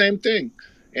saying the same thing.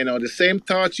 The same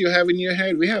thoughts you have in your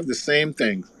head, we have the same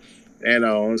things.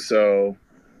 So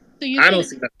So you I don't think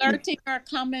see nothing. flirting or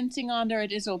commenting under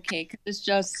it is okay because it's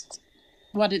just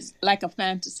what is like a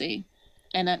fantasy,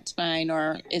 and that's fine,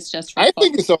 or it's just for I fun.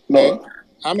 think it's okay. No,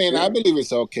 I mean, I yeah, believe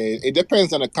it's okay. It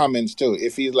depends on the comments too.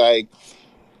 If he's like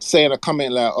saying a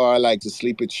comment like, "Oh, I like to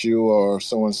sleep with you," or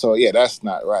so and so, yeah, that's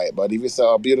not right. But if it's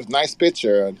a beautiful, nice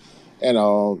picture, and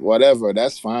whatever,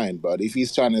 that's fine. But if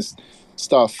he's trying to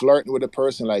start flirting with a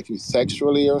person like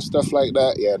sexually or stuff like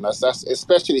that, yeah, that's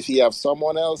especially if he have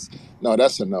someone else. No,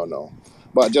 that's a no.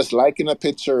 But just liking a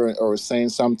picture or saying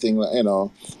something,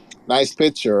 nice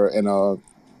picture,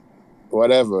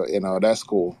 whatever, that's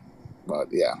cool.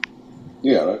 But yeah.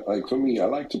 yeah. Like for me, I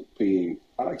like to pay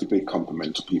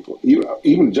compliment to people,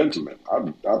 even gentlemen.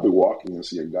 I'll be walking and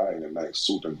see a guy in a nice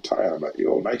suit and tie. I'm like,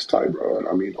 yo, nice tie, bro. And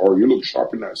I mean, or you look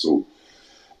sharp in that suit.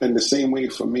 And the same way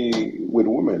for me with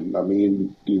women. I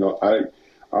mean,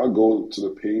 I'll go to the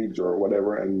page or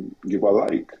whatever and give a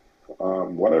like,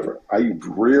 whatever. I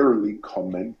rarely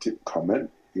comment,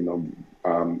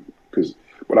 because,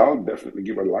 but I'll definitely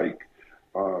give a like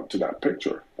to that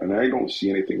picture, and I don't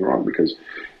see anything wrong because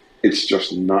it's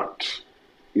just not,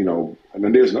 and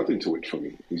then there's nothing to it for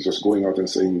me. He's just going out and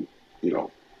saying, you know,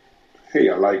 hey,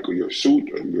 I like your suit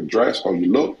or your dress, how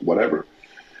you look, whatever,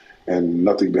 and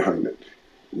nothing behind it.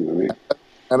 You know what I mean?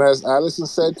 And as Allison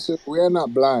said too, we are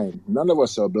not blind. None of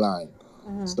us are blind.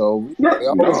 So No, we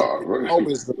always no.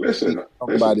 always gonna see Listen, listen,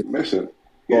 somebody listen.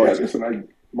 Yeah, gorgeous. listen.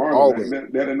 Marlon, Always.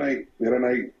 the other night, me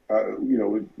and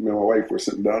my wife were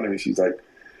sitting down, and she's like,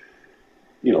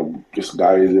 this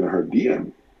guy is in her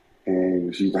DM,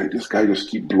 and she's like, this guy just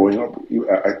keep blowing up.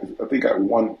 I think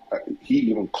he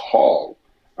even called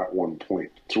at one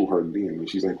point through her DM, and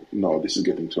she's like, no, this is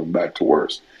getting from bad to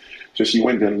worse. So she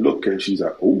went and looked, and she's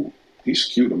like, oh, he's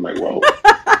cute. I'm like, wow.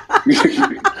 Yeah,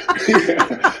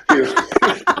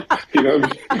 you know,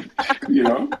 you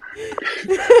know,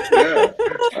 yeah.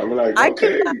 I'm like, I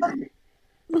could okay,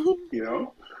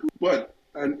 not. but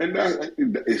and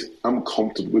I'm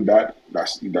comfortable with that.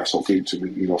 That's okay to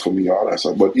me, for me, all that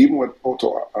stuff. But even with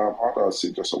Otto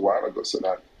said just a while ago, said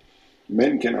that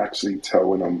men can actually tell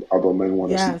when other men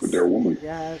want to sleep with Yes. their woman.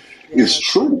 Yes. It's Yes.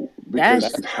 true because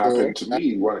Yes. it That's true. happened to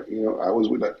me. I was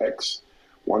with an ex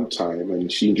one time,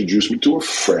 and she introduced me to a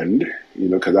friend.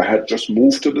 Because I had just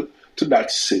moved to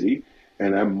that city,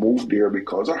 and I moved there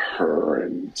because of her.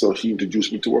 And so she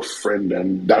introduced me to a friend,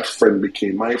 and that friend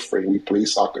became my friend. We play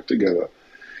soccer together,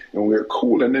 and we were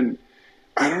cool. And then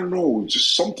I don't know,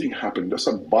 just something happened. Just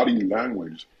a body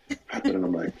language happened, and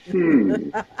I'm like,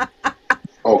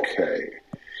 okay.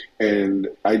 And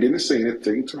I didn't say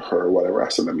anything to her, whatever. I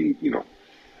said, let me,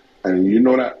 and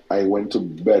that I went to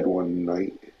bed one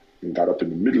night and got up in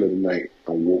the middle of the night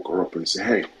and woke her up and said,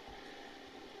 hey,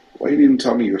 why you didn't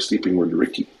tell me you're sleeping with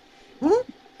Ricky? Hmm?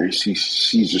 And she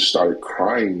just started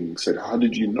crying, said, how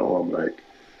did you know? I'm like,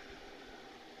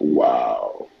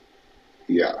 wow.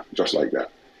 Yeah, just like that.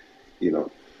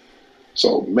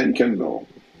 So men can know.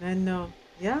 Men know.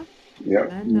 Yeah. Yeah.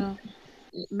 Men know.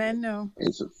 Men know.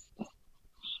 It's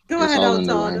Go it's ahead, all in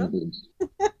the Altana. language.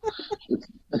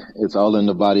 It's all in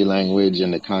the body language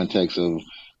and the context of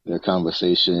their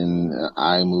conversation,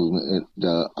 eye movement,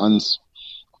 the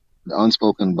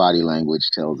unspoken body language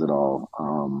tells it all.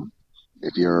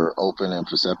 If you're open and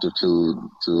perceptive to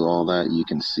all that, you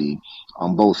can see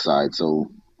on both sides.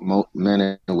 So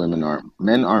men and women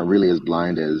aren't really as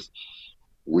blind as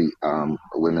we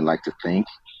women like to think.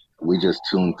 We just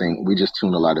tune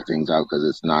a lot of things out because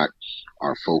it's not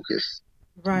our focus.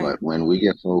 Right. But when we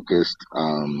get focused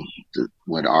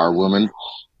with our woman,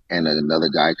 and then another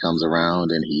guy comes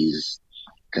around and he's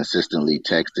consistently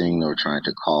texting or trying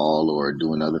to call or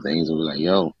doing other things, and we're like,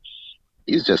 yo,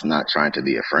 he's just not trying to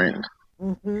be a friend.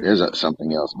 Mm-hmm. There's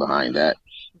something else behind that.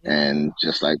 Yeah. And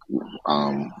just like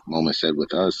Moment said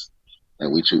with us, that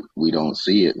we don't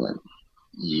see it when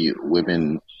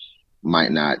women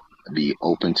might not be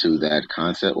open to that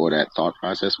concept or that thought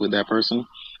process with that person,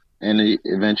 and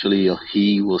eventually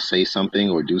he will say something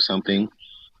or do something,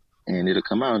 and it'll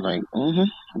come out like,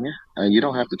 yeah, you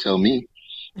don't have to tell me.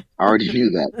 I already knew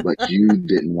that, but you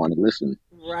didn't want to listen.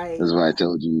 Right. That's why I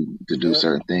told you to do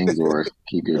certain things or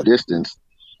keep your distance,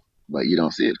 but you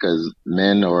don't see it because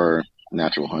men are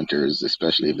natural hunters,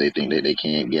 especially if they think that they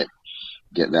can't get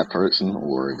that person,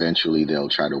 or eventually they'll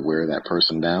try to wear that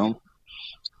person down.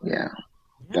 Yeah,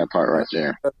 that part right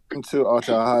there. To if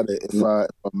a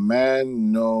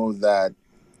man know that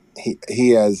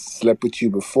he has slept with you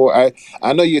before, I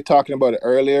know you're talking about it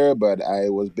earlier, but I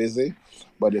was busy.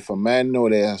 But if a man know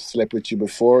they have slept with you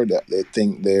before, that they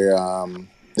think they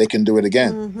can do it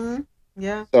again. Mm-hmm.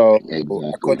 Yeah. So exactly.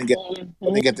 I couldn't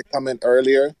get the comment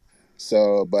earlier.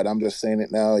 So, but I'm just saying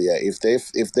it now. Yeah, if they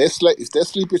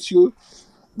sleep with you,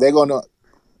 they're gonna,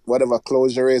 whatever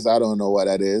closure is. I don't know what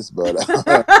that is, but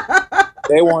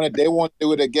they want to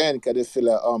do it again because they feel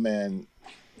like, oh man,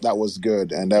 that was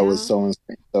good and that was so and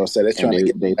so. So they're trying to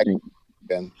get they back think,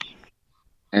 again.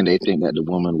 and they think that the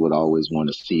woman would always want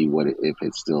to see if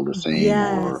it's still the same or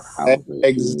Yes. how they feel.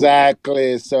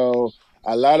 Exactly. So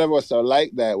a lot of us are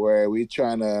like that, where we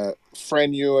trying to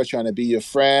friend you or trying to be your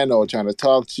friend or trying to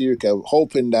talk to you,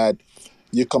 hoping that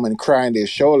you come and cry on their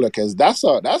shoulder, because that's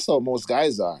how most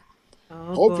guys are.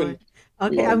 Oh Hoping. boy.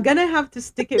 Okay, I'm gonna have to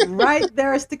stick it right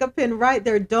there, stick a pin right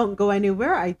there. Don't go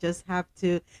anywhere. I just have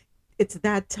to. It's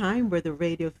that time where the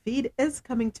radio feed is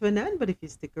coming to an end, but if you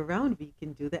stick around, we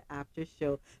can do the after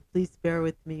show. Please bear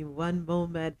with me one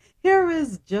moment. Here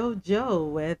is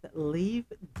JoJo with Leave,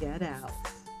 Get Out.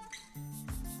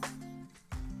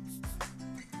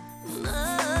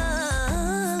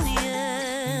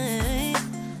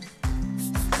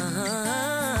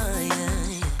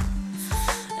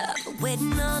 I've been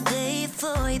waiting all day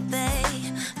for you,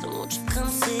 babe. So won't you come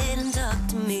sit and talk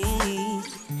to me? You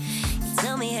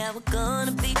tell me how we're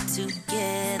gonna be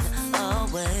together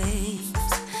always.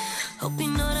 Hope you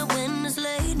know that when it's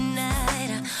late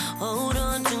night, I hold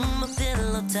on to my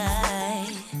pillow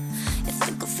tight. You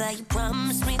think of how you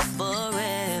promised me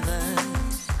forever.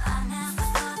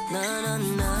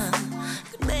 No,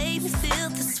 it made me feel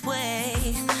this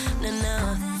way.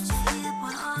 No.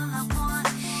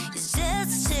 It's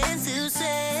just a chance to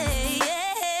say,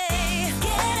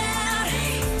 get out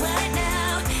right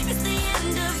now. It's the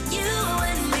end of you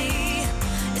and me.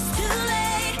 It's too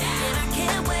late, and I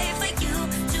can't wait for you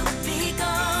to be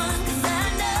gone. 'Cause I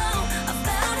know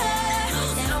about her,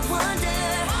 and I wonder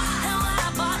how I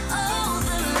bought all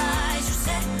the lies you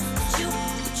said that you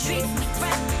would treat me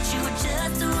right, but you were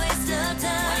just a waste of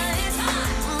time.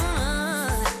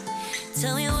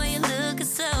 Tell me why you're looking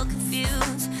so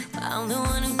confused. I'm the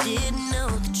one who didn't know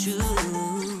the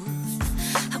truth.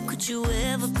 How could you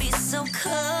ever be so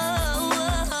cold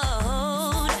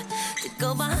to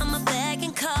go behind my back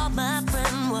and call my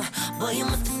friend? Well, boy, you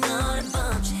must have gone and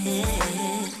bumped your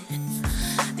head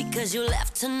because you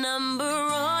left a number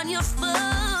on your phone.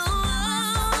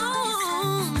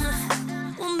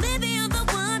 Well, maybe you're the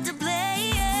one to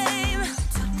blame.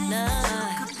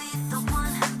 Nah.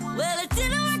 Well, it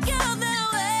didn't work out that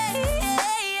way.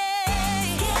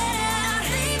 Get out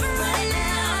right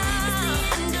now. It's the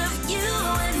end of you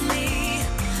and me.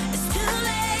 It's too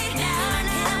late now. I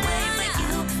can't wait for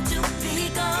you to be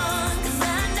gone. 'Cause I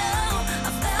know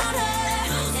about her,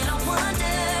 and I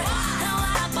wonder how I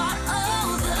bought all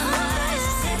the lies.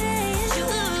 You said that you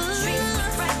would treat me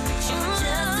right, but you were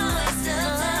just a waste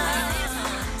of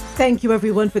time. Thank you,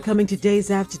 everyone, for coming to Days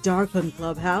After Dark on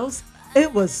Clubhouse.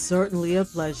 It was certainly a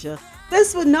pleasure.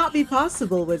 This would not be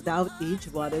possible without each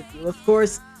one of you. Of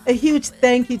course, a huge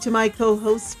thank you to my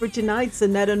co-hosts for tonight,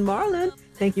 Sinette and Marlon.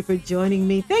 Thank you for joining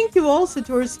me. Thank you also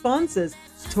to our sponsors,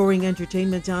 Touring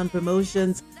Entertainment and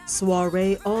Promotions,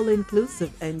 Soiree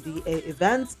All-Inclusive NDA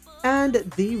Events, and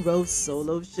The Rose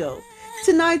Solo Show.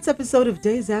 Tonight's episode of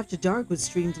Days After Dark was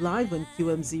streamed live on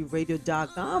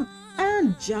QMZRadio.com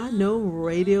and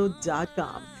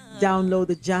JahknoRadio.com. Download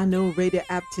the Jahkno Radio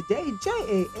app today,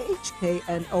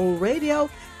 JAHKNO Radio,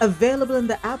 available in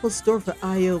the Apple Store for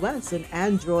iOS and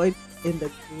Android in the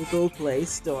Google Play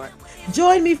Store.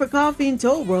 Join me for Coffee and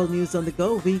Toe World News on the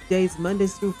Go, weekdays,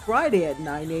 Mondays through Friday at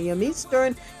 9 a.m.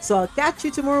 Eastern. So I'll catch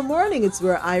you tomorrow morning. It's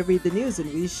where I read the news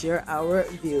and we share our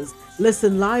views.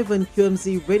 Listen live on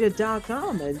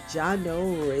QMZRadio.com and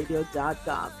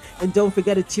JahknoRadio.com. And don't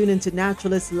forget to tune into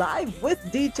Naturalist Live with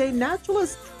DJ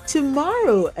Naturalist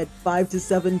tomorrow at 5 to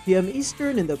 7 p.m.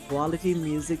 Eastern in the Quality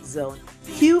Music Zone.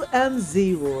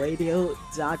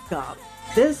 QMZRadio.com.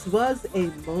 This was a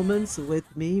Moments with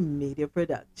Me media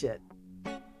production.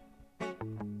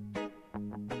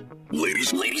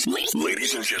 Ladies and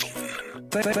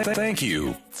gentlemen, thank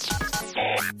you.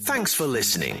 Thanks for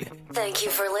listening. Thank you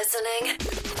for listening.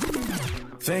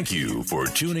 Thank you for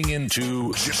tuning in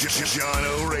to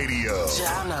Jahkno Radio.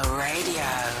 Jahkno Radio.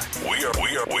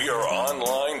 We are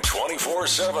online 24/7.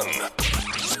 24/7.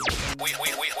 We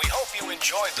hope you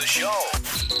enjoyed the show.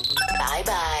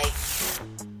 Bye-bye.